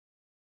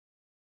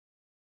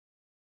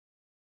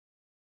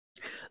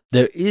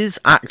 There is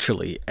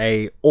actually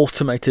a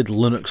automated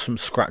Linux from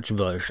scratch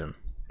version.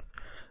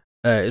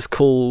 It's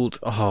called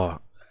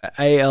AL.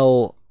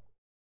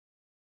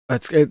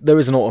 There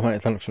is an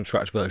automated Linux from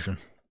scratch version.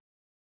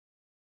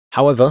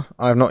 However,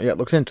 I have not yet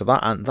looked into that,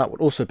 and that would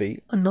also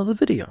be another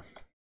video.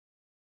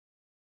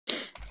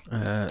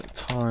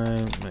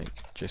 Time make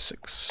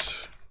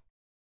J6.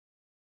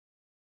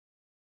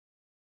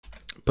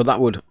 But that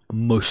would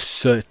most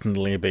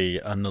certainly be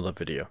another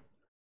video.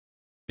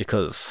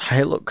 Because,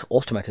 hey look,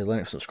 automated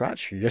Linux from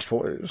scratch, yes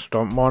please,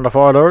 don't mind if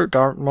I do,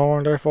 don't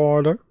mind if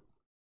I do.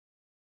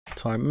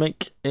 Time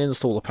make,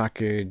 install the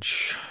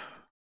package.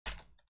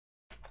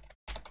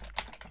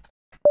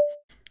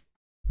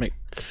 Make.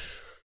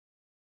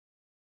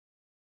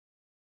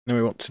 Then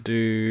we want to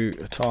do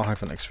a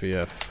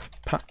tar-xvf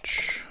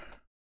patch,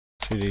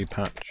 cd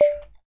patch.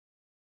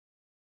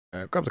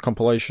 Grab the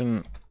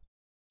compilation.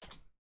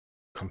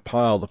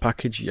 Compile the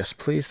package, yes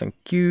please,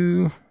 thank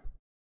you.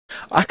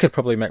 I could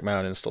probably make my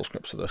own install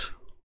scripts for this.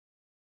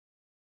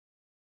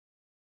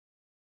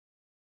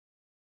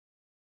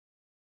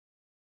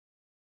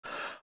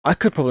 I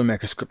could probably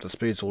make a script that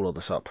speeds all of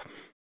this up.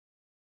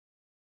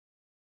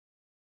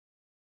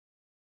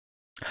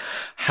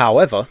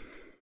 However,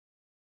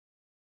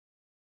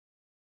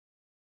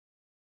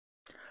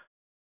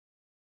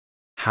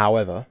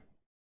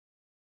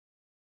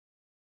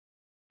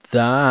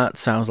 that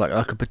sounds like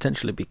that could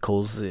potentially be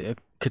because it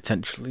could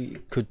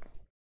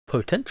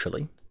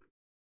potentially,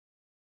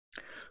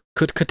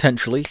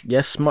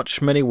 yes,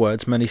 many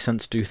words, many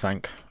sense do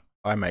thank.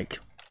 I make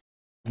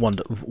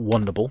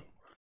wonderful.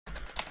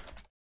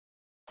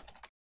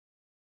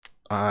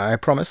 I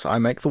promise I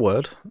make the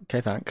word. Okay,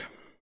 thank.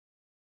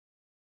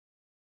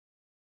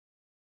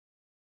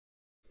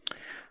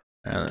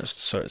 And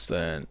so it's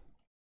then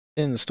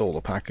install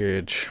the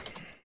package.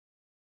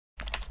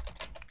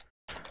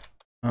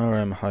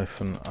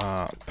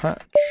 rm-r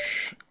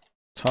patch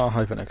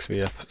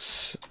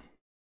tar-xvf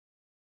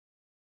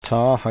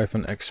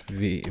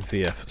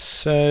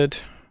sed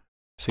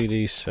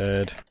cd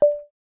sed,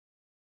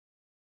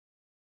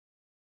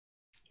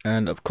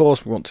 and of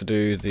course we want to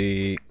do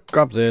the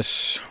grab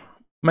this,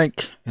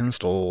 make,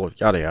 install,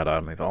 yada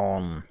yada, move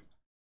on.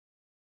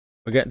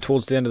 We're getting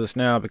towards the end of this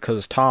now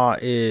because tar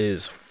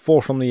is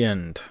 4 from the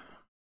end.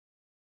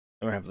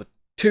 And we have the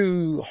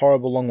 2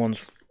 horrible long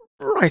ones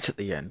right at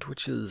the end,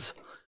 which is,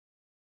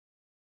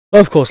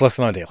 of course, less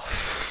than ideal.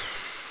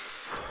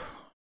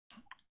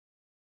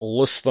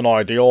 Less than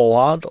ideal,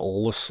 lad.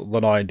 Less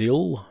than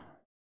ideal.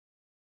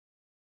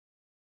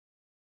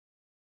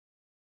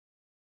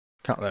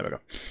 There we go.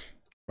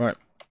 Right.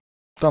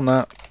 Done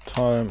that.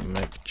 Time,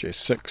 make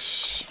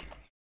J6.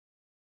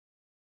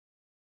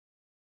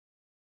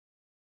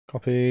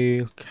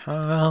 Copy.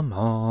 Come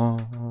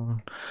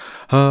on.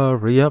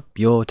 Hurry up,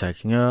 you're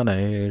taking an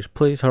age.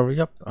 Please hurry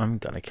up. I'm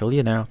gonna kill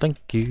you now. Thank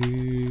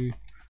you.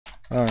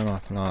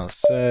 I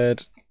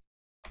said.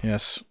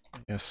 Yes.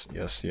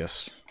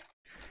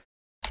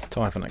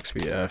 Typhon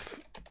XVF.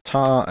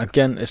 Tar.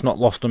 Again, it's not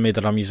lost on me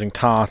that I'm using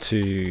tar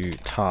to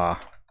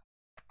tar.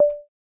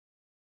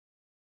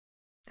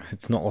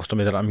 It's not lost on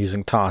me that I'm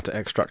using tar to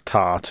extract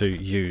tar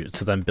to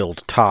then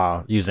build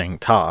tar using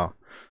tar.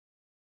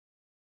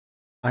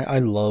 I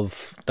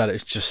love that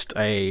it's just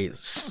a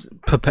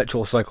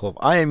perpetual cycle of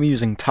I am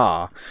using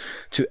tar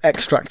to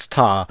extract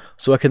tar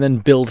so I can then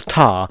build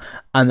tar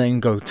and then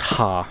go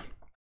tar.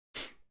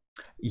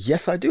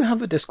 Yes, I do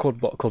have a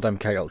Discord bot called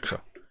MK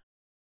Ultra.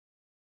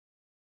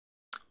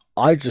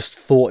 I just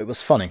thought it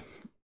was funny.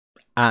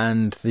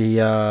 And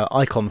the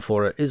icon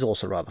for it is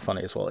also rather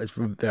funny as well. It's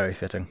very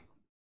fitting.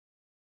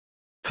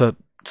 For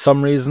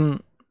some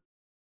reason,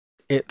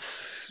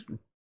 it's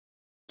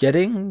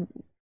getting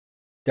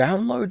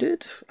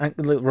downloaded, and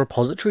the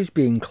repository's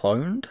being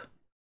cloned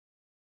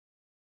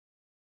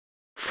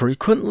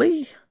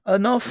frequently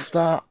enough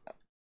that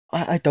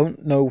I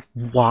don't know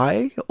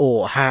why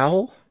or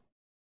how,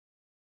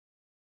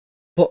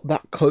 but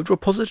that code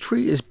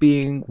repository is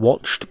being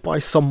watched by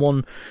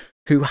someone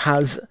who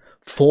has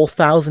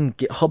 4,000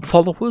 GitHub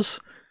followers.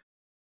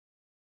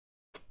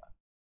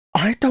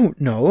 I don't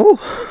know.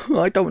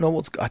 I don't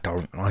know.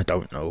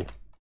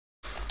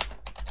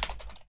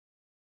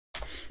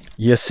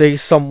 You see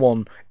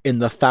someone in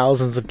the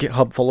thousands of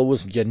GitHub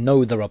followers, you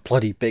know they're a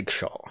bloody big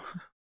shot.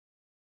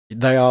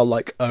 They are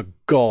like a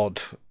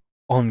god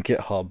on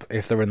GitHub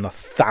if they're in the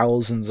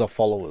thousands of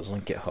followers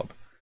on GitHub.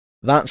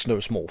 That's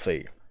no small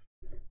feat.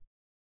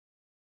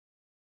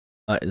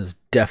 That is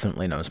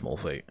definitely no small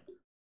feat.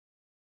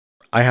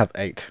 I have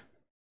 8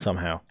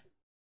 somehow.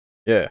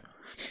 Yeah.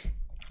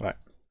 Right.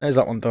 There's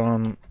that one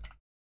done.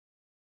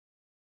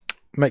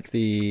 Make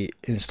the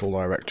install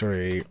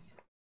directory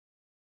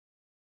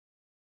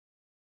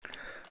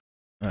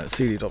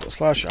cd./rm-r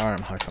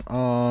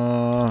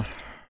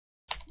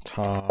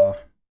tar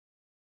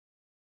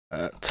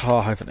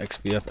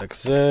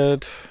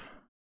tar-xbf-xz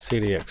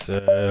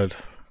cd-xz.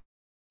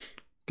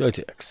 Go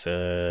to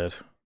xz.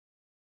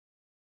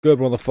 Good,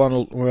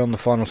 we're on the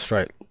final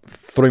straight.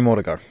 3 more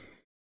to go.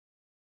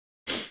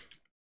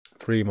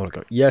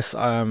 Yes,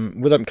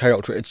 with MK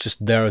Ultra, it's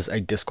just there as a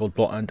Discord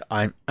bot, and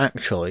I'm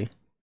actually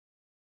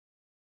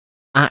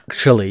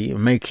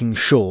making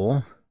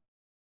sure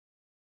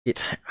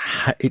it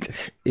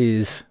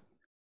is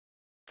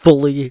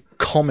fully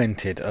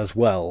commented as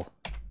well.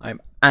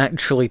 I'm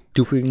actually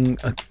doing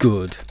a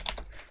good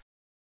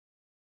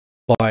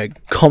by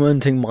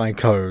commenting my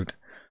code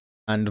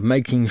and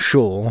making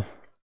sure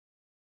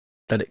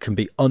that it can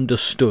be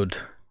understood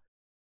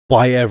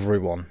by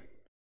everyone.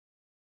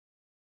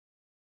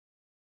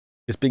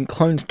 It's been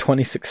cloned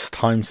 26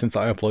 times since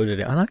I uploaded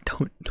it, and I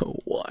don't know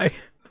why.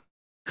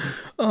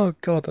 Oh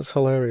god, that's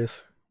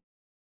hilarious.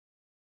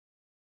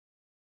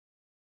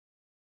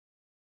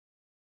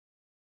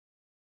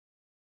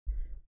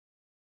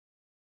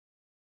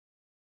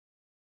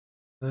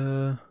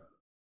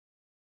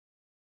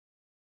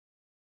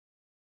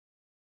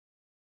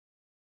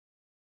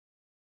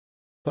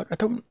 Like I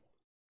don't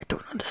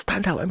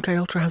understand how MK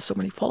Ultra has so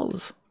many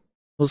followers.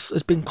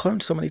 It's been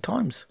cloned so many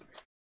times.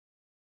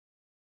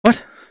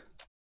 What?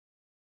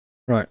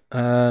 Right,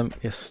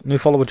 yes, new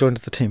follower joined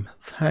the team.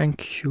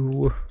 Thank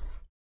you.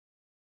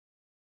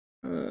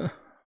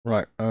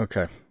 Right,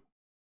 okay.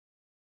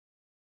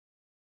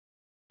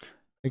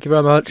 Thank you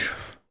very much.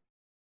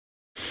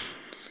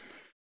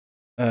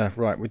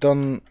 Right, we've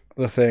done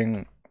the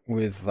thing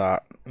with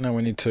that. Now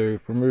we need to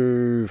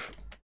remove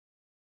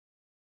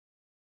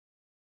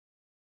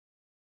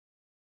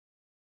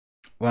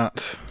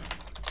that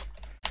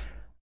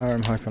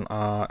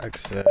rm-r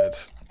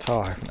xz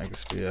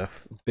tar-xbf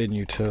bin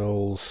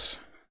utils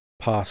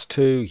pass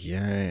 2.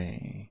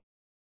 Yay.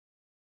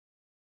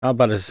 How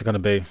bad is this going to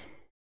be?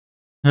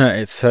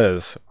 It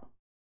says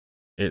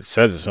it's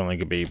only going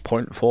to be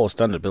 0.4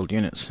 standard build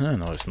units.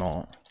 No, it's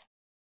not.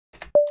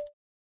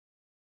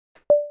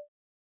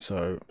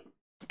 So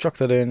chuck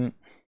that in,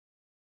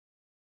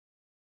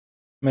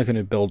 make a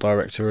new build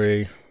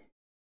directory,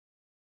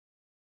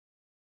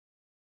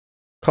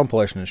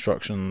 compilation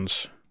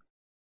instructions,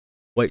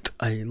 wait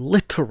a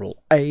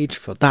literal age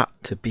for that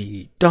to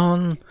be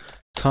done,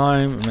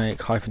 time, make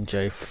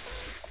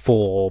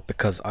 -J4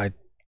 because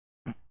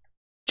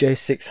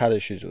J6 had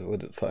issues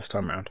with it the first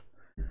time around,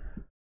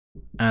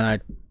 and I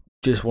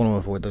just want to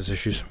avoid those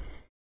issues.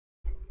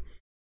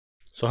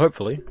 So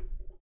hopefully,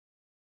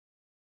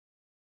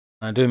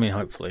 I do mean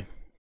hopefully,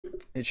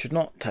 it should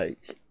not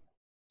take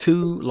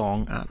too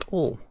long at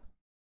all.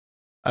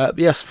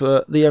 Yes,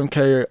 for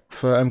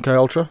MK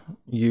Ultra,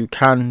 you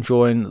can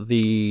join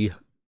the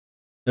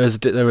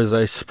There is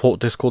a support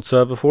Discord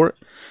server for it.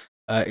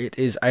 It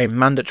is a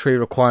mandatory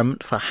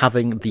requirement for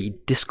having the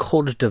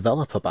Discord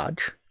developer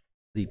badge,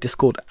 the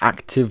Discord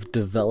active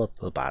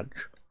developer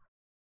badge.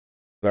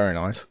 Very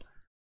nice.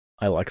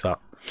 I like that.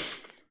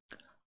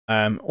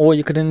 Or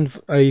you could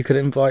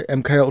invite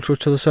MK Ultra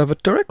to the server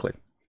directly.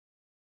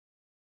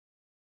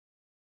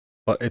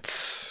 But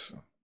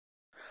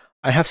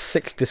I have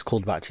 6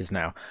 Discord badges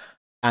now,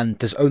 and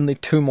there's only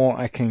 2 more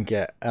I can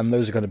get, and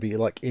those are going to be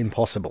like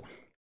impossible.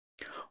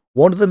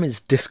 One of them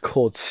is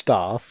Discord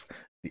staff.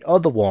 The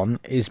other one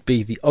is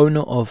be the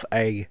owner of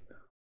a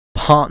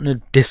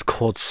partnered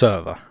Discord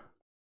server.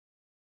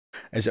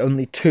 There's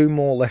only 2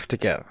 more left to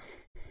get.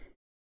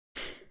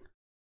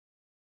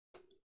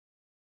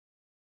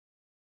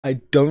 I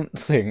don't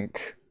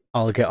think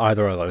I'll get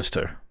either of those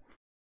 2.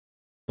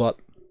 But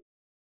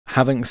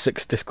having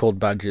 6 Discord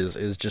badges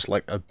is just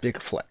like a big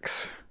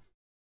flex.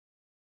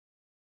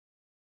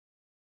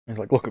 It's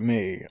like, look at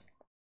me.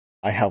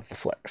 I have the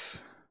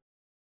flex.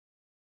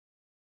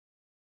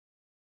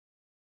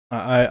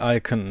 I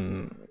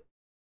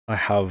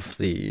have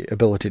the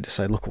ability to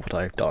say, look at what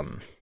I've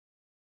done.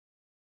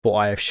 But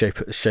I have shaped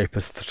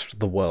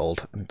the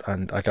world,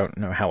 and I don't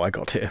know how I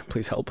got here.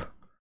 Please help.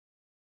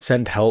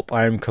 Send help,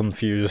 I am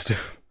confused.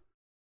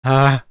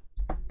 Let's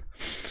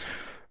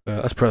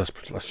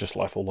just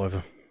life all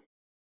over.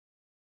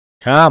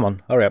 Come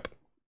on, hurry up.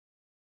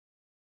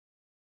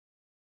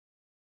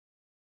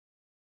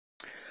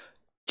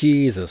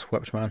 Jesus,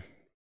 wept man.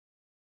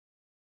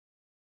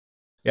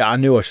 Yeah, I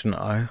knew I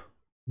shouldn't. I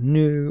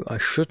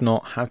should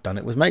not have done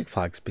it with make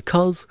flags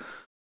because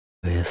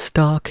we're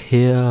stuck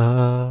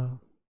here.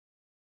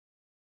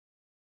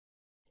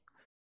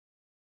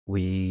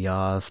 We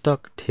are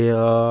stuck here,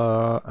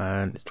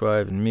 and it's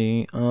driving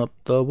me up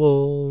the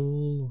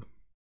wall.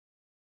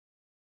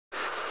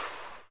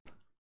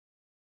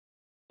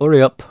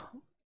 Hurry up,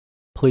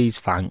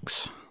 please,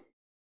 thanks.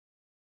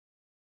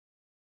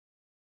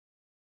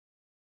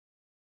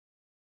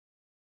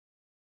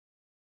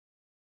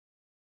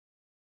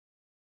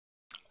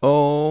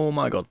 Oh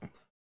my god.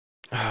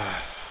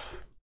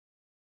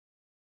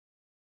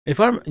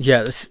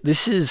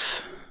 This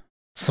is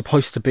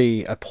supposed to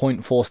be a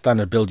 0.4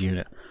 standard build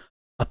unit.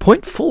 A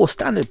 0.4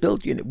 standard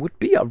build unit would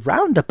be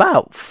around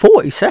about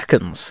 40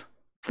 seconds.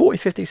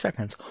 50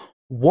 seconds.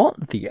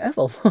 What the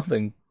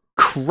ever-loving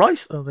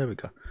Christ? Oh, there we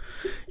go.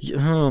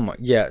 Oh my,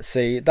 yeah,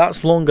 see,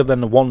 that's longer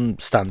than the 1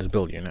 standard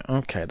build unit.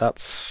 Okay,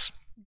 that's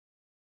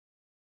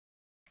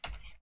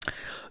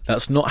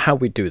not how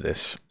we do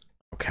this.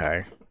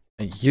 Okay.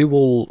 You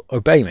will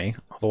obey me,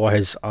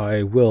 otherwise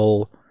I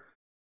will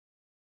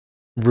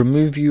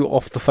remove you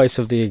off the face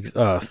of the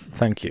earth.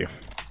 Thank you.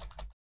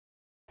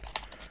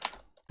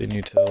 Bin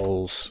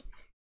utils.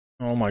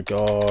 Oh my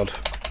god.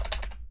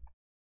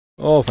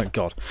 Oh, thank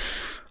god.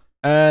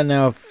 And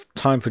now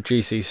time for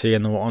GCC,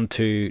 and then we're on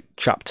to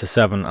chapter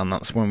 7, and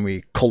that's when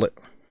we call it.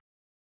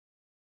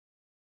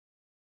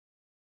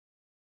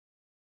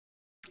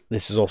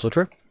 This is also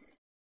true.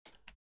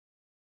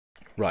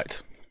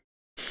 Right.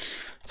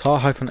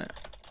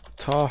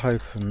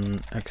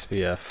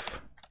 tar-xbf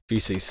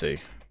GCC.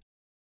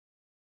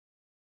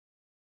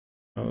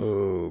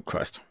 Oh,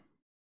 Christ.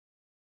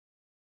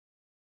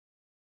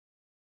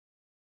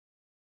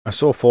 I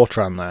saw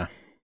Fortran there.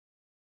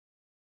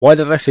 Why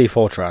did I see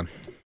Fortran?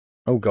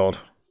 Oh, God.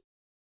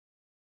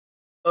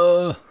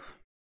 There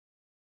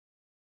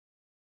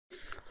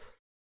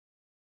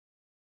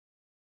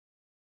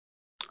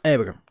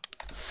we go.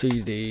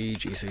 CD,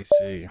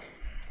 GCC.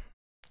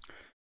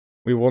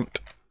 We want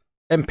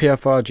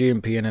MPFR,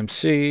 GMP, and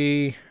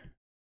MC.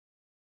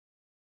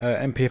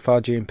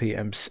 MPFR, GMP,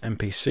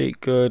 MPC.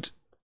 Good.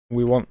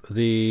 We want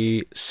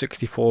the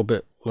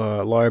 64-bit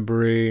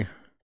library.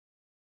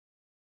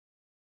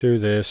 Do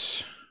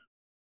this.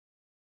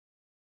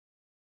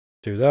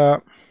 Do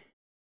that.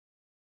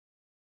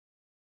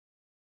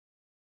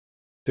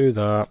 Do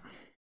that.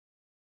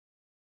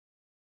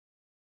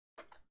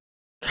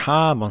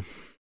 Come on.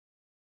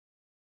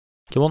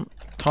 Come on.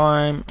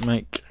 Time,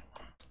 make.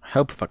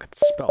 Help if I could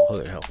spell.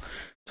 Holy hell.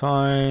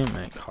 Time,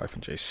 make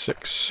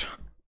 -J6.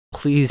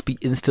 Please be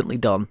instantly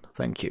done.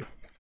 Thank you.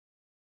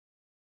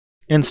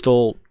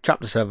 Install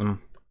chapter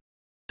 7.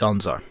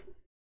 Donezo.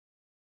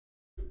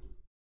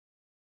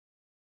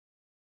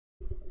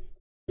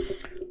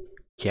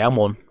 Come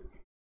on.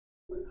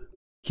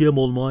 Come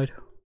on, mate.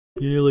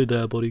 You're nearly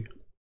there, buddy.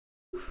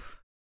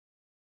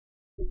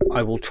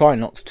 I will try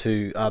not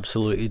to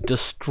absolutely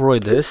destroy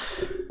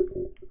this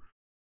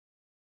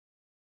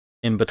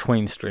in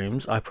between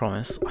streams, I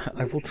promise.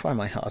 I will try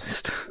my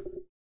hardest.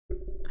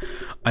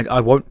 I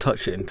won't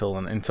touch it until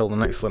the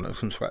next Linux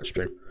from Scratch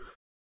stream.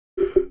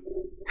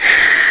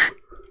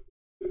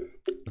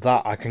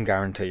 That I can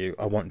guarantee you.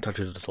 I won't touch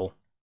it at all.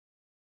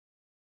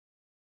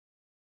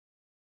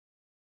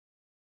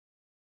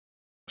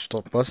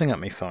 Stop buzzing at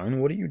me, phone.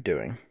 What are you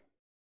doing?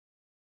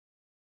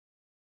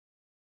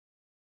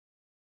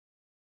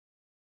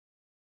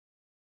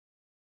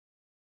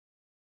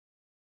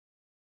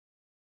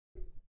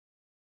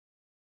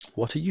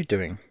 What are you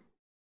doing,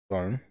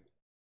 phone?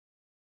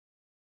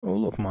 Oh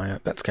look, my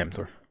bets came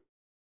through.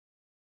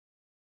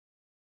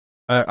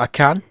 I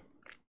can.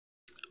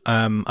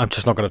 I'm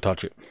just not going to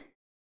touch it.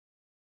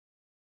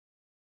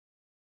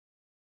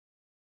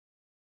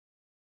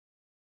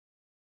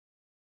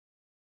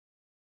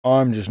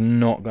 I'm just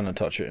not going to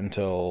touch it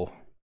until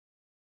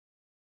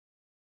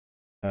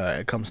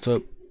it comes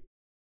to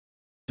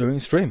doing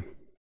stream.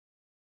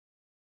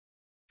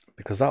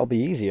 Because that'll be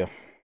easier.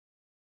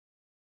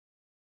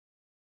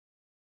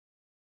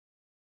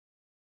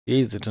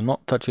 Easy to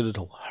not touch it at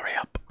all. Hurry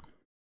up.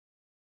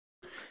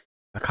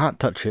 I can't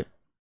touch it.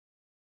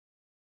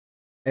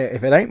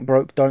 If it ain't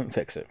broke, don't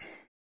fix it.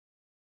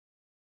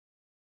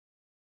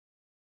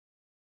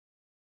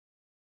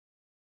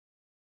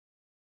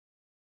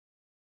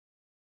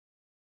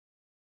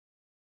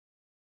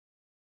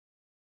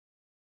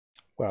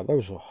 Wow,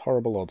 those are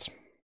horrible odds.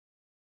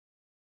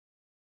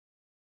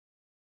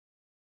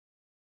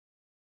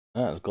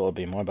 That's got to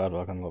be my bad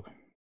luck and luck.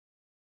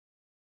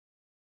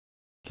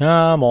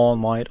 Come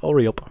on, mate,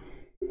 hurry up.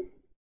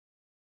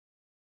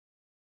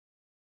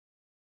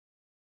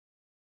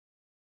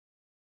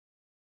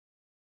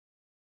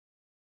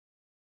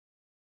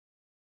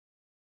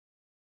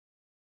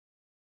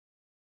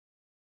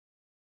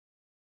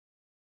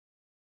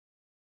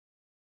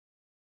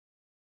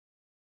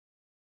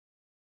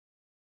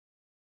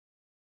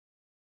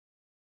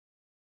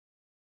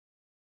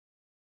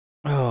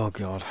 Oh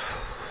god.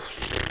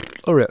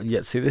 Alright,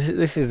 yeah, see,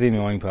 this is the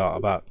annoying part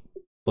about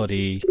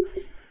bloody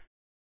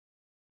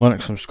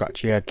Linux from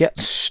scratch. Yeah, get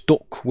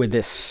stuck with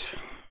this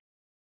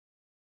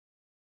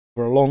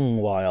for a long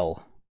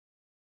while.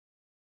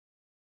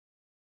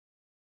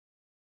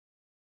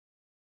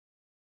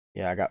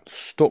 Yeah, I got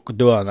stuck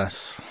doing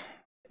this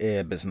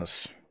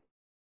business.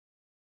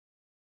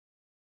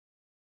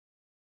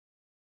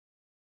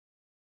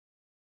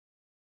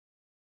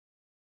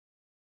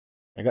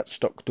 I got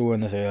stuck doing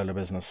this early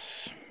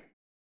business.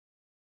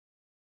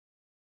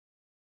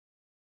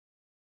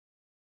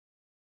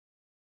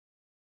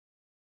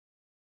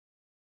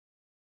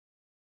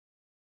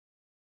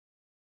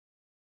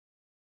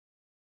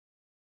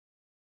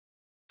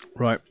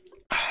 Right.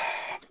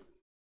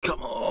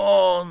 Come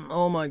on!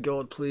 Oh my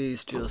god,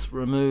 please just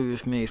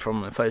remove me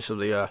from the face of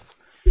the earth.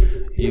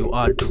 You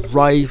are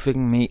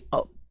driving me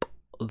up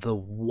the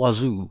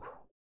wazoo.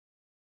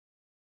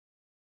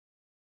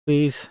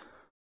 Please.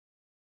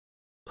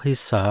 Please,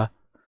 sir.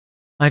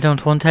 I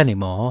don't want any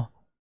more.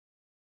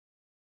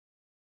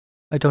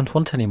 I don't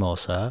want any more,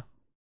 sir.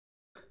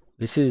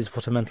 This is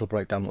what a mental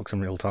breakdown looks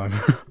in real time.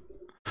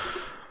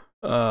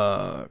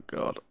 Oh,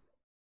 God.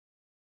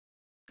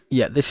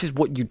 Yeah, this is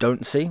what you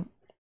don't see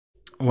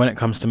when it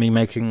comes to me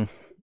making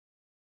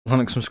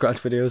Linux from scratch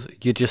videos.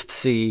 You just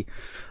see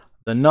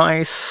the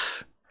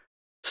nice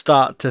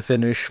start to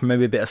finish,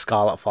 maybe a bit of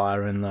Scarlet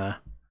Fire in there.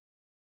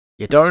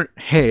 You don't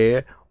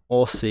hear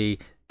or see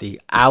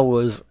the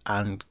hours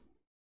and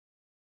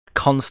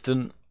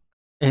constant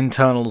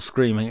internal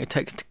screaming it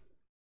takes to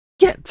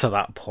get to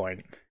that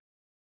point.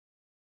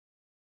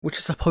 Which I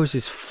suppose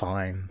is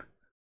fine.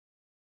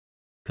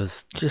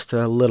 Because just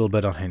a little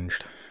bit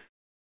unhinged.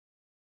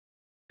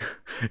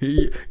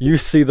 You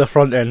see the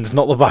front end,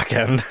 not the back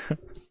end.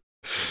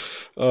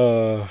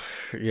 Yeah,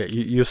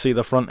 you see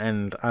the front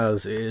end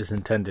as it is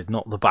intended,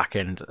 not the back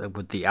end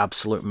with the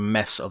absolute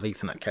mess of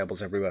Ethernet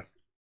cables everywhere.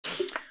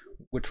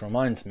 Which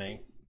reminds me,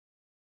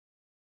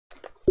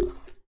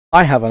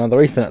 I have another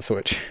Ethernet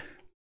switch.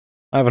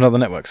 I have another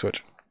network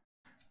switch.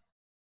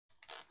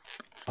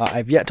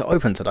 I've yet to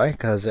open today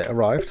because it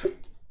arrived.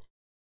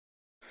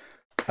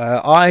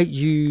 I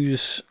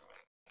use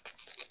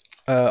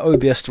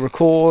OBS to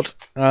record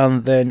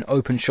and then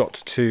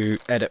OpenShot to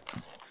edit.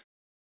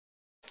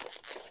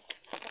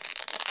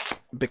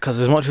 Because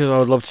as much as I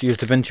would love to use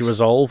DaVinci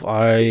Resolve,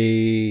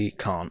 I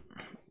can't.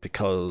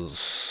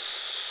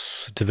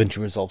 Because DaVinci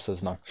Resolve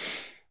says no.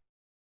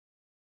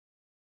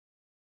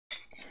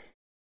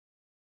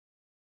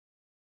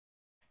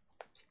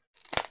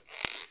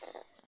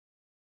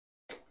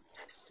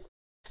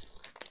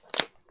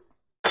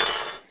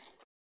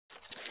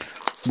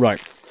 Right.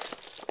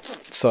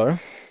 So, you're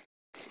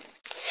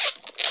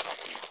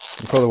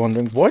probably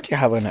wondering, why do you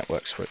have a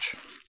network switch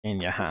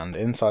in your hand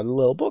inside a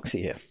little boxy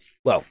here?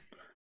 Well,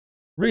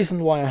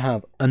 reason why I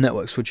have a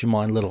network switch in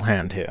my little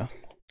hand here,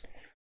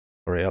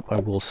 hurry up, I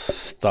will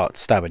start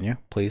stabbing you,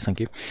 please,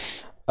 thank you,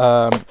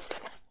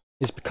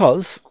 is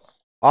because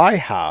I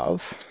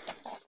have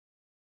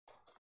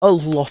a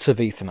lot of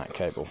Ethernet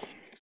cable.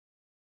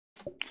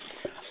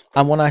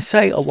 And when I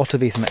say a lot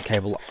of Ethernet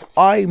cable,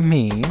 I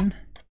mean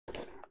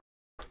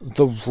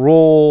the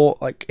raw,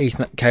 like,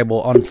 Ethernet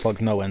cable,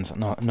 unplugged, no ends,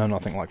 no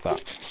nothing like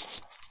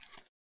that.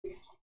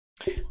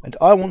 And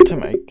I want to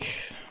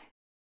make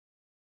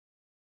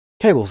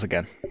cables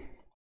again.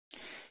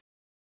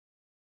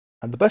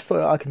 And the best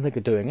way I can think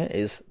of doing it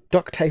is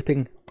duct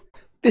taping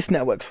this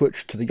network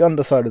switch to the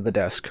underside of the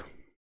desk,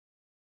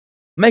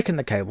 making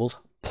the cables,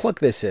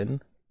 plug this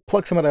in,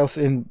 plug somebody else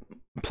in,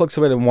 plug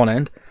somebody in one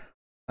end,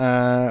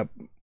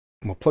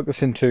 we'll plug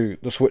this into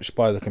the switch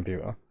by the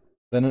computer,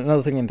 then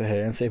another thing into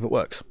here and see if it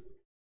works.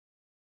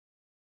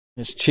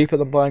 It's cheaper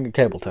than buying a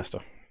cable tester.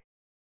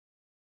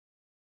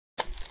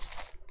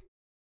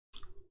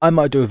 I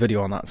might do a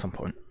video on that at some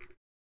point.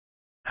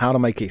 How to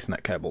make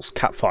Ethernet cables,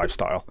 Cat5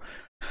 style.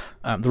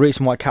 The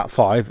reason why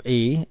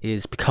Cat5e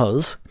is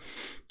because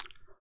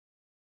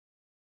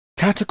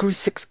Category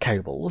 6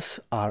 cables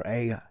are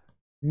a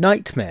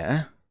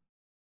nightmare.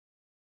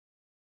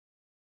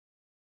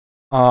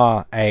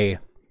 To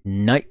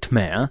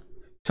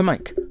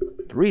make.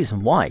 The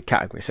reason why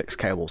Category 6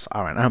 cables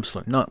are an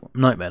absolute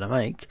nightmare to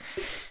make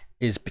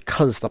is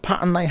because the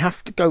pattern they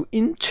have to go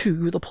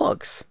into the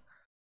plugs.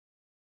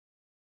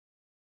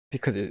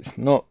 Because it's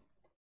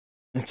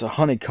a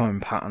honeycomb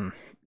pattern.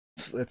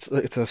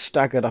 It's a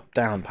staggered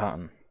up-down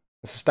pattern.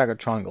 It's a staggered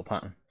triangle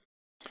pattern.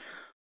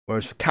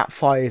 Whereas for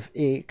Cat5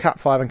 and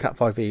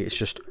Cat5e, it's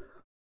just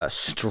a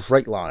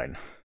straight line.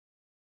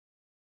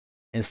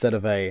 Instead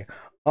of a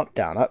up,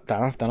 down, up,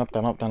 down, up, down, up,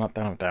 down, up, down, up,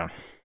 down, up, down.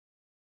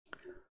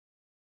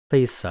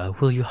 Please, sir,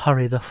 will you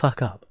hurry the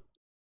fuck up?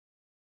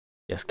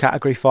 Yes,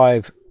 Category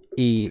 5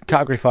 and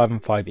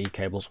 5e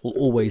cables will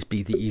always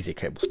be the easier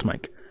cables to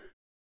make.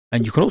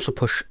 And you can also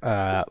push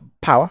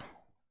power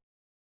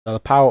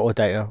or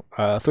data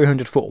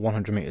 300 foot or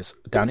 100 meters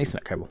down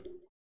Ethernet cable.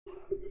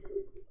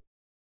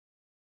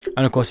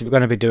 And of course, if you're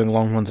going to be doing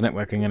long runs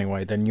networking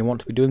anyway, then you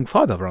want to be doing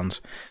fiber runs,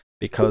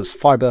 because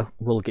fiber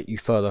will get you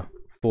further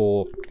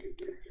for,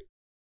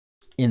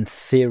 in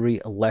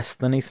theory, less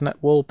than Ethernet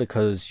will,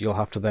 because you'll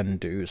have to then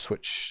do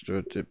switch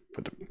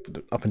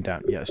up and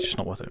down. Yeah, it's just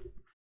not worth it.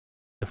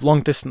 If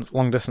long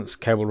distance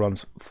cable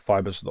runs,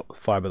 fiber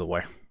the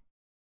way.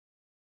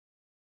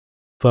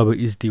 Fiber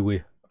is the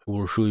way. I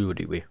will show you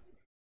the way.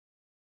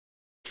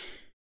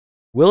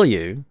 Will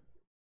you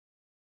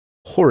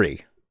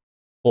hurry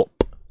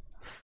up?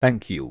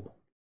 Thank you.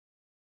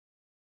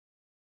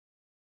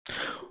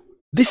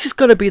 This is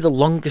going to be the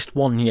longest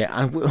one yet.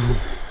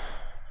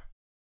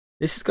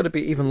 This is going to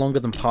be even longer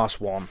than past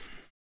one.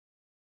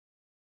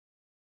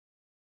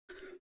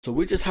 So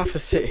we just have to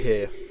sit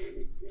here,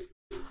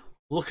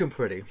 looking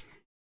pretty,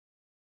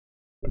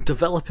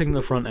 developing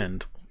the front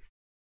end,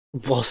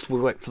 whilst we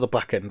wait for the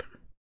back end.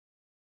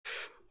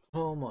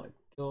 Oh my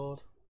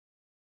god.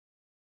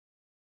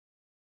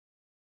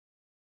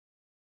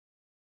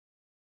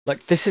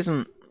 Like, this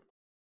isn't...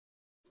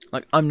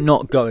 Like, I'm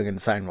not going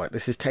insane, right?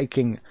 This is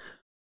taking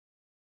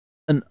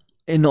an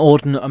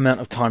inordinate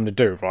amount of time to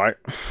do, right?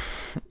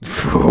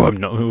 I'm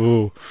not...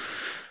 Ooh.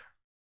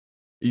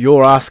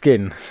 You're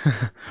asking.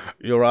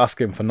 You're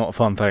asking for not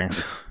fun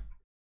things.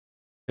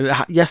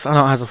 Yes, I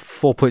know it has a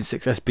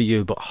 4.6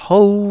 SBU, but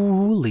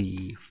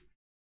holy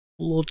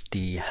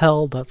bloody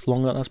hell, that's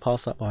longer. That's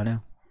past that by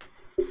now.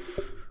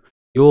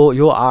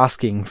 You're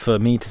asking for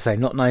me to say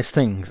not nice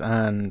things,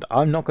 and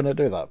I'm not going to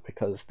do that,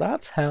 because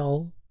that's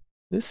hell.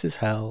 This is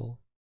hell.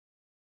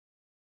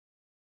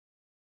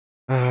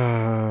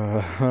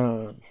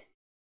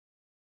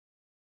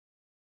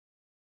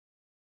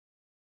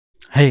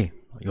 Hey,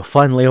 you're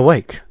finally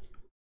awake.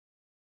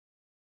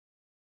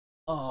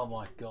 Oh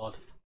my god.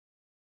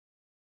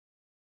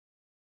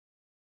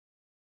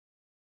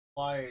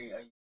 Why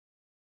are you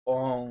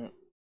wrong?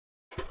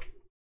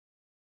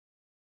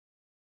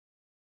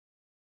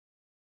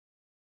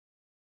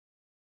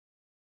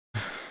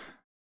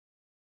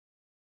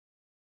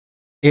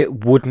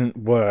 It wouldn't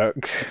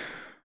work.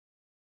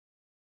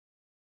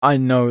 I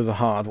know the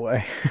hard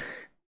way.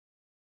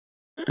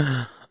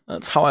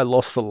 That's how I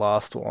lost the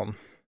last one.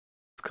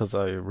 It's because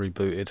I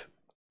rebooted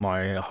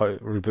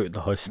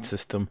the host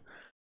system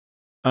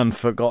and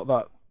forgot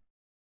that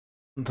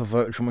the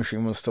virtual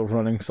machine was still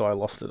running, so I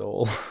lost it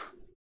all.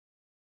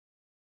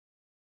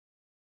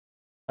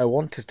 I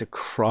wanted to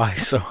cry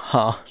so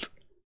hard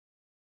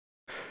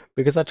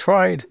because I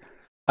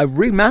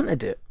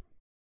remounted it,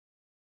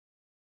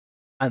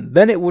 and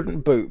then it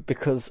wouldn't boot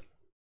because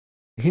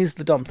here's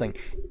the dumb thing: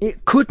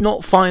 it could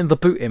not find the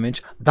boot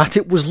image that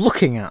it was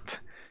looking at,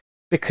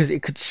 because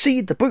it could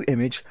see the boot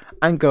image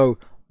and go,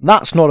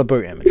 "That's not a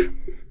boot image."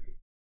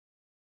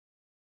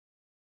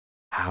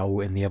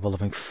 How in the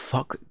ever-loving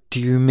fuck do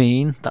you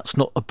mean that's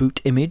not a boot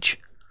image?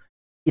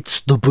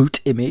 It's the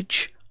boot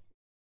image.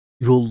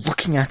 You're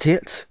looking at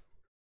it.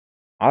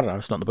 I don't know,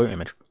 it's not the boot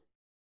image.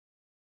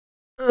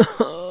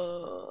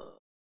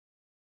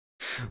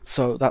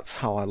 So that's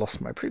how I lost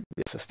my previous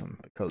system,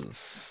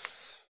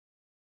 because...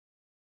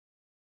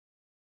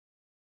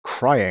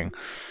 crying.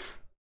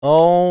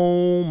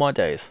 Oh my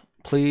days.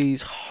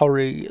 Please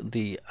hurry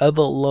the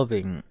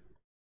ever-loving...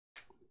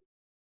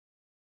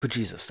 But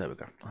Jesus, there we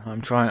go.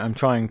 I'm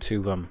trying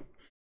to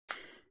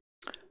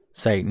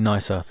say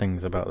nicer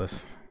things about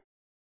this.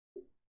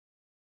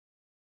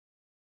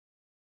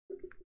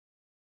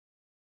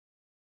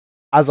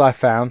 As I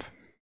found,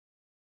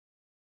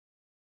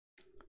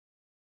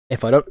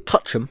 if I don't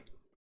touch them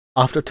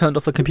after I've turned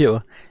off the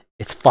computer,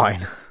 it's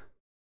fine.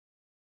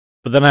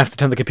 But then I have to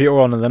turn the computer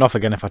on and then off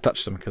again if I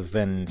touch them, because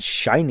then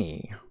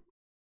shiny.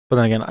 But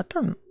then again, I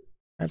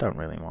don't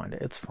really mind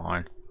it. It's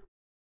fine.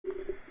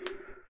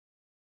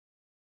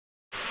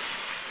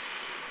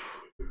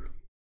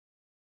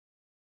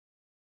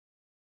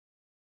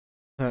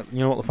 You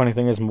know what the funny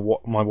thing is?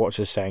 My watch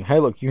is saying, "Hey,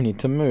 look, you need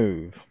to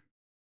move.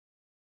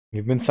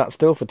 You've been sat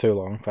still for too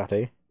long,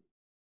 fatty.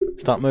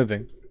 Start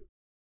moving."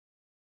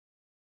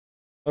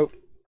 Oh,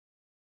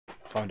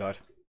 phone died.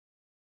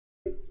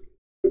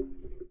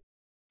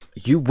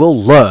 You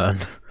will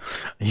learn.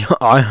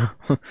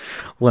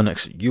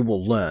 Linux, you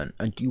will learn,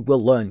 and you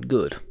will learn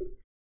good.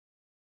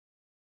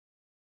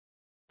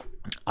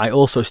 I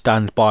also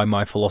stand by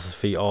my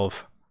philosophy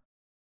of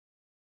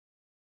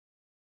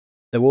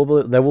there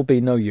will be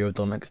no year of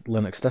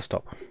Linux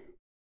desktop.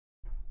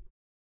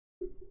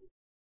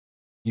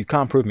 You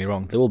can't prove me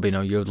wrong. There will be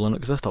no year of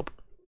Linux desktop.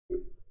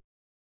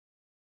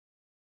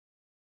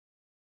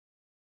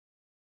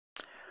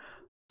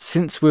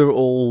 Since we're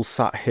all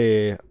sat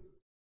here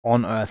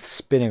on Earth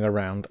spinning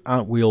around,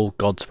 aren't we all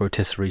God's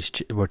rotisserie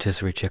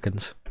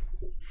chickens?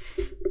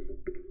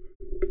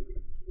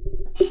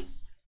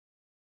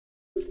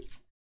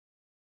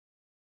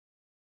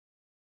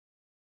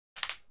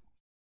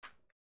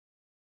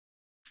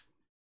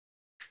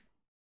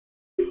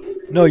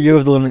 No year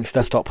of the Linux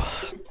desktop.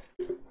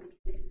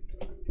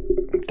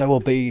 There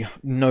will be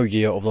no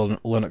year of the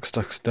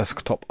Linux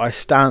desktop. I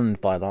stand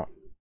by that.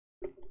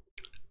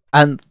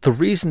 And the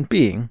reason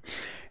being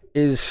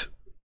is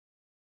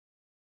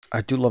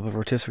I do love a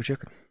rotisserie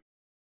chicken.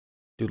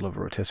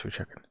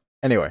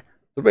 Anyway,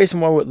 the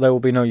reason why there will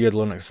be no year of the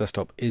Linux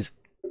desktop is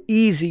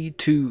easy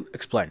to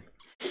explain.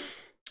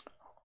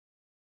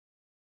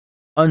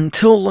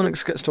 Until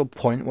Linux gets to a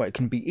point where it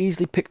can be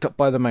easily picked up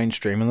by the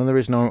mainstream and then there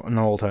is no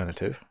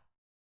alternative,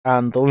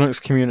 and the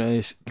Linux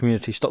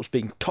community stops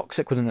being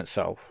toxic within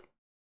itself.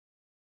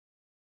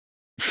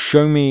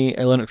 Show me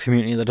a Linux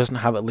community that doesn't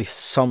have at least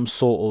some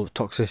sort of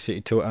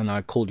toxicity to it, and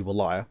I call you a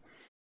liar.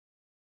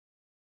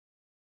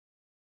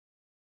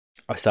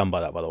 I stand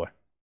by that, by the way,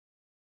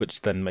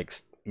 which then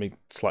makes me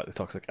slightly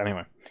toxic.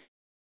 Anyway,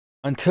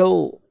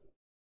 until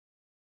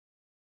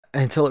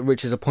it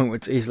reaches a point where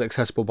it's easily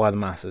accessible by the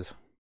masses,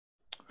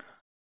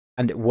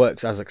 and it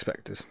works as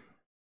expected,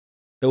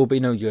 there will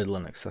be no year of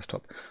Linux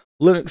desktop.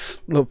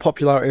 The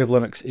popularity of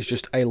Linux is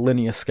just a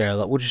linear scale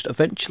that will just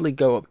eventually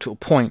go up to a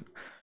point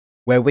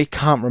where we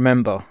can't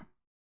remember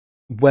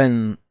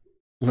when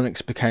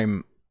Linux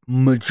became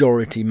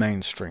majority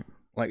mainstream.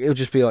 Like, it'll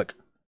just be like,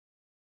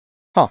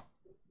 huh,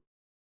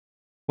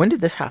 when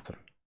did this happen?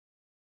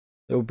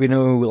 There will be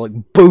no,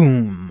 like,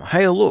 boom,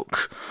 hey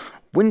look,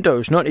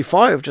 Windows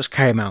 95 just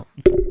came out,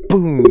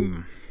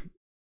 boom,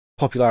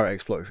 popularity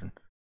explosion.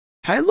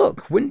 Hey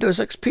look, Windows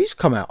XP's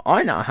come out.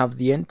 I now have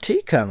the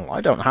NT kernel.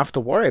 I don't have to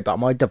worry about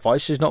my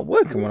devices not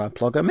working when I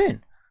plug them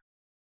in.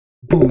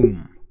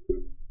 Boom.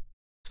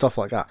 Stuff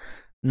like that.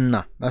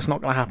 Nah, that's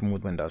not going to happen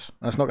with Windows.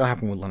 That's not going to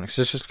happen with Linux.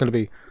 It's just going to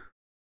be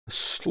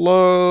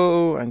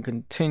slow and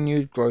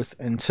continued growth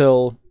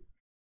until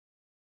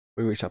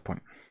we reach that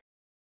point.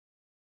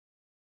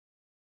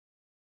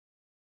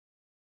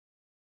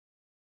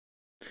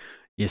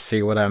 You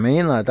see what I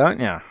mean there, don't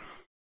you?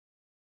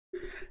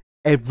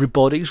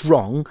 Everybody's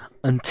wrong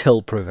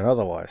until proven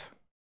otherwise.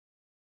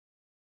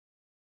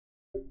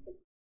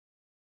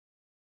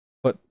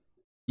 But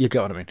you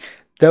get what I mean.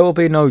 There will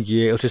be no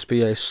year, it'll just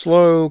be a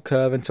slow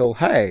curve until,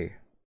 hey,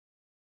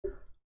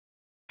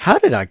 how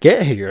did I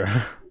get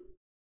here?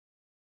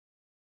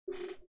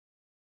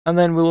 And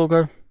then we'll all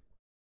go,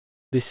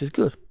 this is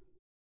good.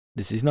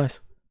 This is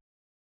nice.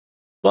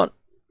 But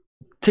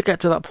to get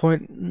to that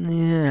point,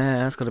 yeah,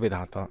 that's got to be the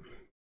hard part.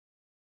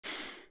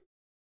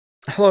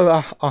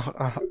 Hello,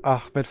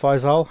 Ahmed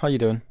Faisal. How you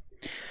doing?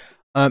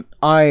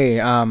 I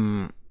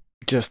am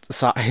just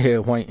sat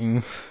here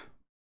waiting.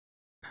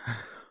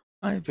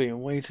 I've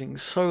been waiting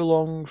so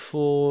long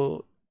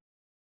for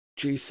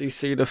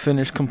GCC to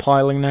finish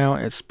compiling now.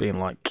 It's been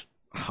like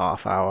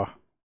half hour.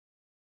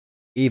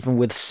 Even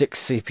with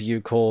 6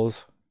 CPU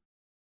cores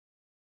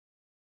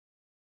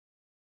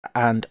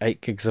and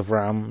 8 gigs of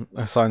RAM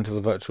assigned to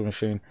the virtual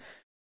machine,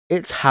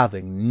 it's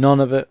having none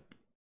of it.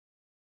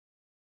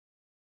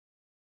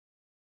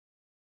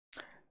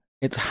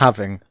 It's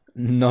having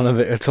none of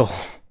it at all.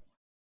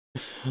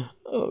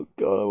 Oh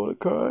god, I want to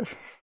crash.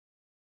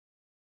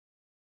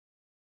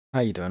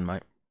 How you doing,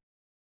 mate?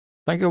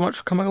 Thank you very much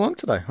for coming along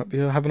today. Hope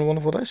you're having a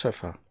wonderful day so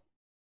far.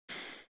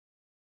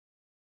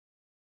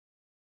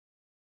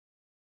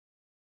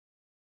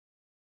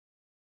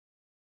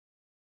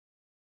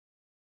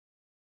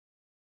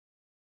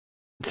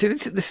 See,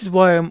 this is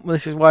why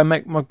I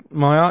make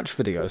my Arch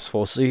videos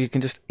for, so you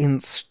can just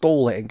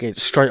install it and get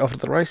straight off to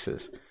the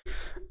races,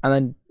 and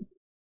then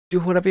do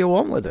whatever you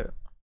want with it.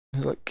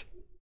 It's like,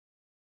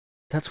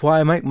 that's why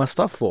I make my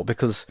stuff for,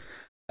 because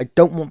I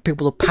don't want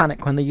people to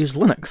panic when they use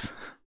Linux.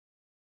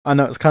 I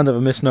know it's kind of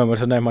a misnomer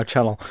to name my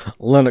channel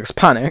Linux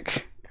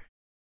Panic,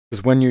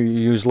 because when you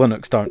use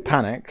Linux, don't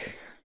panic.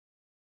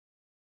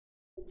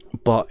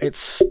 But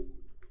the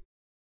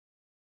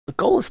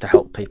goal is to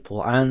help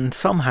people, and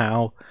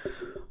somehow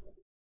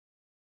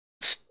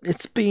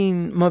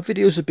my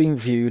videos have been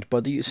viewed by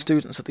the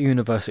students at the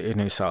University of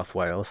New South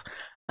Wales,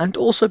 and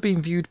also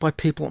being viewed by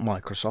people at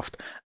Microsoft,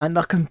 and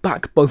I can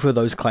back both of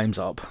those claims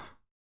up.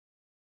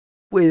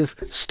 with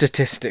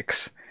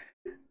statistics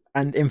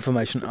and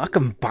information. I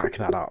can back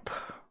that up.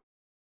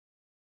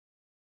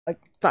 Like,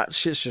 that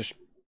shit's just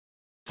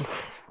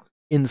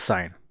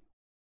insane.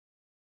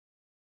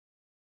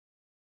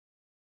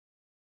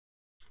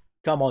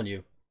 Come on,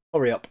 you.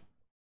 Hurry up.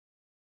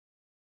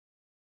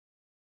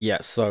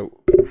 Yeah,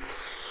 so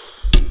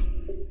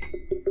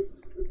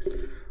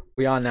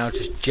we are now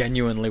just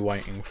genuinely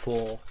waiting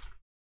for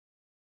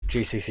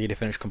GCC to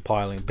finish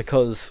compiling,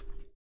 because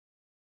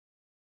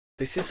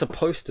this is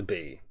supposed to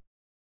be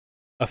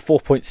a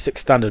 4.6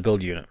 standard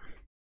build unit.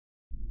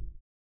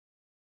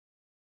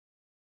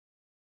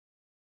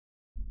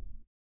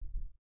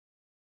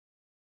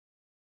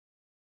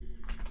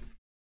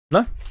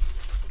 No,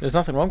 there's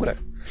nothing wrong with it.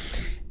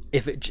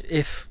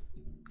 If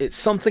it's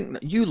something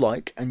that you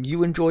like and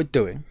you enjoy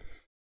doing,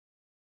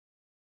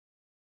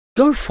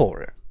 go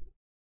for it.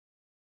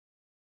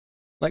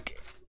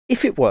 Like,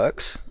 if it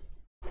works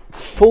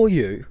for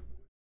you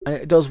and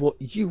it does what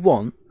you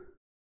want,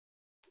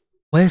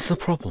 where's the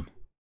problem?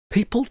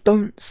 People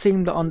don't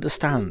seem to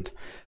understand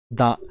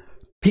that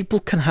people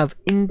can have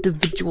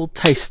individual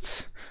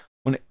tastes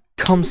when it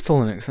comes to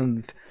Linux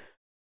and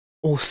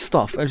all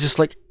stuff. And just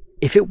like,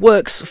 if it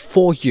works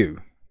for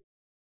you,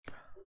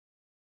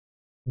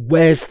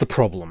 where's the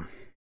problem?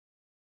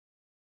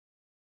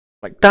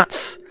 Like,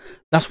 that's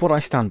what I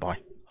stand by.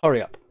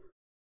 Hurry up.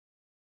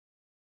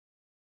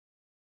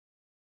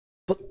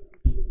 But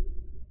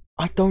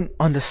I don't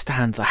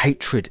understand the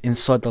hatred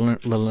inside the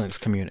Linux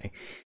community.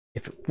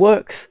 If it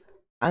works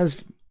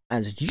as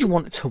you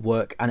want it to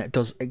work and it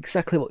does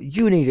exactly what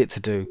you need it to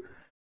do,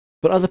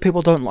 but other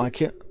people don't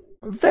like it,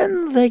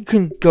 then they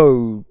can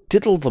go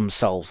diddle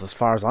themselves as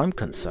far as I'm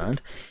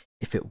concerned.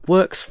 If it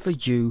works for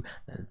you,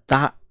 then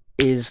that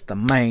is the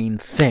main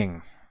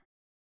thing.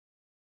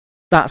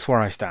 That's where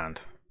I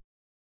stand.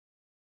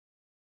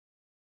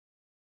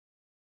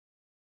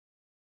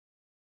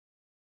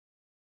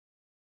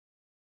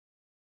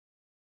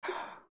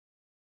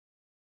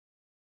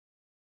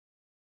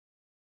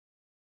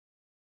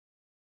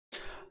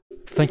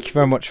 Thank you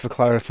very much for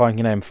clarifying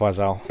your name,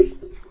 Faisal.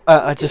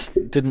 I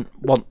just didn't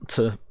want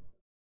to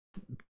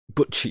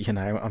butcher your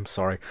name. I'm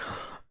sorry.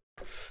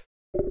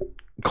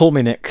 Call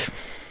me Nick.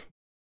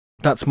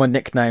 That's my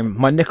nickname.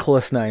 My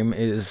Nicholas name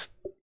is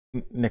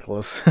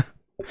Nicholas.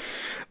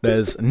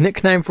 There's a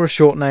nickname for a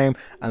short name,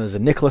 and there's a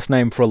Nicholas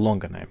name for a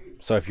longer name.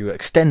 So if you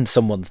extend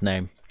someone's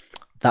name,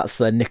 that's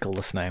their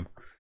Nicholas name.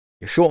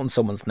 If you shorten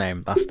someone's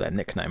name, that's their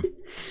nickname.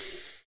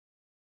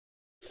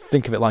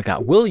 Think of it like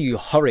that. Will you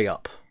hurry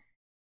up?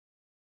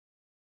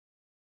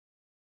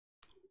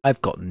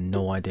 I've got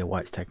no idea why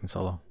it's taking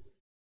so long.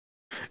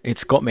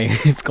 It's got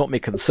me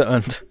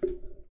concerned.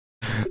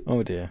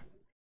 Oh dear.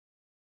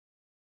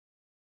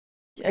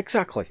 Yeah,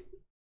 exactly.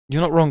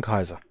 You're not wrong,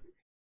 Kaiser.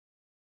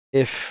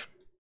 If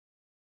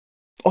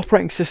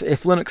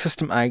Linux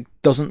system A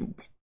does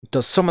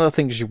some of the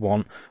things you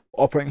want,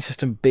 operating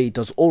system B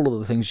does all of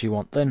the things you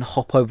want, then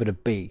hop over to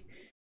B.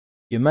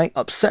 You may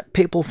upset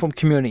people from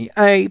community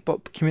A,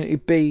 but community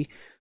B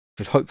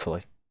should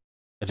hopefully,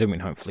 I do mean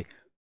hopefully,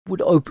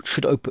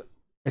 should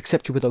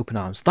accept you with open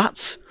arms.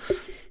 That's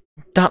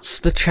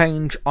the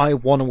change I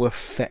want to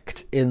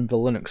affect in the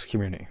Linux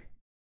community.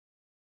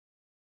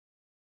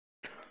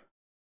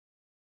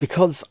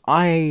 Because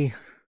I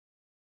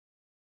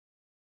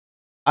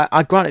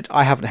granted,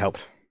 I haven't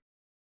helped.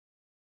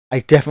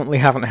 I definitely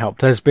haven't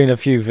helped. There's been a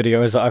few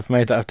videos that I've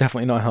made that have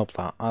definitely not helped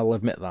that. I'll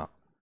admit that.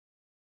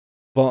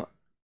 But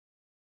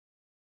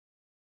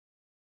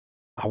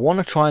I want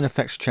to try and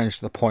affect change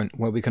to the point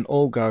where we can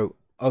all go,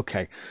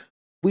 okay,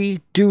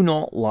 we do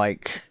not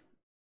like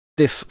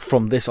this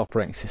from this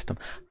operating system.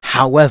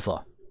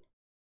 However,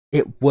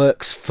 it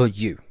works for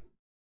you.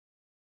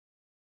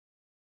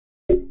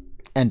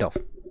 End of.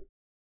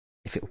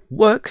 If it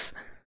works,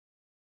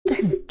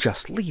 then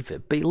just leave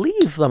it be.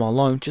 Leave them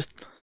alone. Just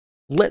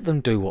let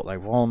them do what they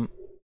want.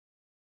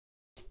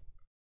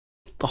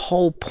 The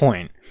whole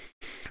point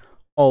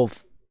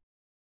of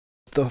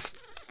the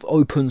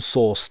open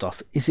source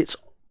stuff is it's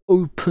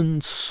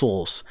open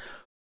source.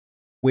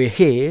 We're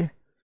here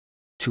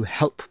to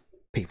help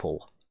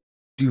people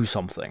do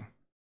something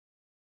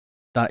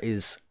that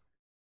is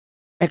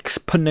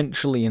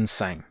exponentially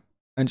insane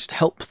and just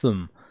help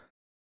them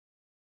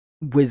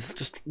with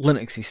just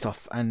Linuxy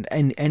stuff and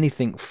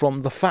anything,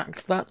 from the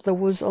fact that there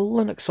was a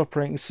Linux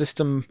operating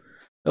system,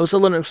 there was a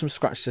Linux from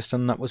scratch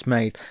system that was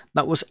made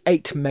that was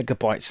 8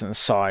 megabytes in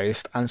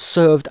size and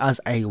served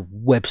as a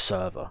web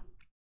server.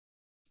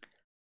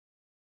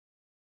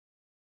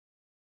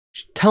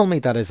 Tell me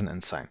that isn't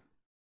insane.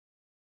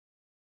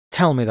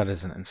 Tell me that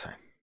isn't insane.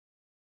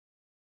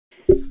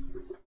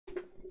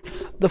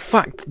 The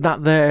fact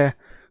that their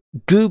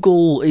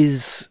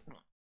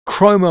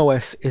Chrome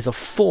OS is a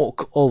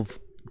fork of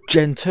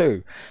Gen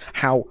 2.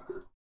 How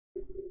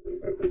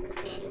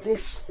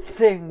this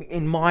thing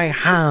in my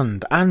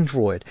hand,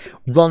 Android,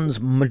 runs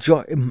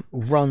the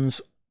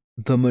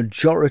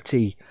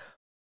majority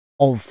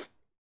of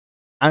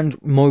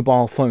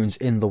mobile phones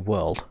in the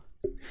world.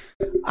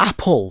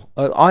 Apple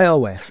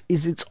iOS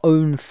is its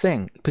own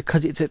thing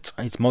because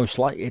it's most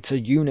likely it's a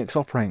Unix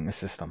operating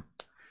system.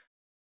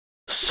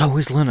 So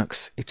is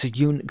Linux. It's a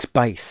Unix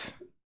base,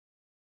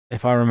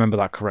 if I remember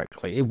that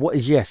correctly. It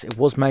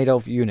was made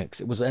of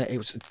Unix. It was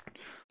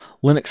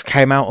Linux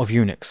came out of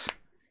Unix.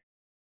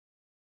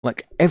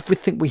 Like,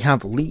 everything we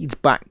have leads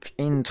back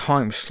in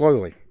time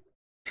slowly.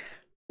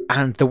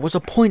 And there was a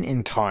point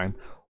in time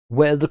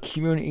where the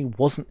community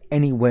wasn't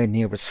anywhere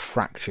near as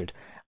fractured.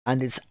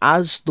 And it's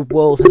as the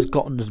world has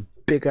gotten as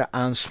bigger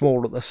and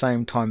smaller at the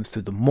same time,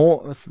 through the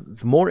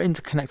more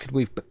interconnected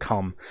we've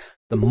become,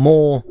 the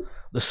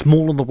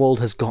smaller the world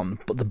has gotten,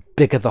 but the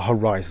bigger the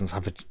horizons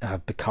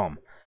have become.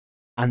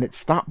 And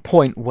it's that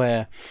point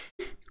where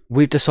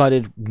we've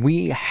decided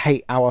we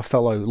hate our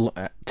fellow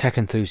tech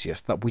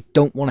enthusiasts, that we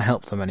don't want to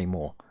help them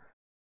anymore.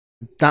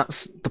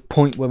 That's the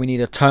point where we need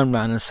to turn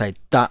around and say,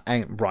 that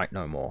ain't right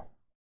no more.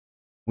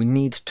 We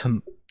need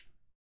to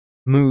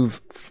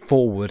move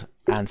forward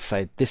and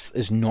say, this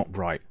is not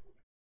right.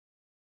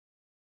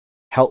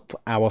 Help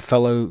our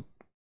fellow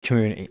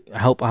community,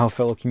 help our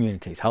fellow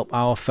communities, help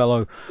our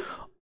fellow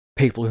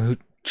people who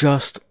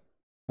just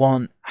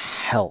want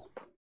help.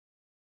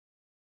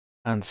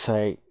 And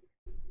say,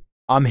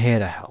 I'm here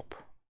to help.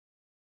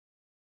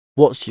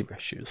 What's your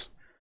issues?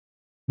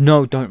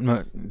 No, don't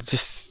know.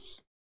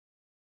 Just,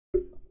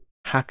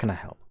 how can I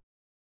help?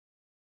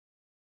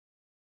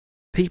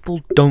 People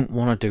don't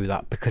want to do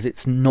that because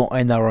it's not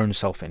in their own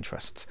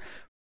self-interests.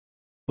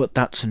 But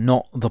that's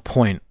not the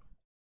point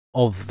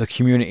of the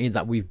community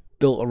that we've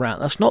built around.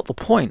 That's not the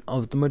point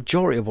of the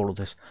majority of all of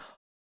this.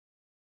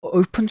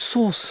 Open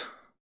source.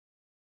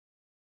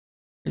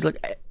 It's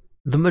like,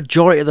 the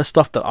majority of the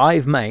stuff that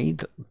I've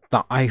made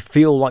that I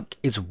feel like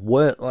it's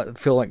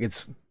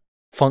it's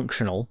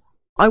functional,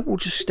 I will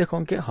just stick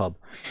on GitHub.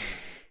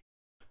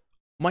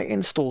 My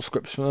install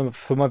scripts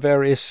for my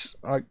various,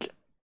 like,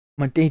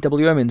 my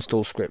DWM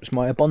install scripts,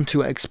 my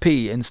Ubuntu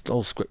XP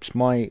install scripts,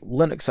 my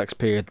Linux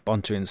XP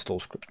Ubuntu install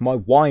scripts, my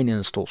Wine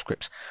install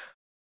scripts,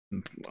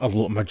 a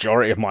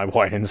majority of my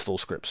Wine install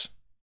scripts,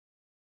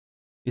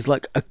 is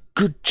like a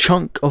good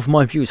chunk of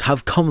my views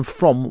have come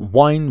from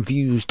Wine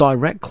views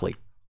directly.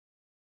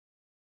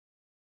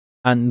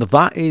 And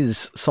that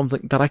is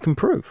something that I can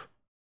prove.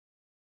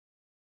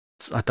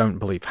 I don't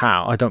believe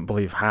how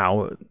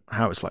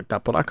it's like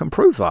that, but I can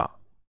prove that.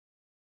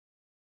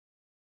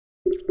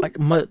 Like,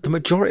 the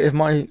majority of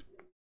my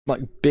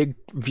big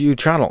view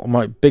channel,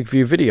 my big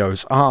view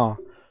videos are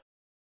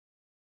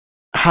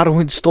how to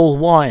install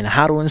Wine,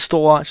 how to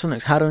install Arch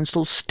Linux, how to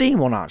install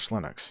Steam on Arch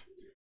Linux.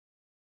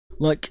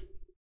 Like,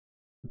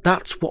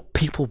 that's what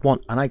people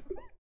want, and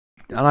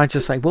I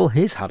just say, well,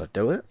 here's how to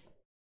do it.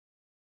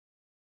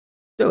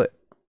 Do it.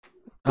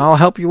 I'll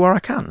help you where I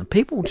can.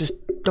 People just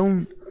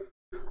don't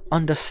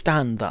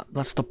understand that.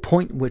 That's the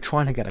point we're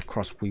trying to get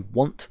across. We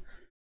want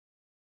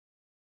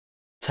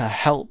to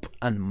help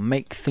and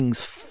make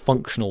things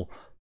functional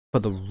for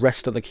the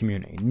rest of the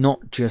community,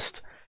 not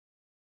just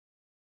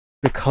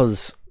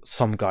because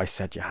some guy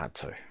said you had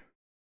to.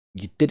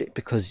 You did it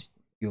because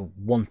you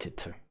wanted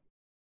to.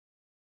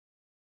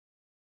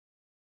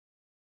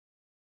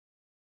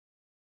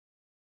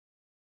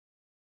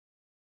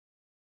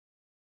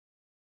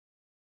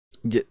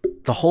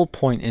 The whole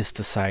point is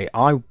to say,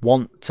 I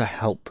want to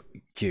help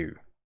you.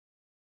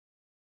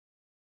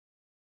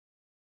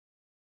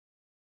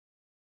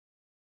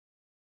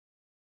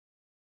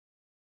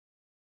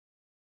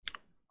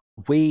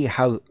 We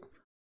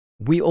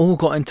all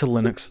got into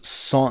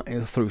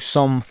Linux through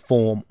some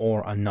form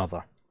or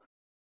another.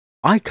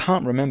 I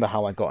can't remember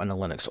how I got into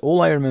Linux.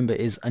 All I remember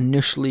is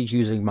initially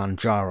using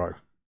Manjaro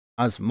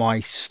as my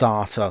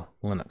starter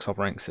Linux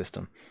operating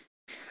system.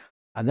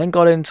 And then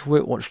got into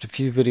it, watched a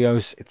few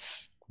videos.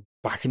 It's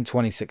back in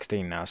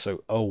 2016 now,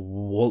 so a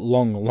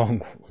long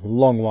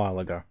while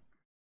ago.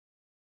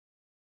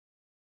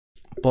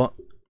 But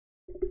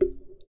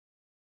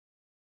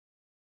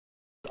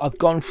I've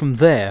gone from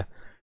there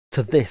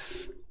to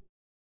this.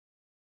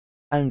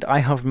 And I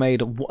have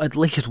made at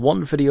least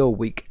one video a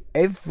week,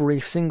 every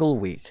single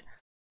week,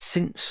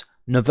 since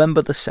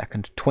November the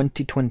 2nd,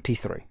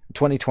 2023.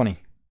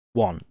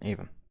 2021,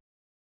 even.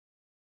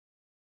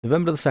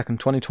 November the 2nd,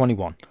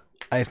 2021.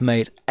 I've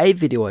made a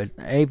video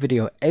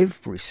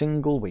every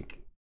single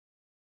week.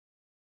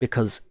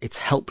 Because it's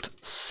helped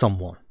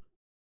someone.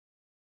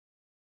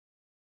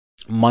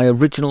 My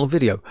original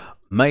video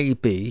may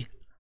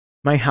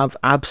have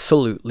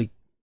absolutely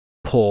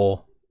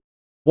poor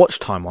watch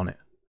time on it.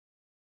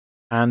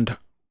 And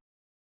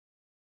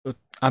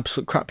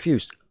absolute crap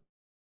views.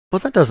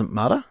 But that doesn't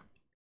matter.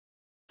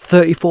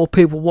 34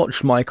 people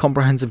watched my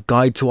comprehensive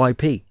guide to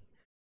IP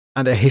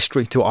and a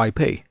history to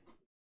IP.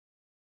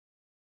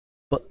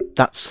 But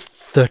that's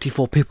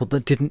 34 people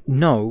that didn't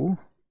know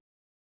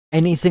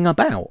anything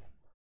about.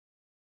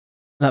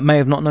 That may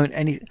have not known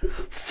any.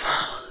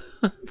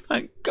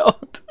 Thank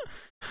God.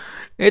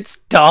 It's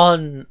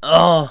done.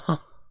 Oh,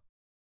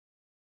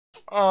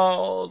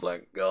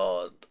 thank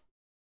God.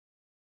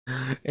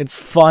 It's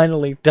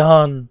finally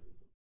done.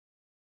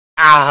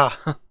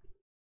 Ah.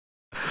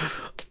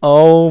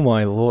 Oh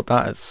my lord,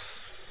 that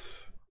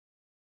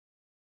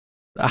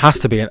has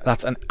to be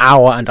that's an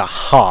hour and a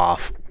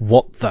half.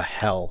 What the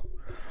hell?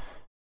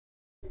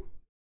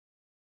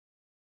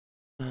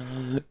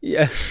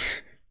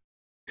 Yes.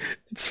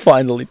 It's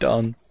finally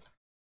done.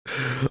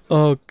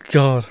 Oh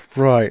god,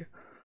 right.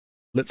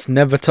 Let's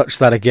never touch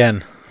that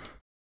again.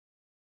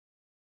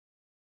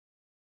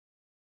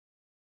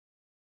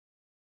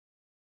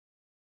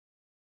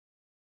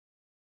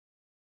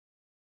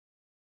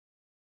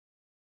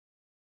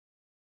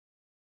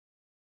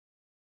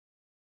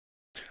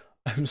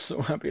 I'm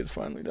so happy it's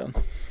finally done.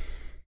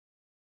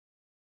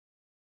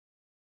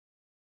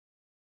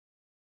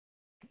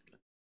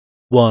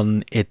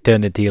 One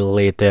eternity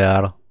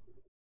later.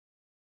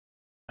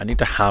 I need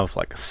to have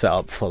like a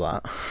setup for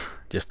that.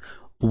 Just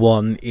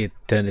one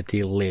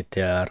eternity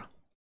later.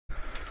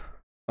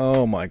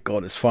 Oh my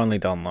god, it's finally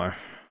done though.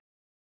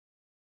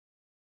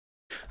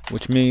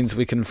 Which means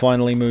we can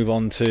finally move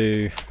on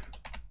to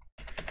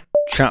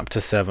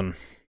chapter 7.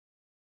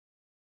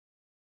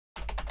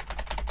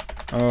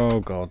 Oh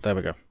god, there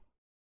we go.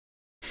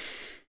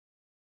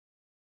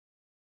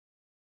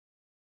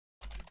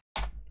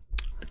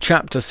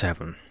 Chapter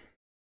 7.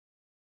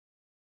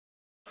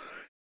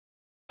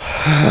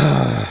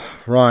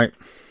 Right.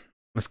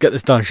 Let's get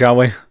this done, shall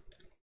we?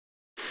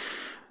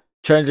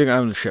 Changing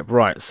ownership.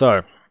 Right,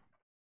 so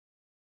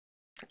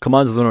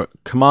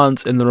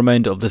commands in the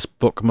remainder of this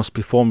book must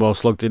be formed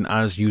whilst logged in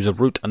as user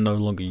root and no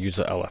longer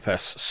user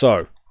LFS.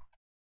 So,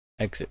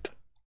 exit.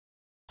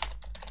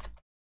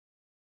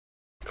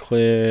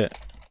 Clear,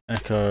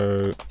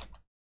 echo,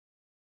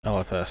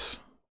 LFS.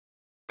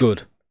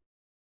 Good.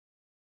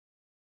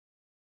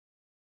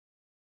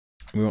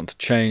 We want to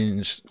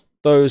change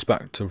those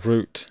back to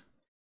root.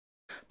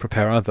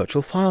 Prepare our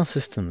virtual file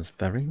systems.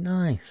 Very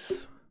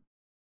nice.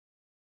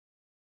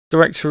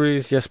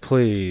 Directories, yes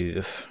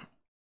please.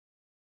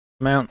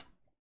 Mount.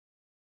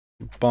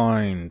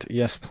 Bind,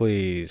 yes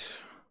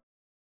please.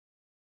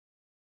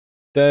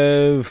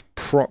 Dev,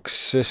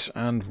 proxys,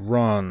 and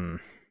run.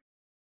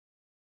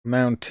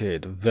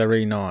 Mounted,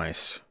 very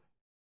nice.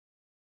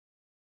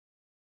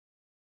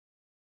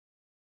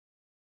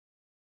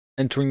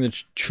 Entering the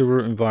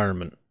true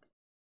environment.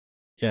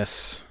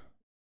 Yes.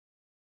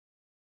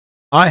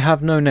 I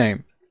have no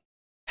name.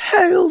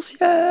 Hails,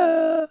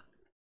 yeah!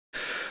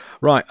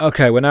 Right,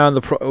 okay, we're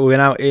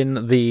now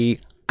in the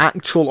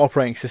actual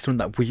operating system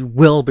that we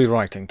will be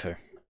writing to.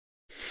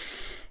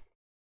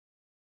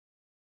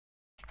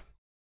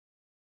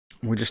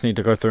 We just need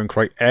to go through and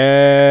create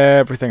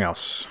everything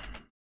else.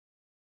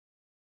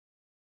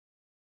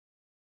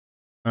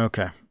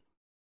 Okay.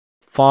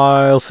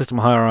 File system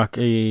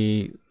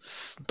hierarchy.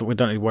 We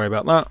don't need to worry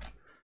about that.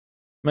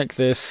 Make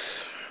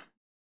this.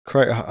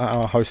 Create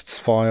our hosts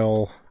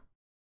file.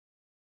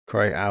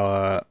 Create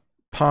our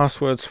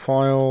passwords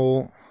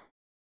file.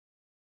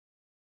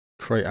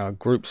 Create our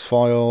groups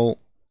file.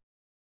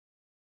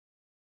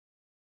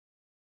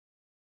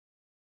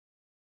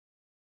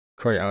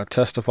 Create our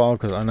tester file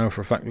because I know for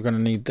a fact we're going to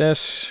need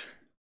this.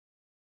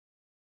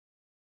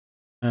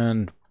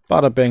 And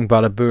bada bing,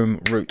 bada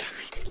boom, root.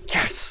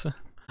 Yes!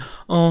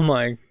 Oh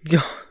my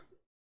god.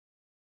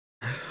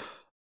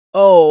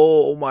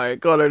 Oh my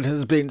god, it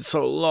has been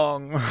so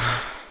long.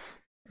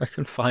 I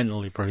can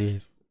finally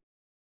breathe.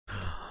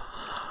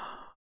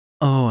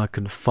 Oh, I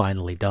can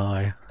finally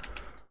die.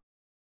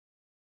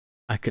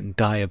 I can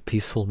die a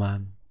peaceful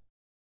man.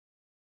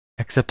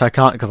 Except I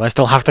can't because I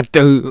still have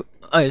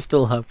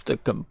to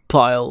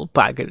compile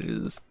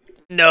packages.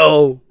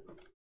 No!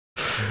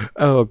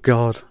 Oh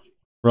god.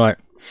 Right.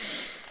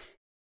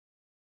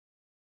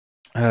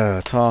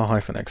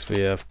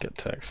 tar-xbf get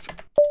text.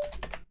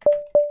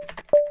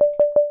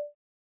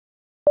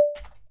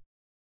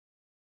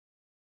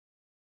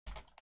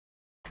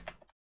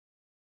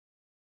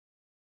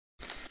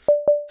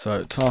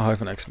 So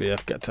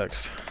tar-xbf get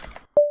text.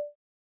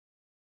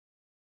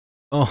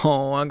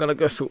 Oh, I'm gonna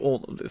go through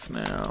all of this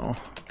now.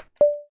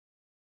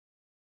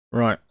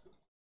 Right.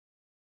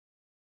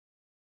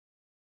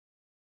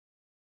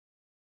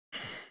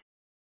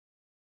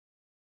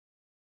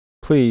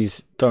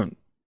 Please don't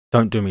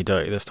do me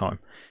dirty this time.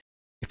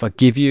 If I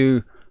give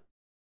you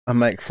a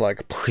make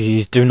flag,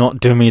 please do not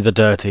do me the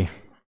dirty.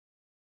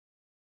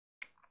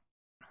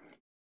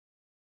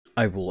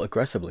 I will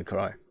aggressively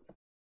cry.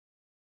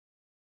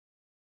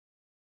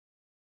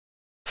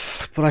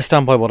 But I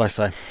stand by what I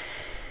say.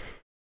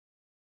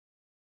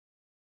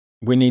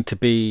 We need to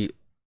be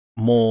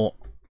more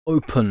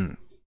open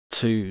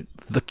to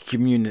the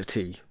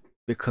community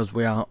because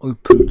we are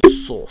open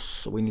source,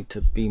 so we need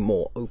to be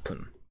more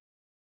open.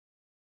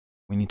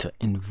 We need to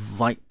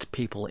invite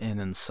people in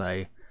and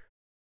say,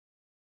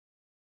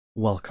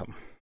 welcome.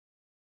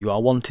 You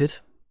are wanted.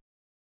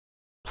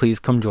 Please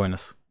come join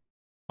us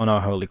on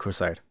our holy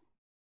crusade.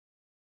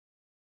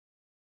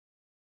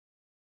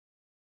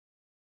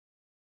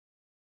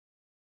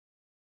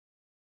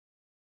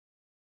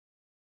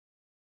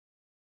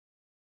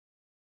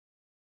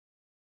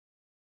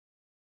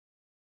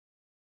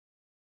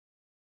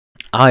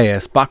 Ah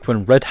yes, back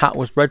when Red Hat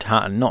was Red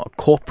Hat and not a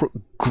corporate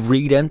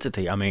greed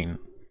entity. I mean,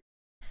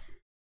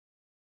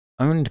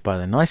 owned by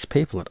the nice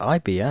people at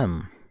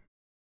IBM.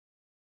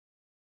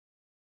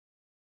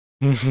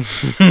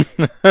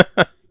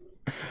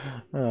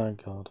 Oh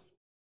god.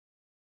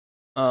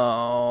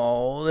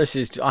 Oh, this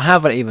is... I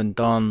haven't even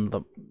done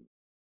the...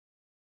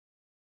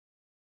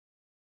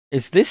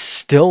 Is this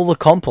still the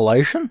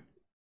compilation?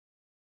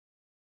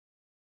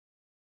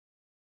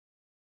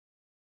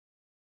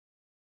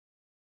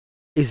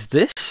 Is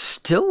this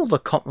still the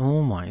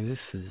oh my,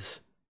 this is...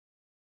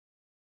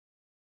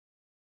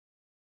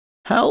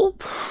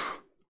 Help!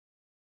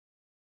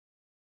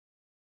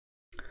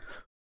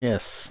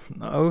 Yes,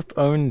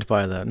 owned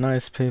by the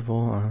nice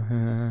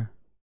people.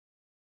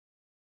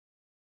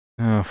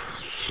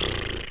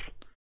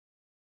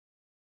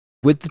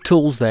 With the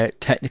tools there,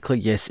 technically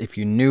yes, if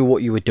you knew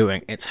what you were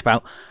doing. It's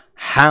about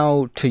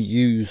how to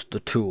use the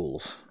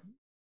tools.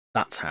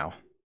 That's how.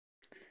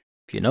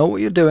 If you know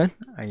what you're doing,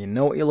 and you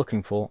know what you're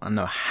looking for, and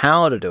know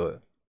how to do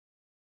it,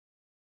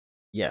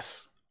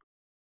 yes.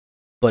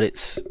 But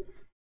it's...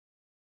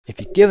 if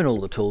you're given all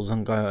the tools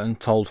and go and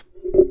told,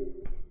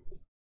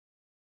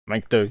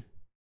 make do,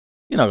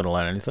 you're not going to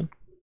learn anything.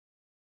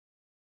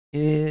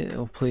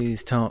 Oh,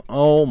 please tell...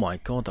 oh my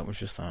god, that was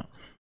just that.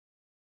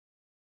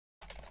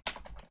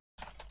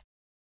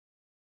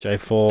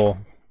 J4.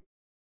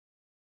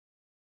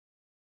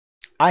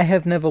 I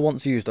have never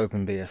once used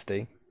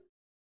OpenBSD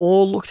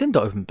or looked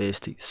into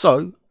OpenBSD,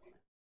 so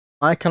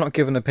I cannot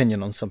give an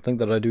opinion on something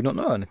that I do not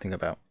know anything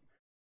about.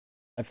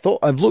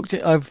 I've looked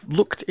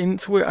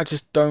into it. I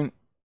just I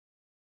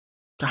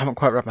haven't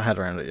quite wrapped my head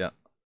around it yet.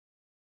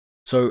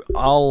 So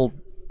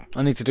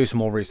I need to do some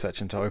more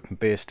research into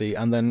OpenBSD,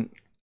 and then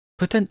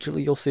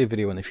potentially you'll see a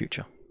video in the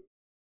future.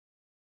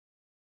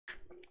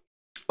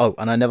 Oh,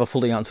 and I never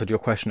fully answered your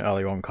question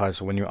earlier on,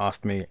 Kaiser, when you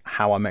asked me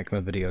how I make my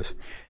videos.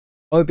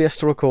 OBS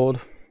to record,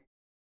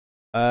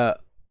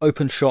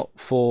 OpenShot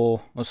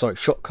for,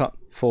 Shotcut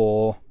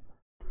for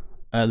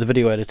the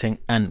video editing,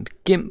 and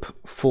GIMP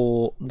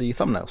for the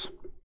thumbnails.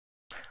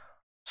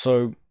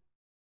 So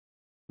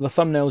the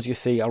thumbnails you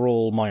see are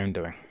all my own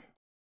doing.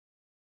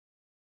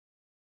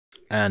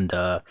 And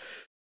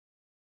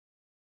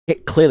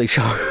it clearly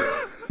shows.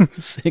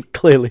 It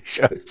clearly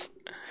shows.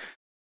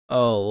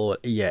 Oh Lord,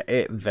 yeah,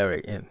 it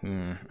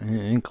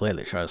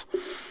clearly shows.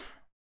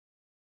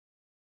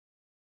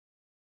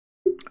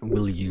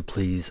 Will you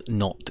please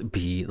not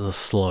be the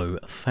slow?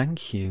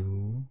 Thank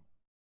you.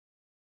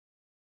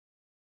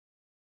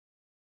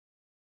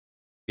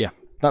 Yeah,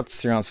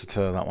 that's your answer to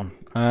that one.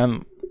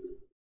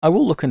 I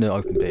will look into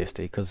OpenBSD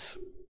because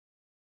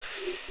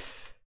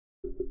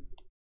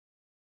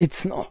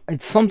it's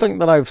something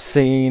that I've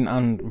seen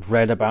and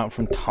read about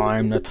from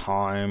time to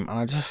time,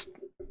 and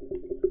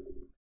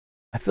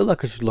I feel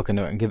like I should look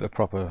into it and give it a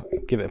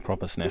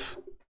proper sniff.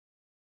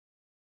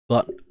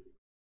 But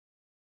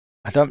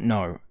I don't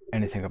know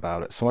anything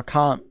about it, so I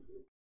can't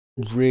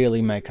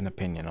really make an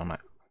opinion on it.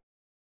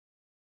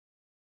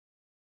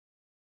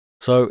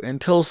 So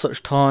until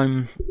such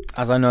time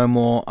as I know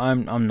more,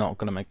 I'm not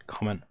going to make a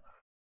comment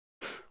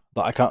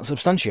that I can't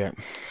substantiate.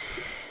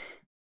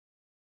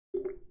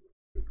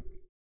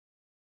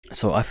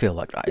 So I feel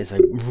like that is a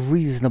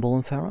reasonable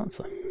and fair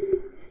answer.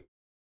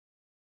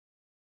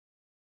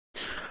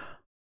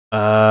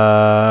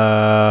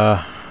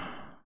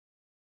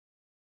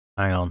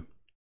 Hang on.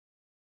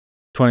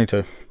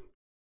 22.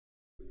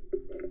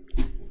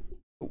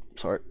 Oh,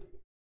 sorry.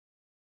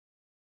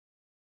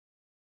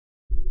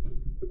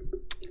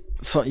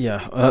 So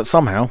yeah,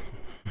 somehow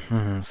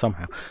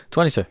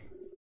 22.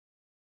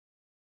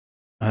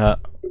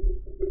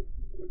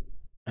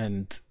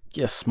 And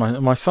yes,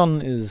 my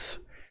son is.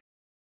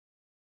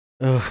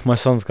 My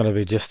son's gonna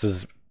be just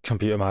as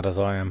computer mad as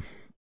I am.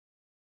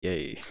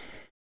 Yay!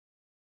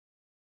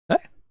 Hey,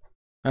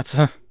 that's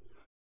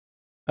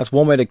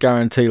one way to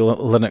guarantee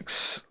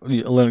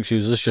Linux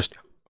users just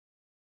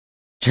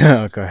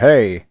go,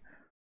 hey,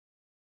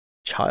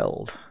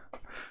 child.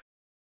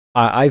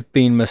 I've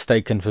been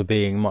mistaken for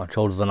being much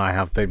older than I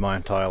have been my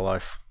entire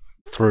life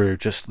through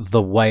just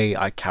the way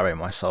I carry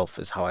myself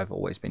is how I've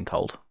always been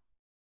told.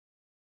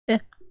 Yeah.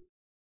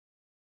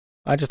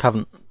 I just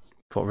haven't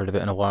got rid of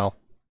it in a while.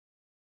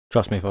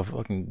 Trust me,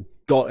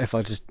 if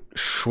I just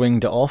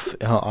swinged it off,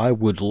 I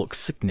would look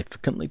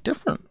significantly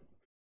different.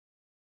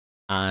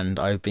 And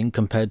I've been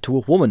compared to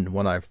a woman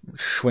when I've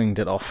swinged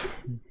it off.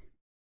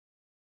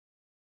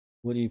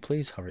 Will you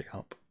please hurry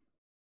up?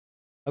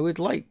 I would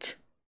like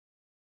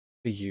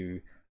for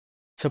you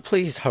to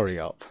please hurry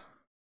up.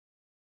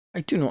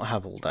 I do not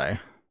have all day.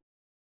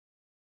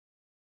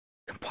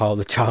 Compile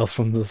the child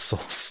from the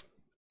source.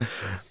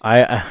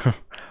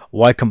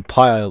 Why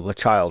compile the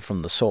child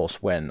from the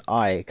source when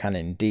I can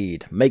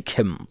indeed make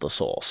him the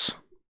source?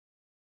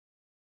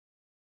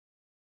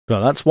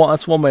 No, that's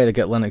one way to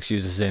get Linux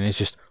users in, is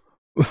just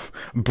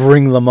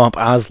bring them up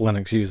as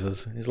Linux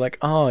users. It's like,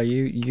 oh,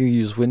 you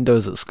use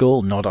Windows at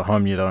school? Not at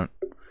home, you don't.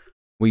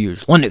 We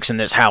use Linux in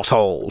this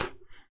household.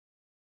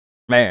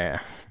 Man.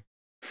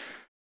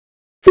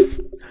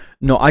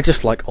 No, I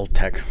just like old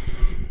tech.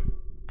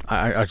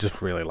 I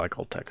just really like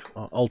old tech.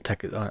 Old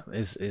tech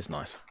is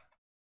nice.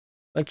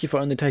 Thank you for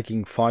only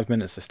taking 5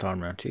 minutes this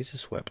time around.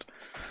 Jesus wept.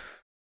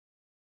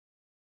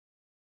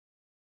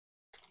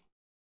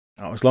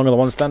 I was longer than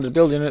one standard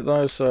build unit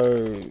though,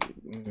 so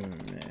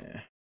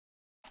yeah.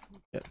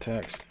 Get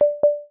text.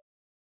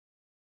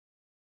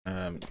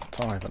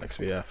 Type an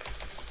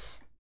XVF.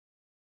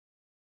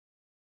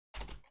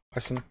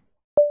 Python.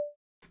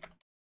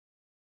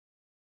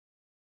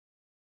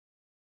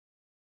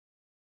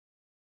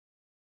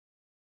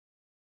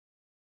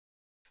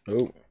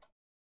 Oh,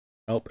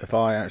 help if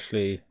I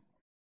actually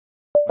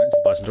went to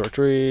the Bison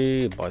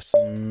directory.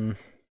 Bison.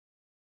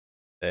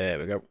 There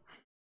we go.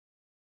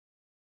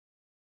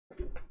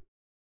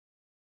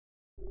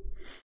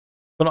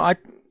 But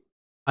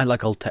I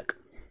like old tech.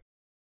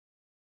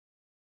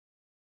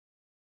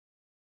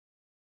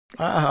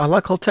 I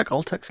like old tech.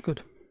 Old tech's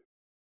good.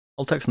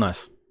 Old tech's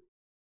nice.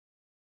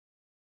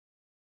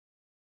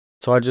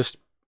 So I just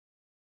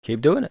keep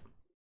doing it.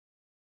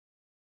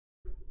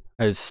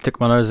 I just stick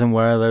my nose in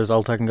where there's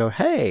old tech and go,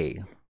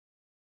 hey,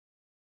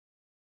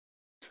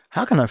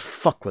 how can I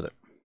fuck with it?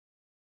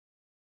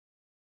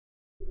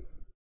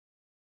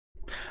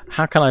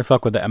 How can I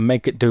fuck with it and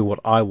make it do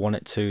what I want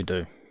it to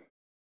do?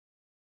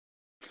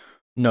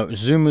 No,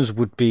 zoomers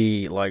would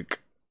be like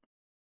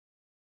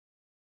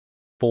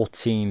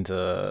 14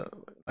 to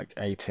like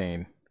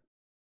 18.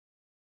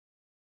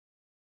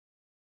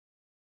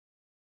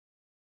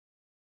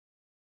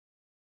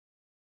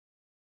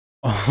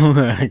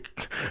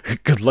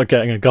 Good luck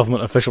getting a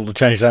government official to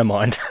change their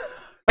mind.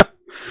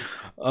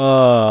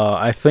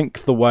 I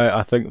think the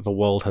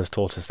world has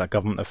taught us that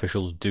government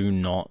officials do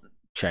not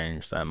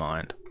change their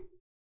mind.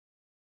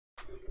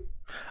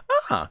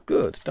 Ah,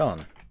 good,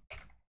 done.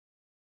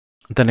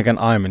 Then again,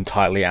 I am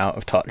entirely out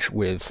of touch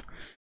with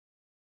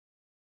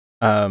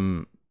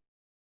the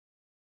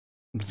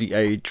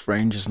age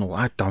ranges and all.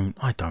 I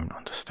don't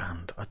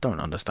understand. I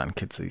don't understand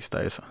kids these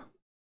days.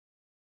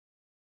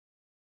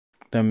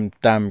 Them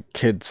damn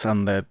kids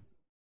and their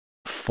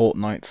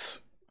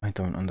fortnights. I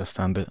don't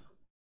understand it.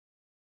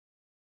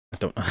 I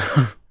don't.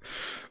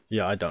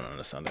 Yeah, I don't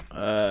understand it.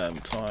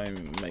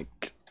 Time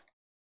make.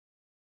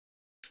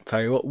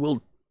 Tell you what,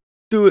 we'll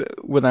do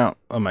it without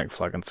a make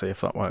flag and see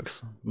if that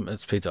works. It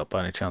speeds up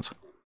by any chance.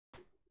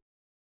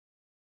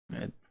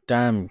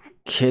 Damn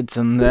kids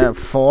and their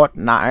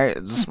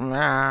fortnights.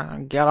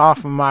 Get off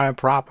of my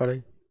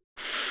property.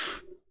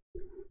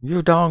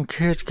 You dumb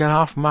kids, get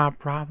off my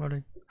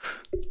property.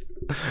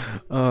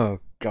 Oh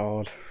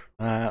god.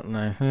 No.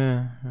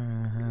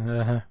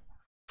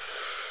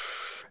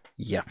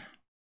 Yeah.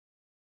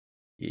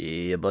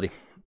 Yeah, buddy.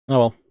 Oh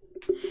well.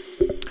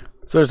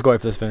 So let's go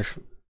for this finish.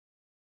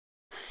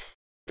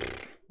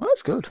 Well,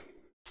 that's good.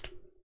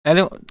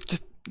 Anyway,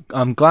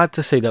 I'm glad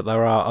to see that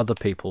there are other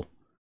people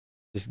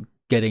just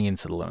getting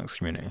into the Linux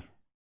community.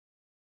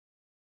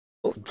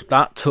 Oh,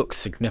 that took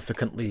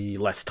significantly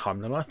less time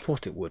than I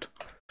thought it would.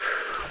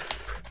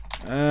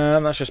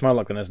 And that's just my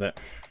luck then, isn't it?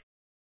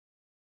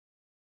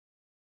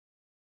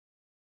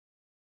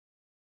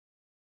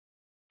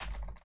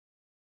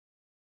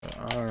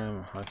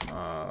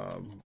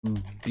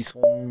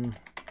 Bison.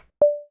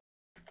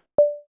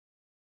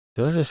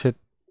 Did I just hit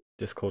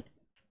Discord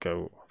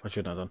go? I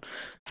should have done.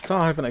 So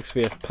I have an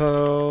XVF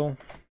Pearl.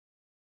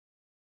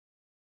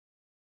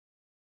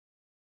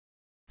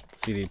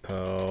 CD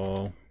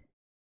Pearl.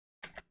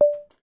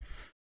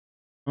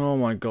 Oh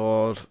my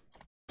god.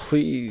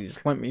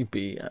 Please let me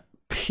be at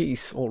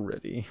peace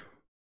already.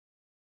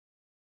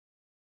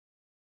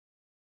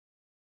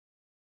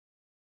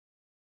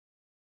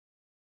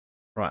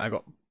 Right, I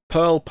got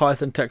Perl,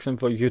 Python,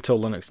 TextInfo, util,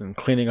 Linux, and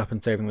cleaning up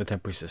and saving the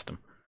temporary system.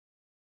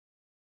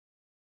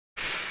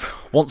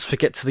 Once we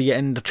get to the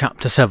end of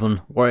chapter 7,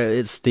 where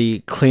it's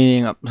the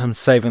cleaning up and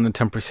saving the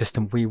temporary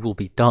system, we will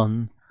be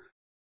done.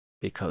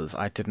 Because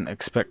I didn't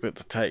expect it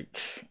to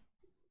take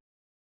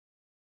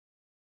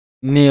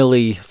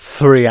nearly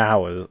 3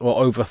 hours,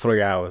 or over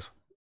 3 hours,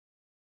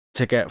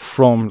 to get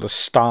from the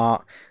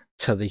start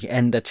to the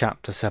end of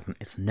chapter 7.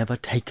 It's never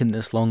taken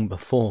this long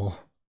before.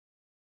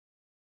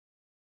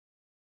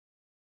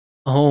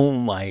 Oh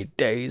my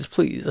days,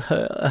 please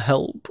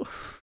help.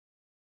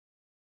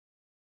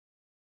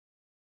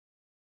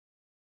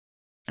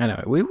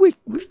 Anyway,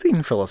 we've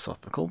been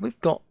philosophical. We've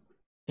got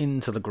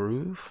into the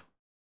groove.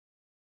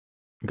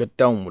 Got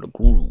down with the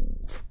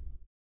groove.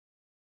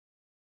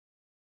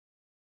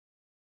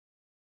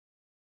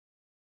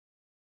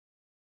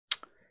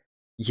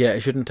 Yeah,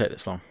 it shouldn't take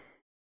this long.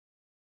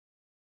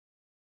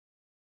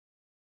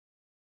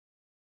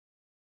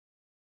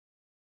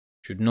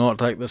 Should not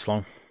take this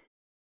long.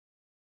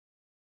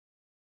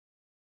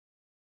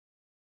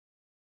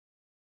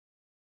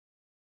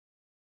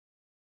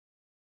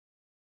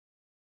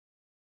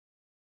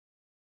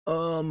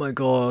 Oh my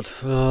god.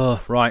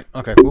 Right,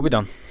 okay, we'll be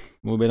done.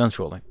 We'll be done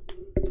shortly.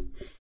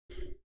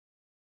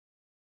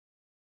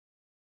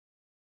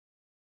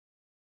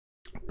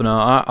 But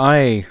no,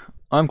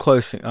 I'm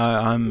close.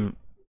 I'm.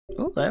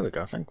 Oh, there we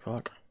go. Thank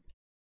fuck.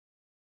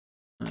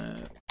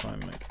 Time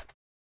make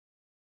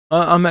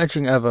I'm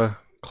edging ever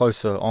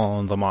closer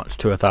on the march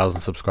to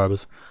 1,000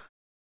 subscribers,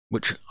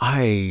 which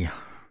I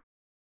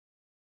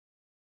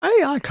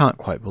can't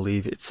quite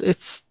believe. It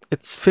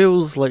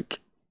feels like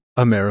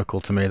a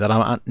miracle to me that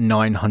I'm at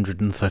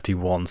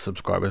 931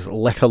 subscribers,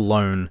 let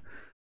alone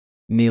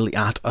nearly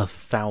at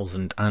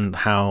 1,000, and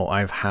how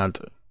I've had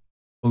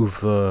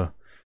over,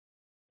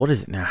 what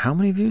is it now? How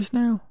many views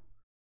now?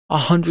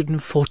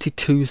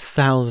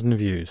 142,000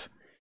 views.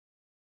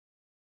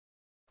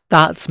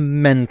 That's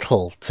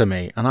mental to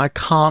me, and I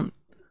can't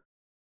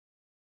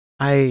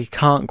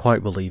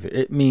quite believe it.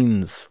 It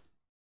means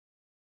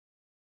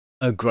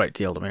a great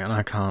deal to me, and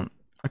I can't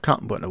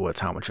put into words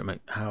how much it makes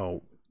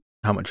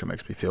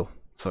me feel.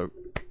 So,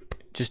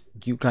 just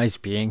you guys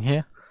being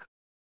here,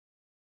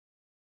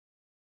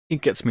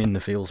 it gets me in the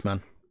feels,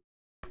 man.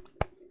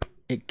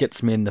 It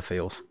gets me in the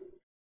feels.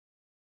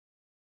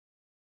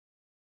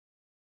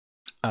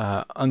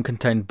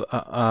 Uncontained,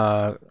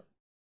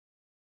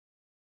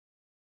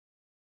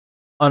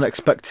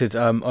 unexpected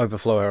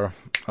overflow error.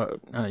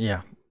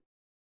 Yeah,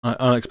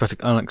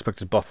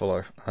 unexpected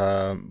buffalo.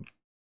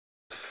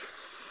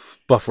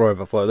 Buffer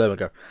overflow. There we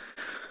go.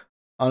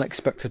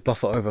 Unexpected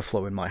buffer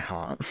overflow in my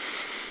heart.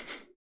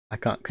 I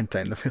can't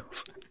contain the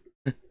feels.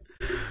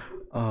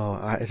 Oh,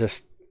 I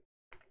just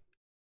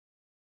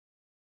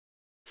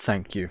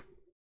thank you.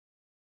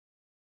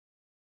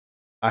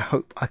 I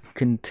hope I can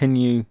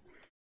continue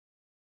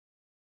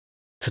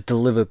to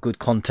deliver good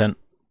content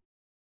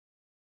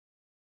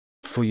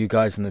for you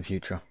guys in the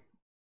future.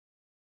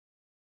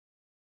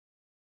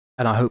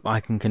 And I hope I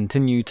can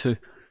continue to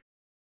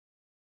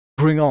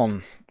bring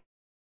on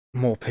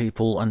more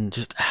people and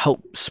just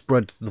help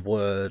spread the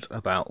word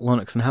about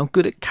Linux and how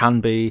good it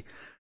can be,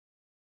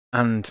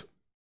 and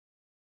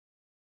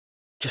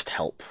just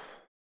help.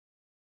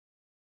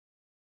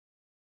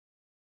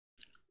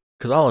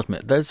 Because I'll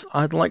admit,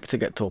 I'd like to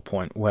get to a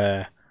point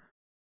where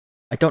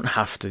I don't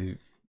have to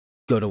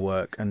go to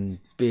work and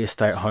be a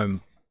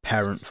stay-at-home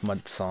parent for my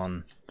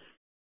son.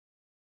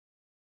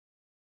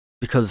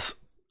 Because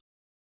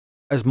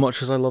as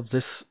much as I love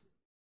this,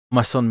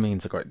 my son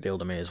means a great deal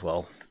to me as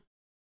well.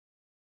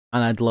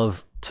 And I'd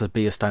love to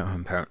be a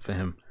stay-at-home parent for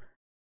him.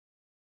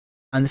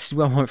 And this is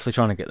where I'm hopefully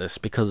trying to get this,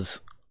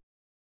 because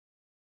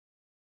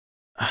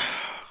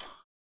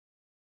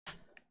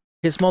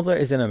his mother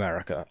is in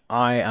America.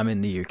 I am in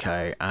the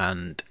UK,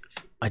 and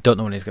I don't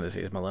know when he's going to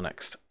see his mother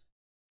next.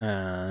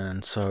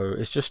 And so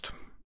it's just,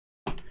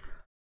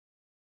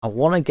 I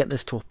want to get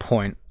this to a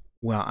point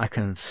where I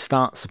can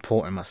start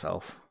supporting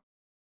myself,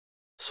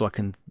 so I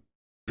can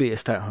be a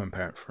stay-at-home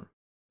parent for him.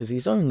 Because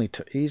he's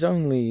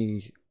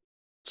only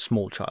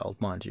small child,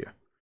 mind you.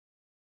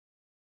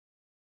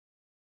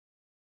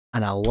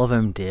 And I love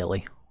him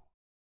dearly.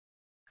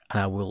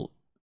 And I will.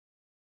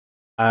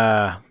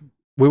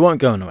 We won't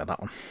go into that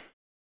one.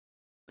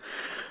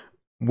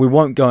 We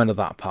won't go into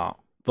that part.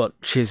 But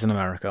she's in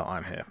America.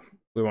 I'm here.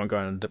 We won't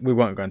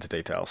go into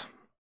details.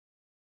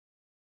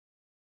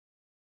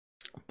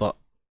 But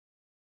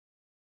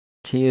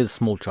he is a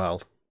small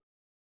child,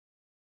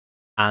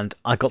 and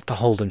I got to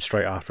hold him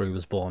straight after he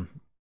was born.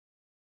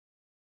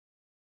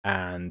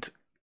 And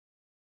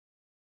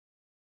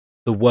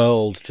the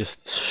world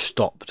just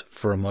stopped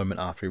for a moment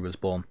after he was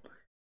born,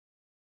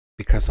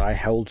 because I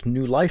held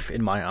new life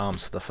in my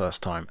arms for the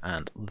first time,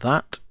 and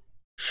that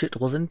shit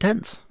was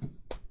intense.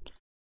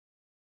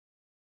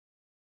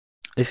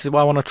 This is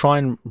why I want to try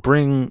and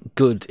bring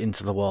good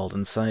into the world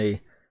and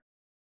say,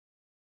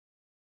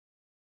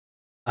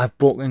 I've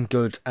brought in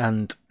good,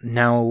 and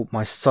now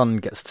my son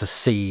gets to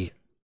see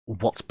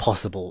what's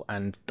possible,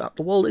 and that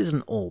the world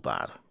isn't all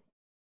bad.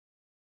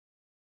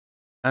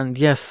 And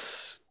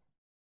yes,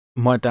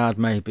 my dad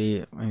may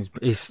be,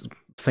 he's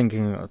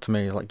thinking to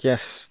me like,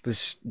 yes,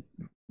 this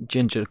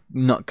ginger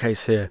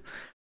nutcase here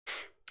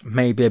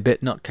may be a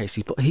bit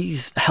nutcasey, but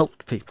he's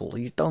helped people,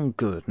 he's done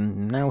good,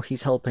 and now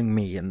he's helping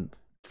me and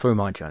through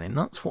my journey, and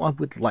that's what I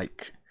would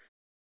like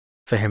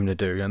for him to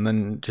do. And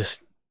then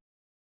just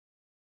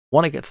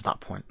want to get to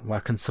that point where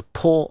I can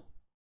support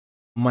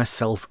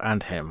myself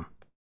and him.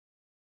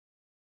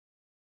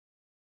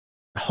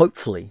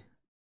 Hopefully,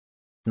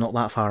 not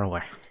that far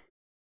away.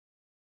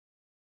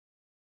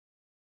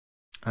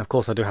 And of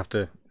course, I do have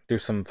to do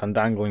some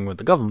fandangling with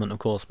the government, of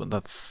course, but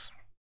that's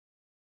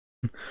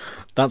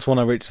when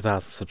I reach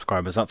 1,000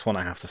 subscribers. That's when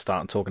I have to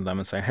start talking to them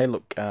and say, hey,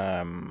 look,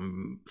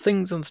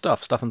 things and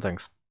stuff and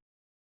things.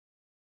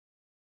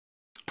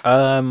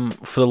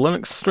 For the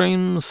Linux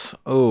streams,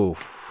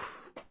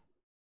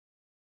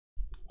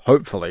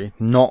 hopefully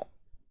not.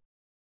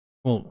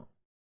 Well,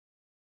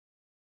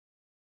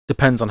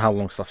 depends on how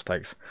long stuff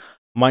takes.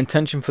 My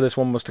intention for this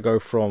one was to go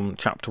from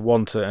chapter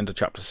 1 to end of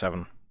chapter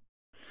 7.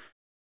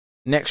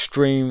 Next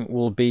stream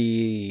will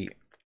be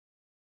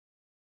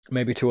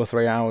maybe 2 or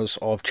 3 hours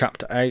of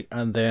chapter 8,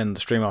 and then the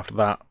stream after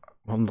that,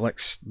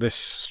 this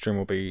stream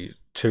will be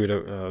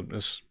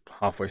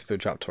halfway through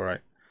chapter 8.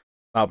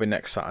 That'll be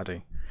next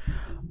Saturday.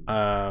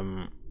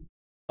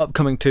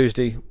 Upcoming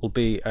Tuesday will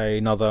be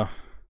another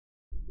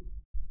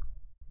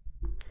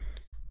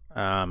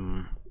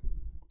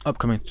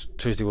upcoming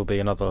Tuesday will be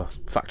another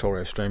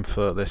Factorio stream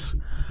for this.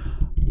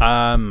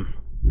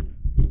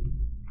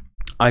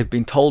 I've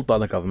been told by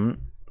the government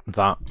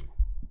that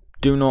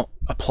do not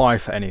apply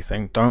for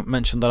anything, don't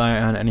mention that I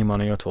earn any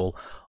money at all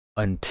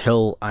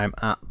until I'm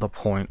at the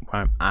point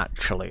where I'm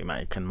actually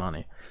making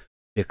money,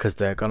 because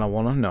they're going to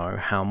want to know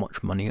how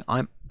much money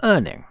I'm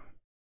earning.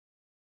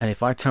 And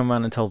if I turn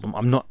around and tell them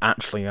I'm not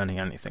actually earning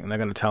anything, they're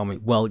going to tell me,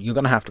 well, you're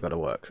going to have to go to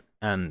work,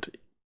 and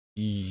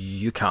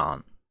you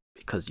can't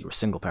because you're a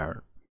single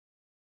parent.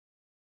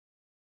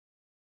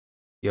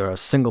 You're a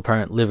single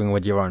parent living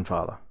with your own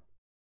father.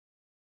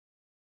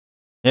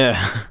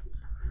 Yeah.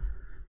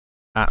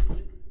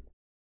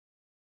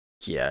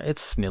 Yeah,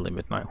 it's nearly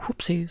midnight.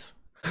 Whoopsies.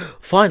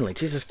 Finally,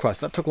 Jesus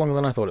Christ, that took longer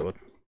than I thought it would.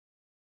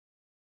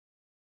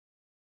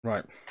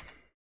 Right.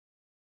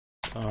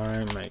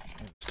 I make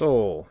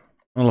install.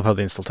 I love how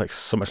the install takes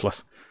so much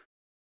less.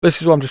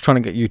 This is why I'm just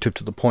trying to get YouTube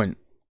to the point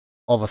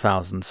of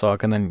 1,000, so I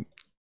can then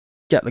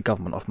get the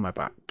government off my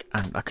back,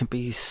 and I can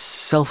be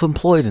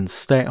self-employed and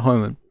stay at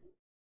home and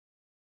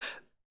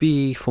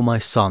be for my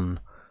son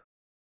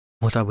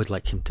what I would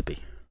like him to be.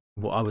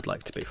 What I would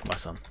like to be for my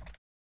son.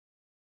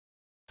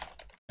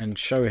 And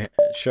show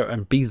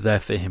and be there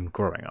for him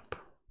growing up.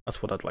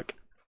 That's what I'd like.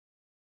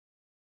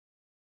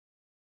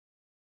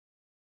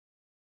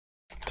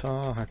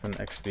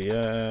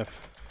 tar-xvf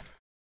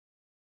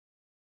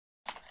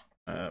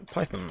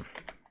Python.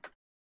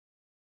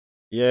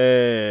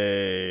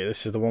 Yay!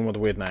 This is the one with the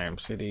weird name.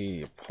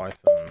 cd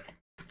Python.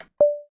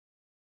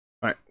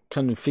 Right,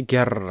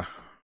 configure.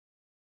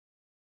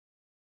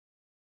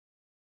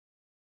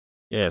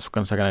 Yes, we're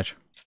going to take an edge.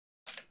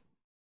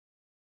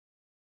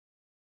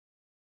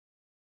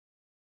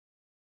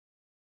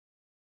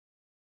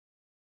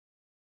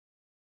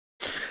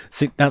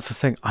 See, that's the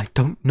thing. I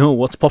don't know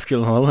what's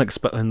popular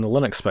in the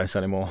Linux space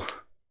anymore.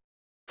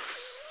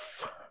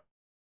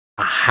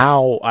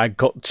 How I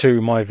got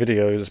to my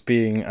videos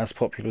being as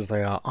popular as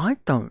they are, I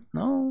don't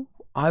know.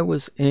 I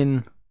was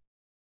in...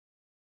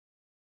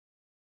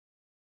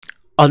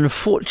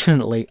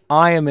 Unfortunately,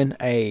 I am in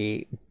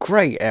a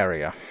grey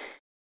area.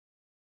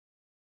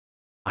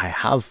 I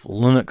have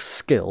Linux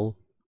skill,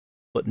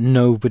 but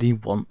nobody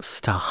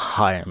wants to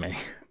hire me.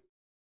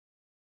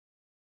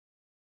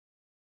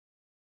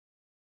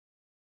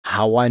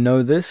 How I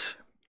know this?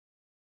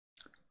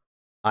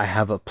 I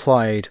have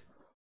applied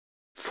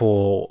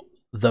for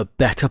the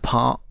better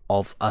part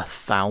of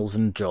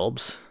 1,000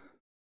 jobs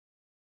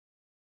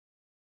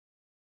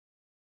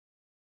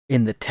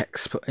in the tech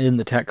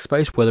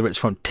space, whether it's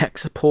from tech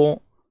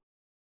support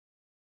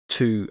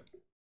to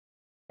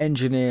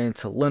engineer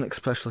to Linux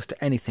specialist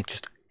to anything,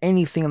 just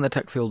anything in the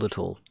tech field at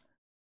all.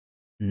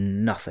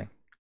 Nothing.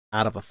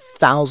 Out of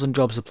 1,000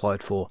 jobs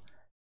applied for,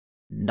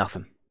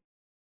 nothing.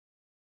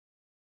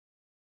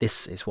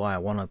 This is why I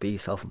want to be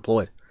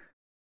self-employed,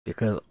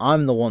 because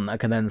I'm the one that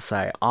can then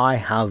say I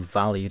have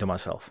value to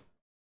myself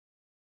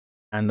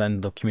and then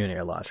the community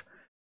at large.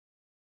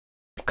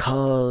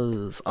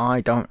 Because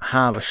I don't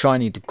have a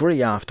shiny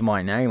degree after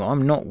my name,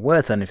 I'm not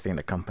worth anything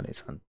to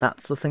companies, and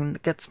that's the thing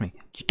that gets me.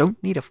 You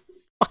don't need a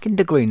fucking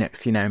degree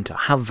next to your name to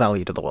have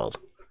value to the world.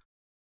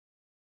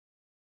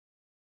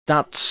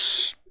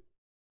 That's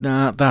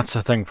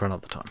a thing for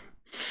another time.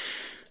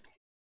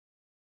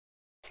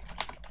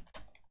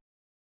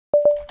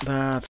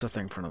 That's the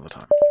thing for another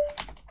time.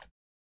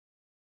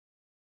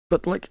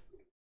 But like,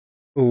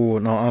 oh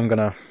no, I'm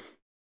gonna.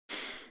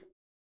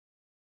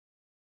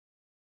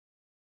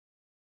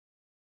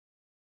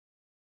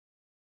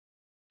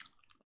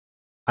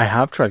 I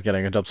have tried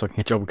getting a job so I can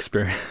get job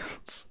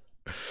experience.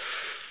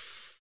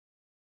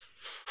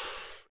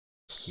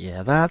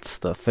 Yeah, that's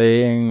the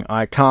thing.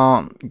 I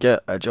can't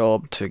get a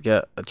job to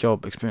get a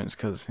job experience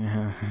because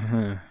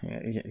yeah,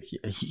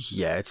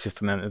 it's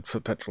just an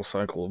perpetual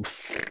cycle.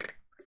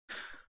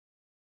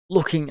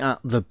 Looking at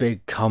the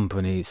big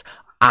companies,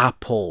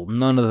 Apple,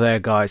 none of their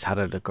guys had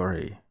a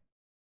degree.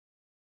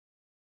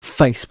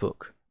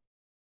 Facebook,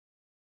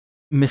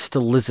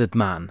 Mr.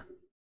 Lizardman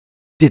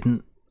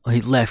didn't.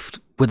 He left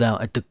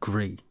without a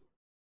degree.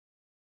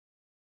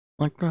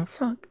 Like the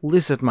fuck,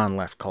 Lizardman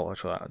left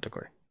college without a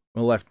degree.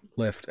 Or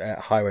left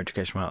higher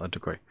education without a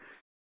degree.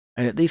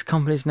 And yet these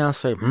companies now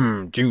say,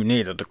 do you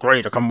need a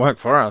degree to come work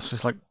for us?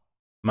 It's like,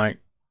 mate,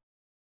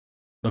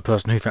 the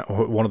person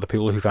one of the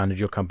people who founded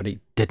your company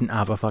didn't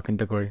have a fucking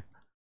degree,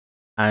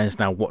 and is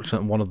now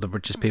watching one of the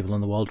richest people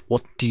in the world.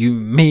 What do you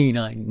mean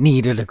I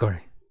need a degree?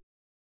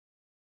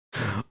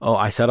 Oh,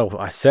 I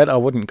said I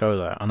wouldn't go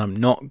there, and I'm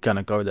not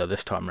gonna go there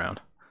this time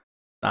round.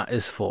 That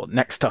is for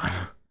next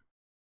time.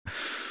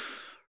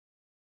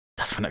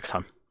 That's for next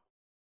time.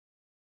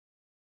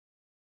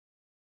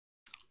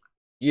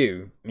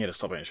 You need to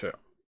stop being shit.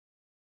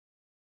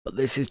 But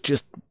this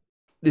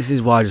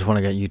is why I just want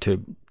to get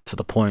YouTube to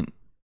the point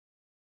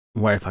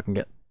where if I can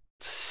get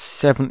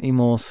 70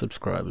 more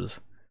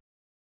subscribers,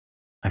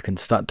 I can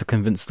start to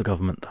convince the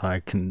government that I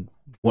can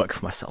work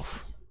for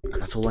myself.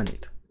 And that's all I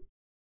need.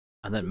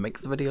 And then make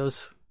the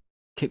videos,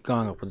 keep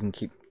going upwards and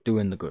keep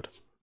doing the good.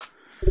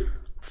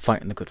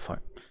 Fighting the good fight.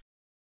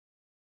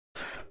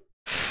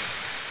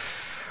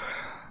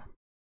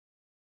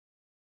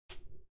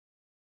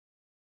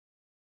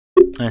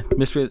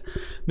 Mystery of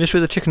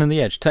the chicken and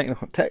the egg.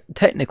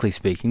 Technically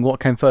speaking, what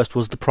came first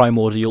was the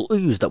primordial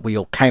ooze that we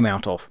all came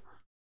out of.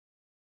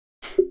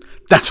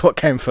 That's what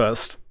came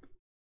first.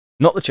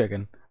 Not the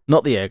chicken,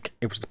 not the egg.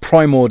 It was the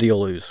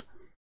primordial ooze.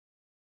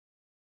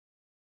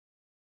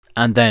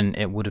 And then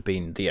it would have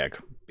been the egg,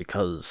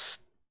 because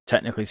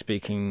technically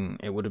speaking,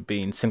 it would have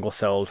been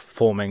single-celled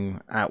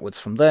forming outwards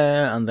from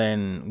there, and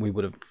then we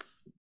would have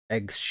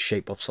egg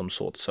shape of some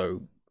sort.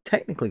 So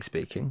technically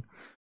speaking,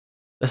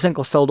 the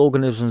single-celled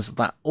organisms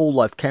that all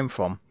life came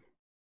from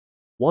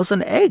was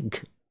an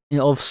egg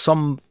of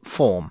some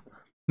form,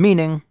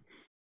 meaning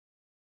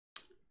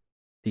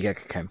the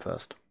egg came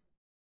first.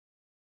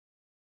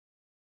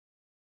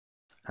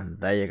 And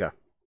there you go.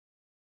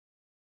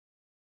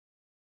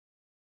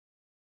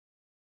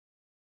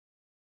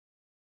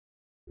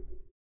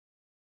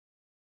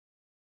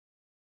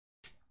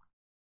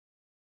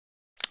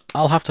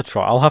 I'll have to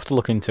try. I'll have to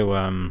look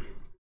into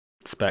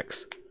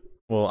specs.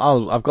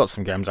 Well, I've got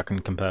some games I can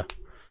compare.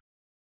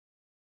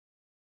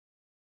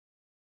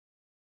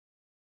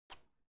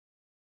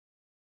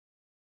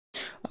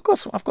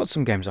 I've got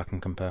some games I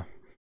can compare.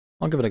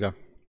 I'll give it a go.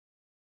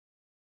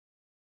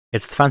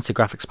 It's the fancy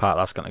graphics part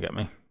that's gonna get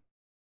me.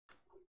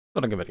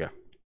 Gotta give it a go.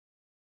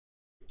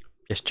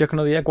 Yes, chicken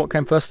or the egg? What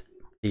came first?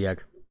 The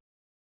egg.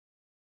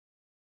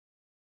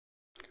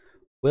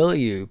 Will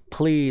you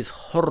please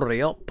hurry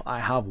up? I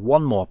have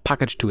one more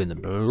package to in the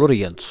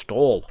bloody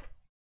install.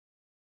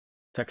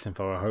 Text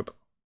info, I hope.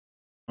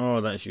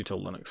 Oh, that's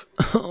util Linux.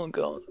 Oh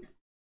god.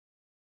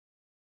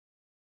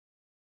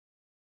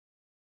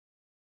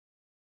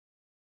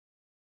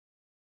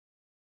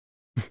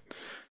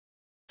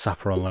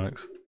 Sapper on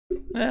Linux.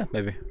 Yeah,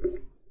 maybe.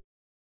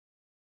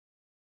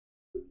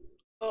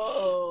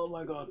 Oh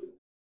my god.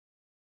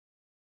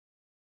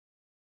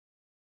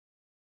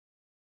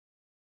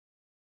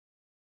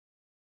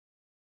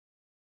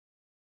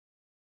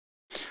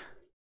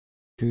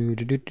 Oh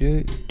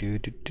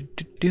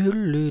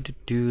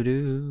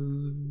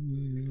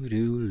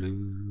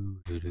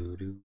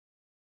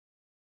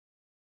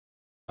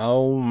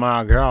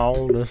my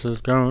god, this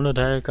is gonna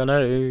take an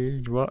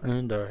age. What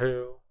in the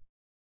hell?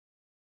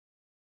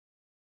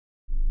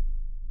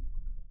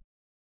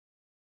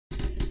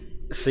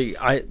 See,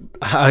 I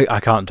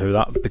can't do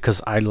that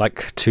because I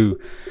like to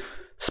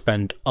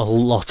spend a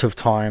lot of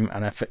time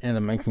and effort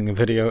in making a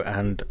video,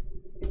 and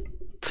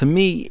to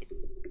me,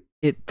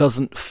 it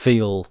doesn't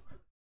feel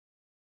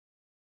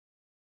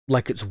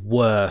like it's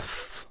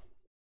worth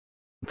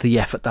the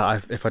effort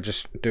that if I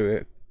just do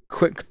a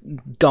quick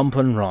dump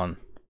and run.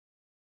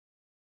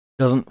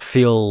 Doesn't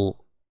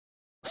feel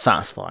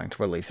satisfying to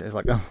release it. It's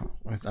like, oh,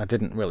 I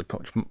didn't really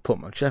put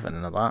much effort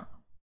into that.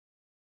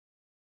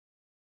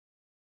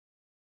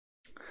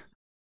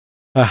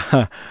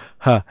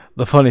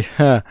 The funny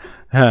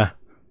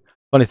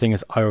thing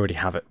is, I already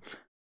have it,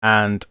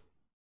 and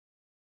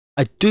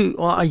I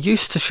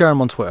used to share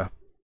them on Twitter,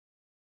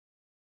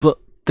 but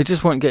they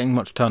just weren't getting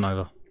much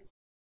turnover.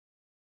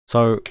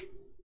 So,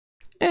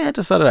 yeah, I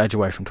decided to edge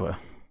away from Twitter.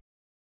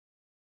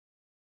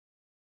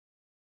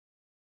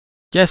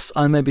 Yes,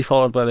 I may be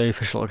followed by the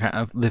official account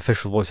of the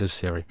official Voice of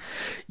Siri.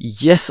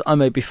 Yes, I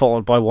may be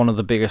followed by one of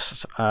the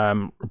biggest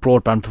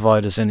broadband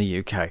providers in the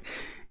UK.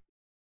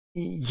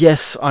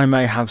 Yes, I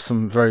may have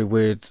some very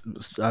weird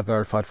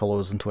verified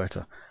followers on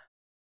Twitter.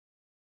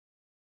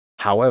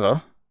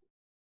 However,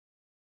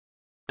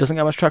 doesn't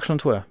get much traction on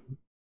Twitter.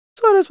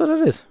 So it is what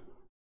it is.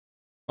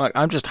 Like,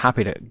 I'm just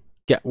happy to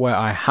get where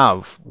I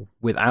have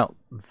without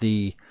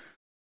the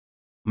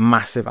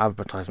massive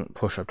advertisement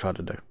push I've tried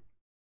to do.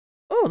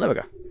 Oh, there we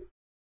go.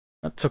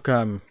 That took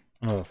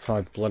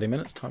 5 bloody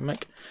minutes. Time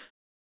make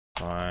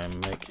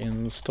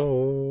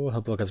install.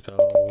 Help look as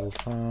spell.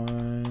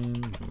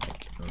 Time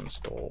make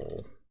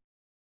install.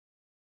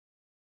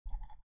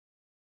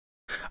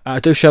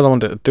 Do share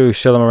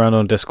them around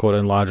on Discord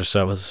and larger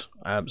servers,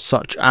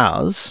 such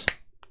as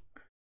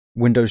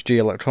Windows G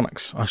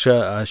Electronics. I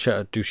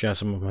do share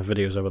some of my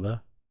videos over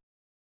there.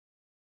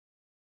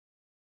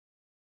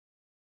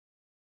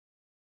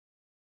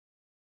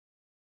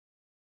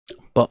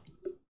 But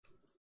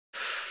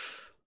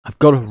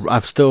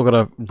I've still got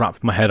to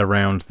wrap my head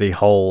around the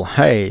whole,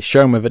 hey,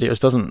 sharing my videos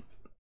doesn't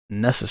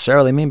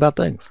necessarily mean bad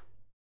things.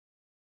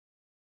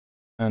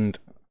 And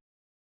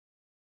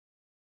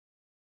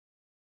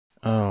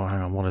oh,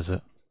 hang on, what is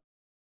it?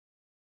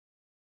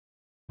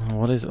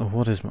 What is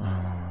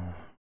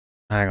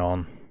hang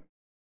on.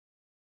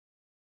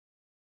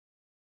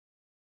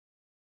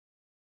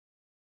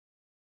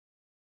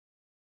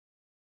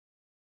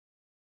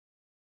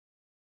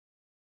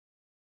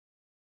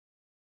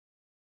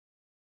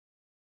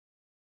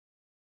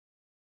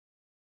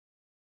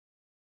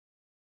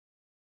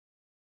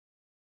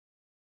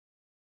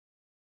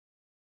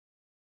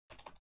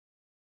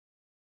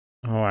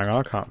 Oh, hang on,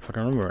 I can't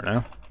fucking remember it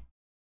now.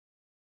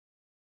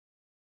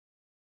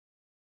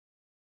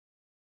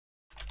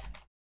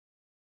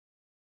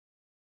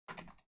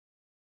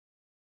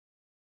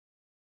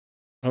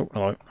 Oh,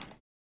 hello.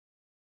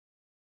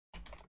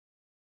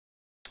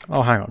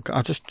 Oh, hang on.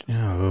 I'll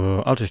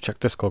just check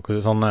Discord because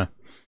it's on there.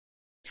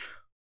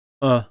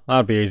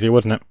 That'd be easy,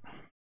 wouldn't it?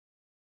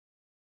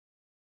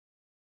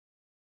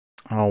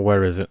 Oh,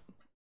 where is it?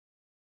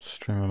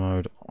 Streamer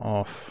mode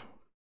off.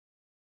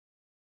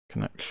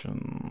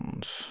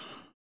 Connections.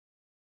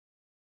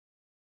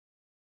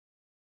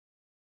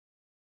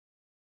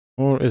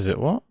 Or is it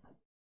what?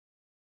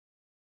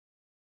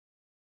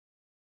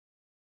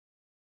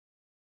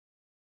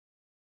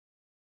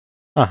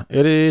 Ah,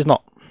 it is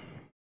not.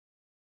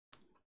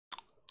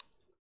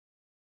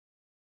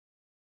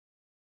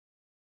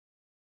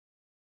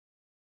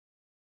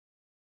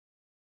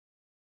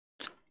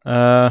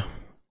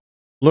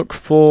 Look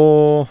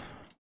for...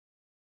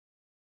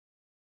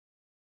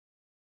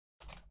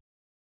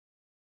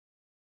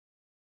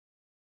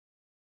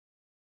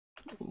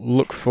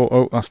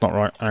 Oh, that's not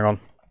right. Hang on.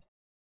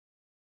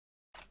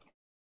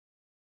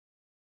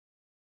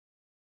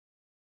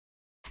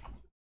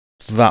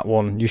 That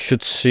one. You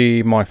should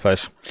see my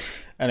face.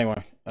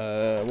 Anyway,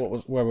 where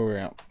were we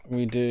at?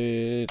 We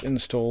did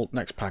install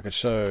next package.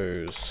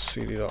 So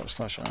cd./rm-r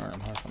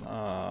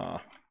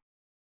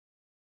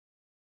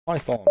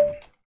Python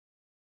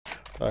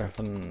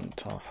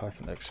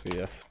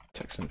 -xvf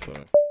text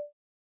info.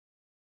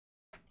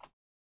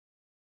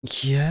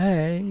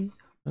 Yay!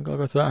 I gotta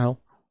go to that hell.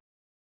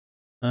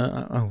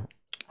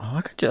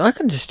 I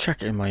can just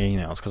check it in my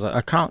emails because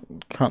I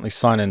can't currently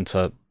sign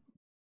into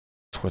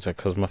Twitter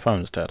because my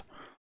phone's dead,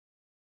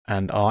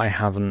 and I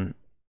haven't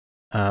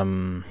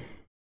put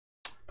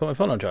my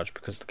phone on charge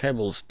because the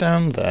cable's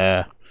down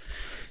there.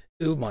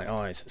 Ooh, my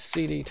eyes.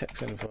 CD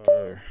text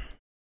info.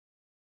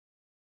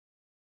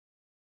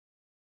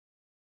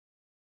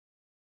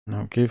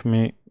 Now give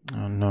me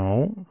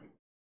no.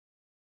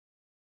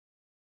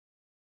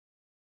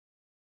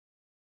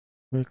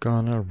 We're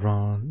gonna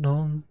run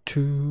on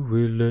to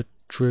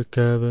Electric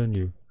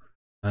Avenue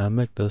and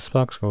make the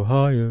sparks go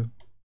higher.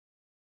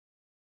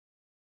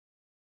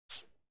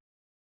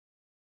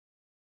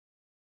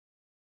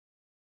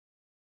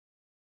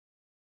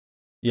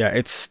 Yeah,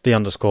 it's the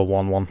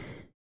 _11.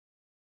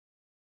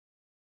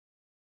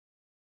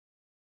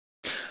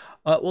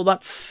 Well,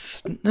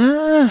 that's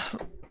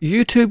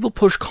YouTube will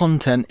push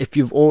content if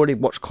you've already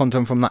watched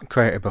content from that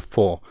creator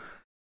before,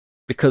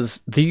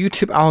 because the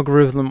YouTube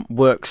algorithm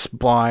works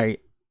by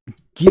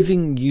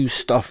giving you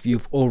stuff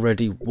you've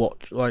already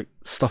watched, like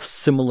stuff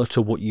similar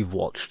to what you've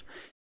watched.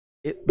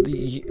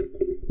 The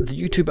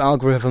YouTube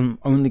algorithm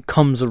only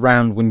comes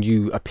around when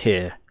you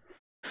appear.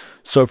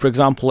 So, for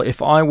example,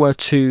 if I were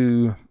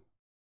to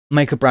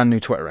make a brand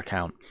new Twitter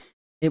account,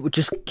 it would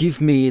just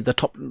give me the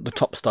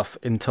top stuff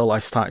until I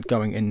started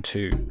going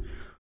into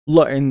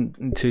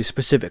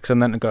specifics,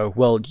 and then go,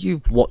 well,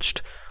 you've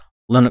watched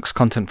Linux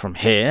content from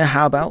here.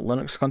 How about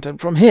Linux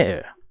content from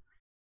here?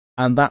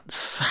 And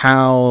that's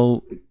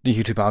how the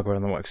YouTube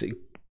algorithm works. It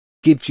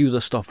gives you the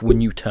stuff when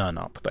you turn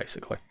up,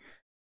 basically.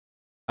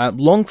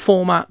 Long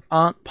format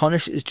aren't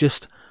punished. It's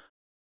just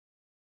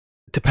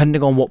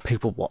depending on what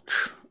people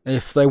watch.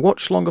 If they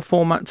watch longer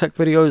format tech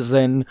videos,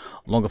 then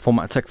longer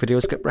format tech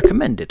videos get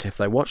recommended. If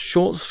they watch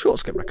shorts,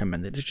 shorts get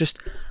recommended. It's just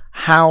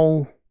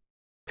how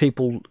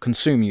people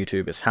consume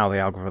YouTube. It's how the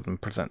algorithm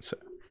presents it.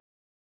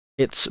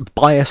 It's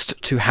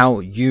biased to how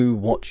you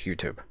watch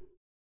YouTube.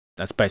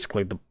 That's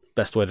basically the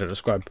best way to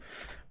describe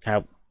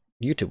how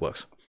YouTube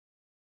works.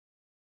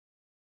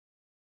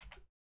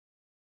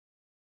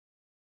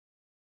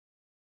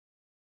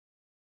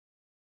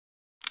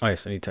 Oh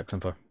yes, I need text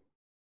info.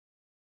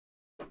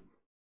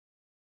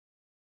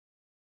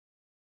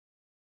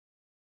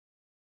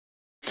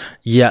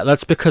 Yeah,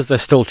 that's because they're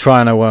still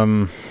trying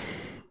to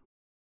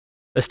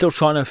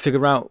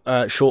figure out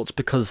shorts,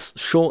 because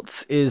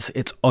shorts is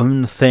its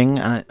own thing,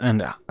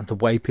 and the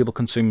way people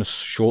consume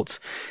shorts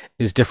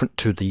is different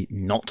to the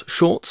not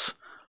shorts.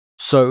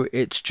 So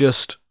it's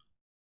just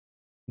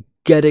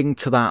getting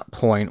to that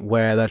point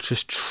where they're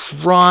just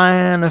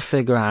trying to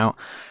figure out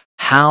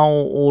how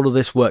all of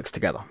this works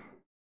together,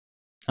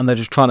 and they're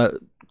just trying to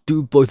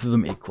do both of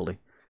them equally.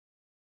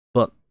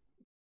 But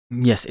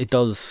yes, it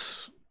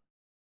does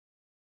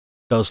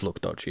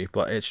look dodgy,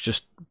 but it's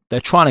just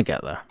they're trying to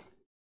get there.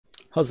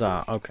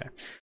 Huzzah! Okay.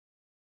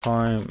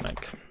 Time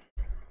make.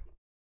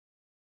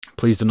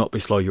 Please do not be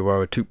slow. You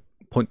are a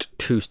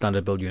 2.2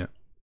 standard build unit.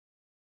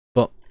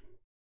 But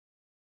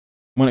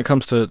when it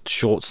comes to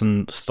shorts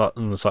and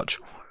such,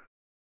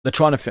 they're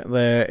trying to fit.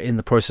 They're in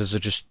the process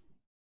of just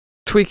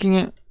tweaking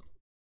it.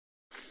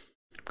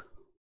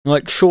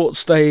 Like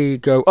shorts, they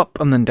go up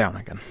and then down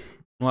again.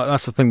 Like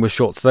that's the thing with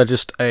shorts. They're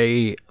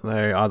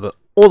either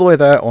all the way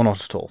there or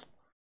not at all.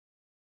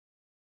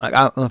 Like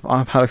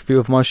I've had a few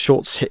of my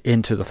shorts hit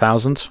into the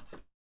thousands,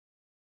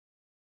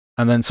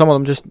 and then some of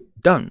them just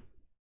don't.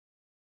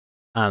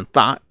 And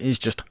that is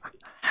just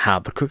how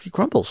the cookie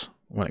crumbles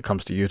when it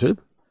comes to YouTube.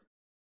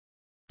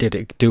 Did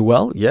it do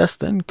well? Yes,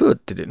 then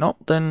good. Did it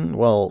not? Then,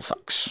 well,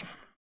 sucks.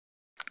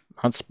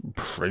 That's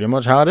pretty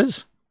much how it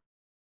is.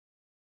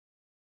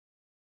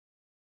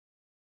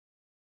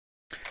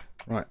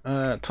 Right,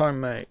 time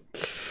make.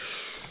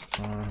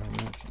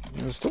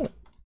 Install.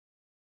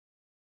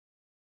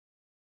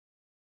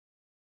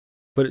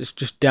 but it's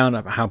just down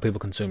at how people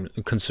consume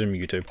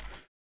YouTube.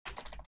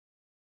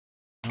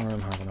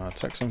 I'm having our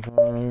text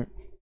info.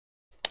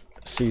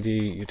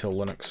 CD util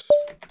Linux.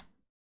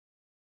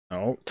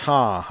 Oh,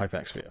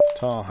 tar-xvf.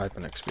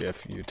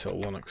 Tar-xvf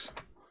util Linux.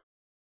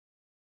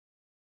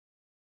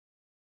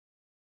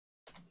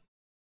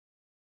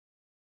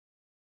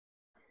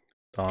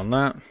 Done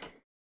that.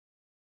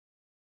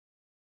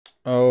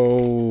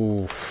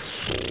 Oh,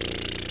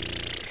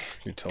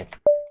 util.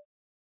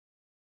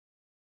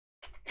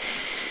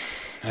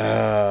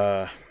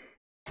 There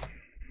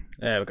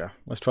we go.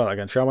 Let's try that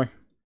again, shall we?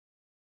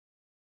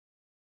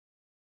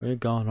 We're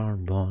gonna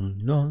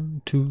run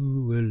on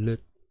to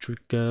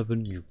Electric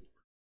Avenue.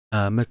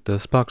 Make the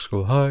sparks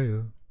go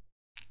higher.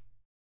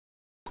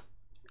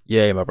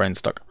 Yay, my brain's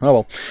stuck. Oh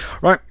well.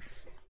 Right.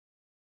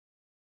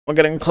 We're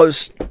getting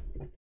close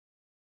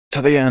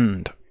to the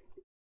end.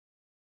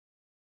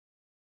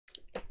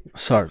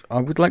 So,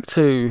 I would like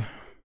to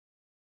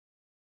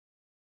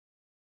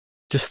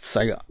just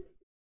say,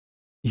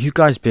 you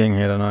guys being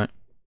here tonight,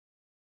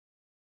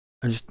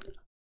 and just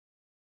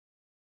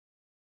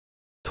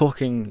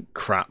talking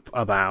crap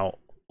about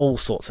all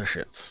sorts of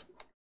shits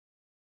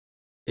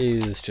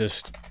is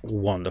just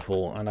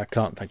wonderful, and I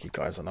can't thank you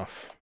guys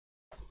enough.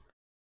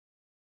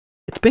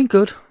 It's been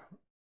good,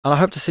 and I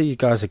hope to see you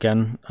guys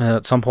again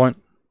at some point.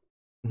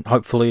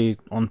 Hopefully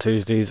on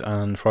Tuesdays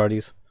and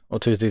Fridays, or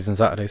Tuesdays and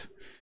Saturdays.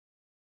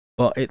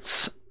 But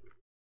it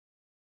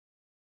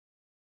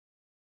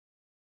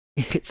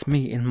hits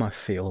me in my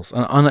feels,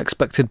 an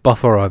unexpected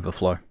buffer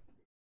overflow.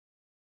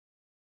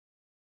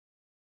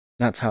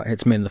 That's how it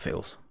hits me in the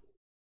feels.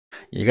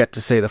 You get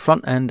to see the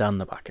front end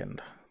and the back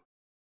end.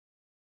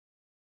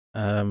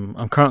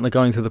 I'm currently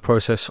going through the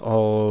process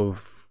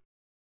of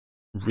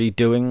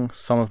redoing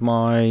some of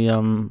my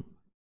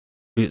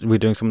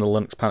redoing some of the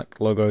Linux Panic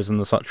logos and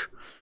the such.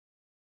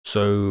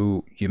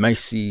 So you may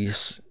see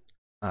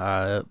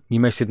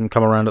them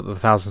come around at the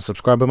 1,000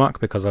 subscriber mark,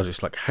 because I was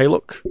just like, hey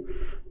look,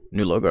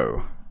 new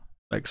logo.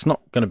 Like, it's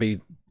not going to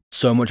be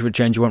so much of a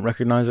change you won't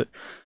recognize it,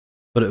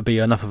 but it'll be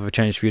enough of a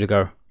change for you to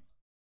go,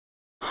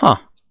 huh,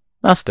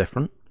 that's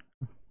different.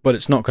 But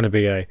it's not going to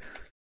be a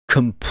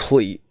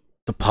complete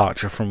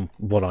departure from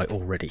what I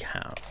already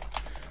have,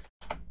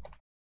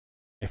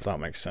 if that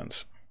makes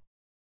sense.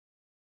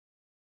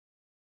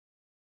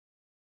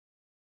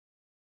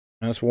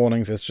 As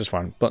warnings, it's just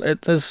fine.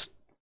 But there's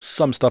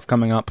some stuff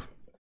coming up.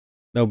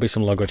 There'll be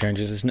some logo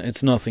changes.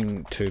 It's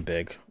nothing too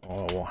big,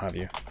 or what have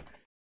you.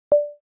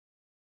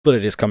 But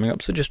it is coming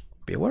up, so just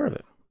be aware of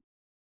it.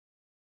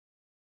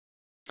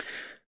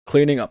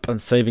 Cleaning up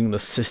and saving the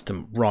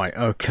system. Right,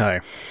 okay.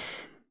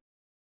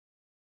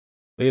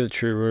 Leave the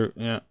true root,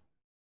 yeah.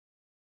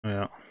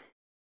 Yeah.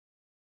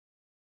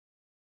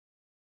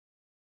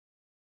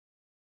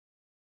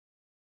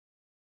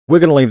 We're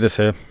going to leave this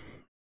here.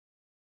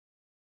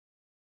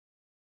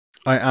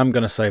 I am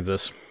going to save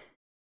this.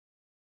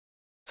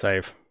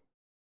 Save.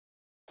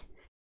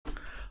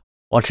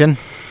 Watching.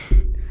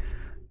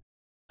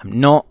 I'm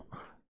not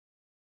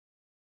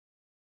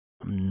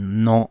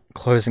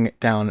closing it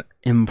down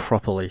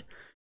improperly,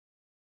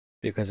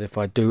 because if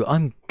I do,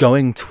 I'm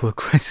going to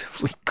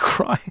aggressively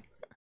cry.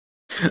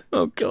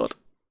 Oh god.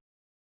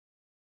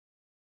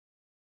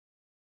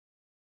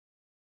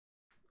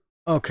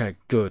 Okay,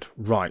 good.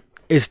 Right.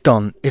 It's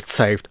done. It's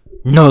saved.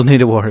 No need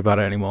to worry about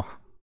it anymore.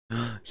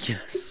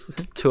 Yes.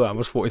 2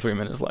 hours, 43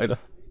 minutes later.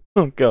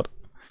 Oh god.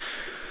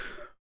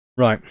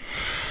 Right.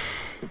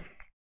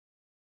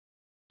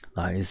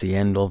 That is the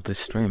end of this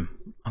stream.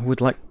 I would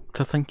like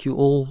to thank you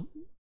all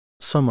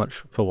so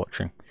much for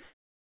watching.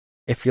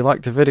 If you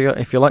liked the video,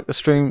 if you liked the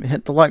stream,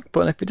 hit the like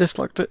button. If you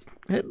disliked it,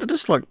 hit the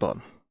dislike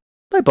button.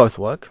 They both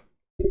work.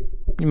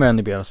 You may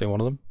only be able to see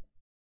one of them.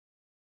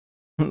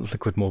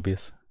 Liquid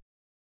Morbius.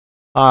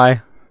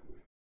 Hi.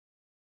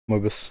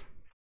 Mobius.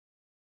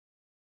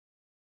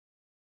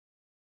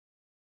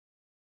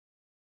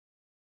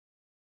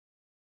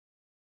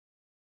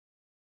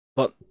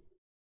 But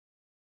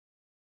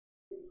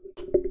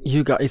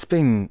you guys, it's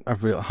been a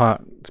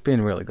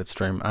really good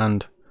stream,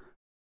 and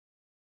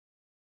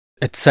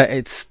it's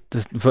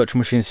the virtual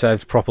machine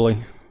saved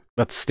properly.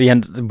 That's the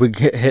end. We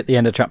hit the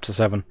end of chapter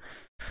 7.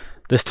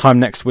 This time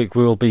next week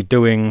we will be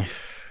doing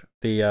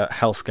the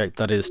hellscape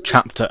that is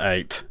chapter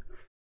 8.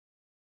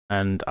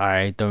 And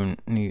I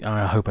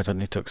hope I don't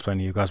need to explain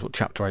to you guys what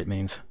chapter 8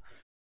 means.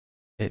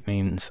 It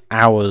means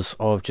hours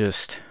of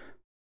just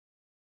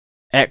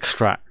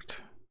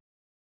extract,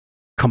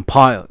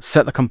 compile,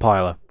 set the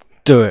compiler,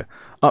 do it,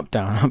 up,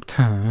 down,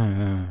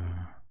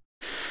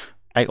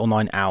 8 or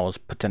 9 hours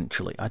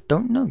potentially. I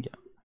don't know yet.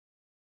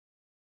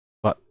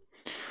 But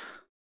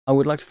I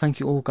would like to thank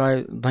you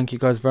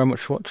guys very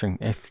much for watching.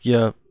 If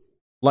you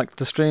liked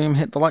the stream,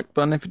 hit the like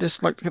button. If you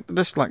disliked, hit the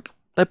dislike.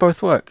 They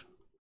both work.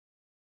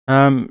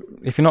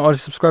 If you're not already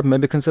subscribed,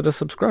 maybe consider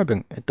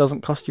subscribing. It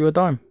doesn't cost you a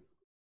dime.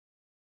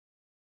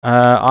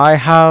 I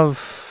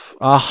have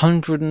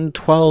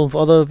 112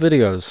 other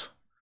videos.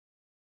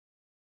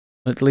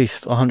 At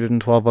least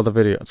 112 other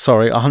videos.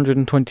 Sorry,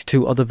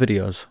 122 other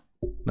videos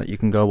that you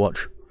can go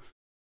watch.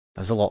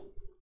 There's a lot.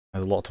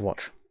 There's a lot to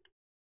watch.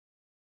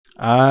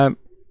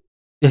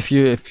 If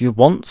you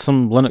want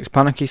some Linux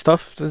panicky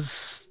stuff,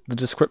 there's the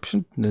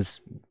description.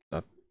 There's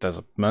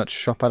a merch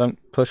shop I don't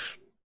push.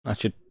 I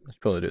should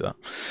probably do that.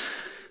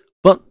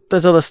 But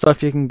there's other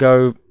stuff you can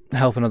go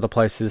help in other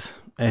places.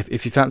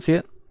 If you fancy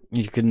it,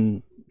 you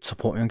can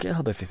support me on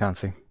GitHub if you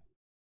fancy.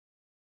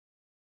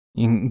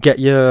 You can get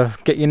your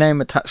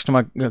name attached to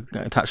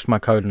my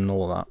code and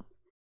all of that.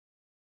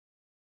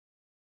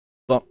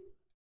 But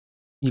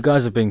you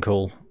guys have been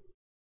cool,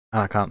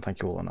 and I can't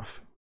thank you all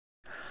enough.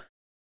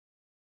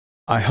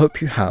 I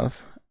hope you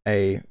have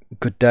a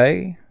good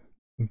day,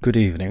 good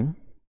evening,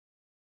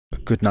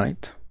 good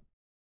night,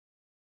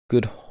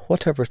 good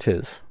whatever it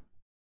is,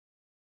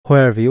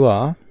 wherever you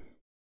are.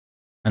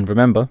 And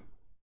remember,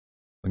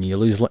 when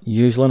you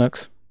use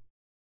Linux,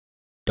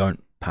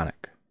 don't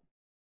panic.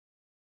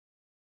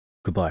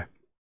 Goodbye.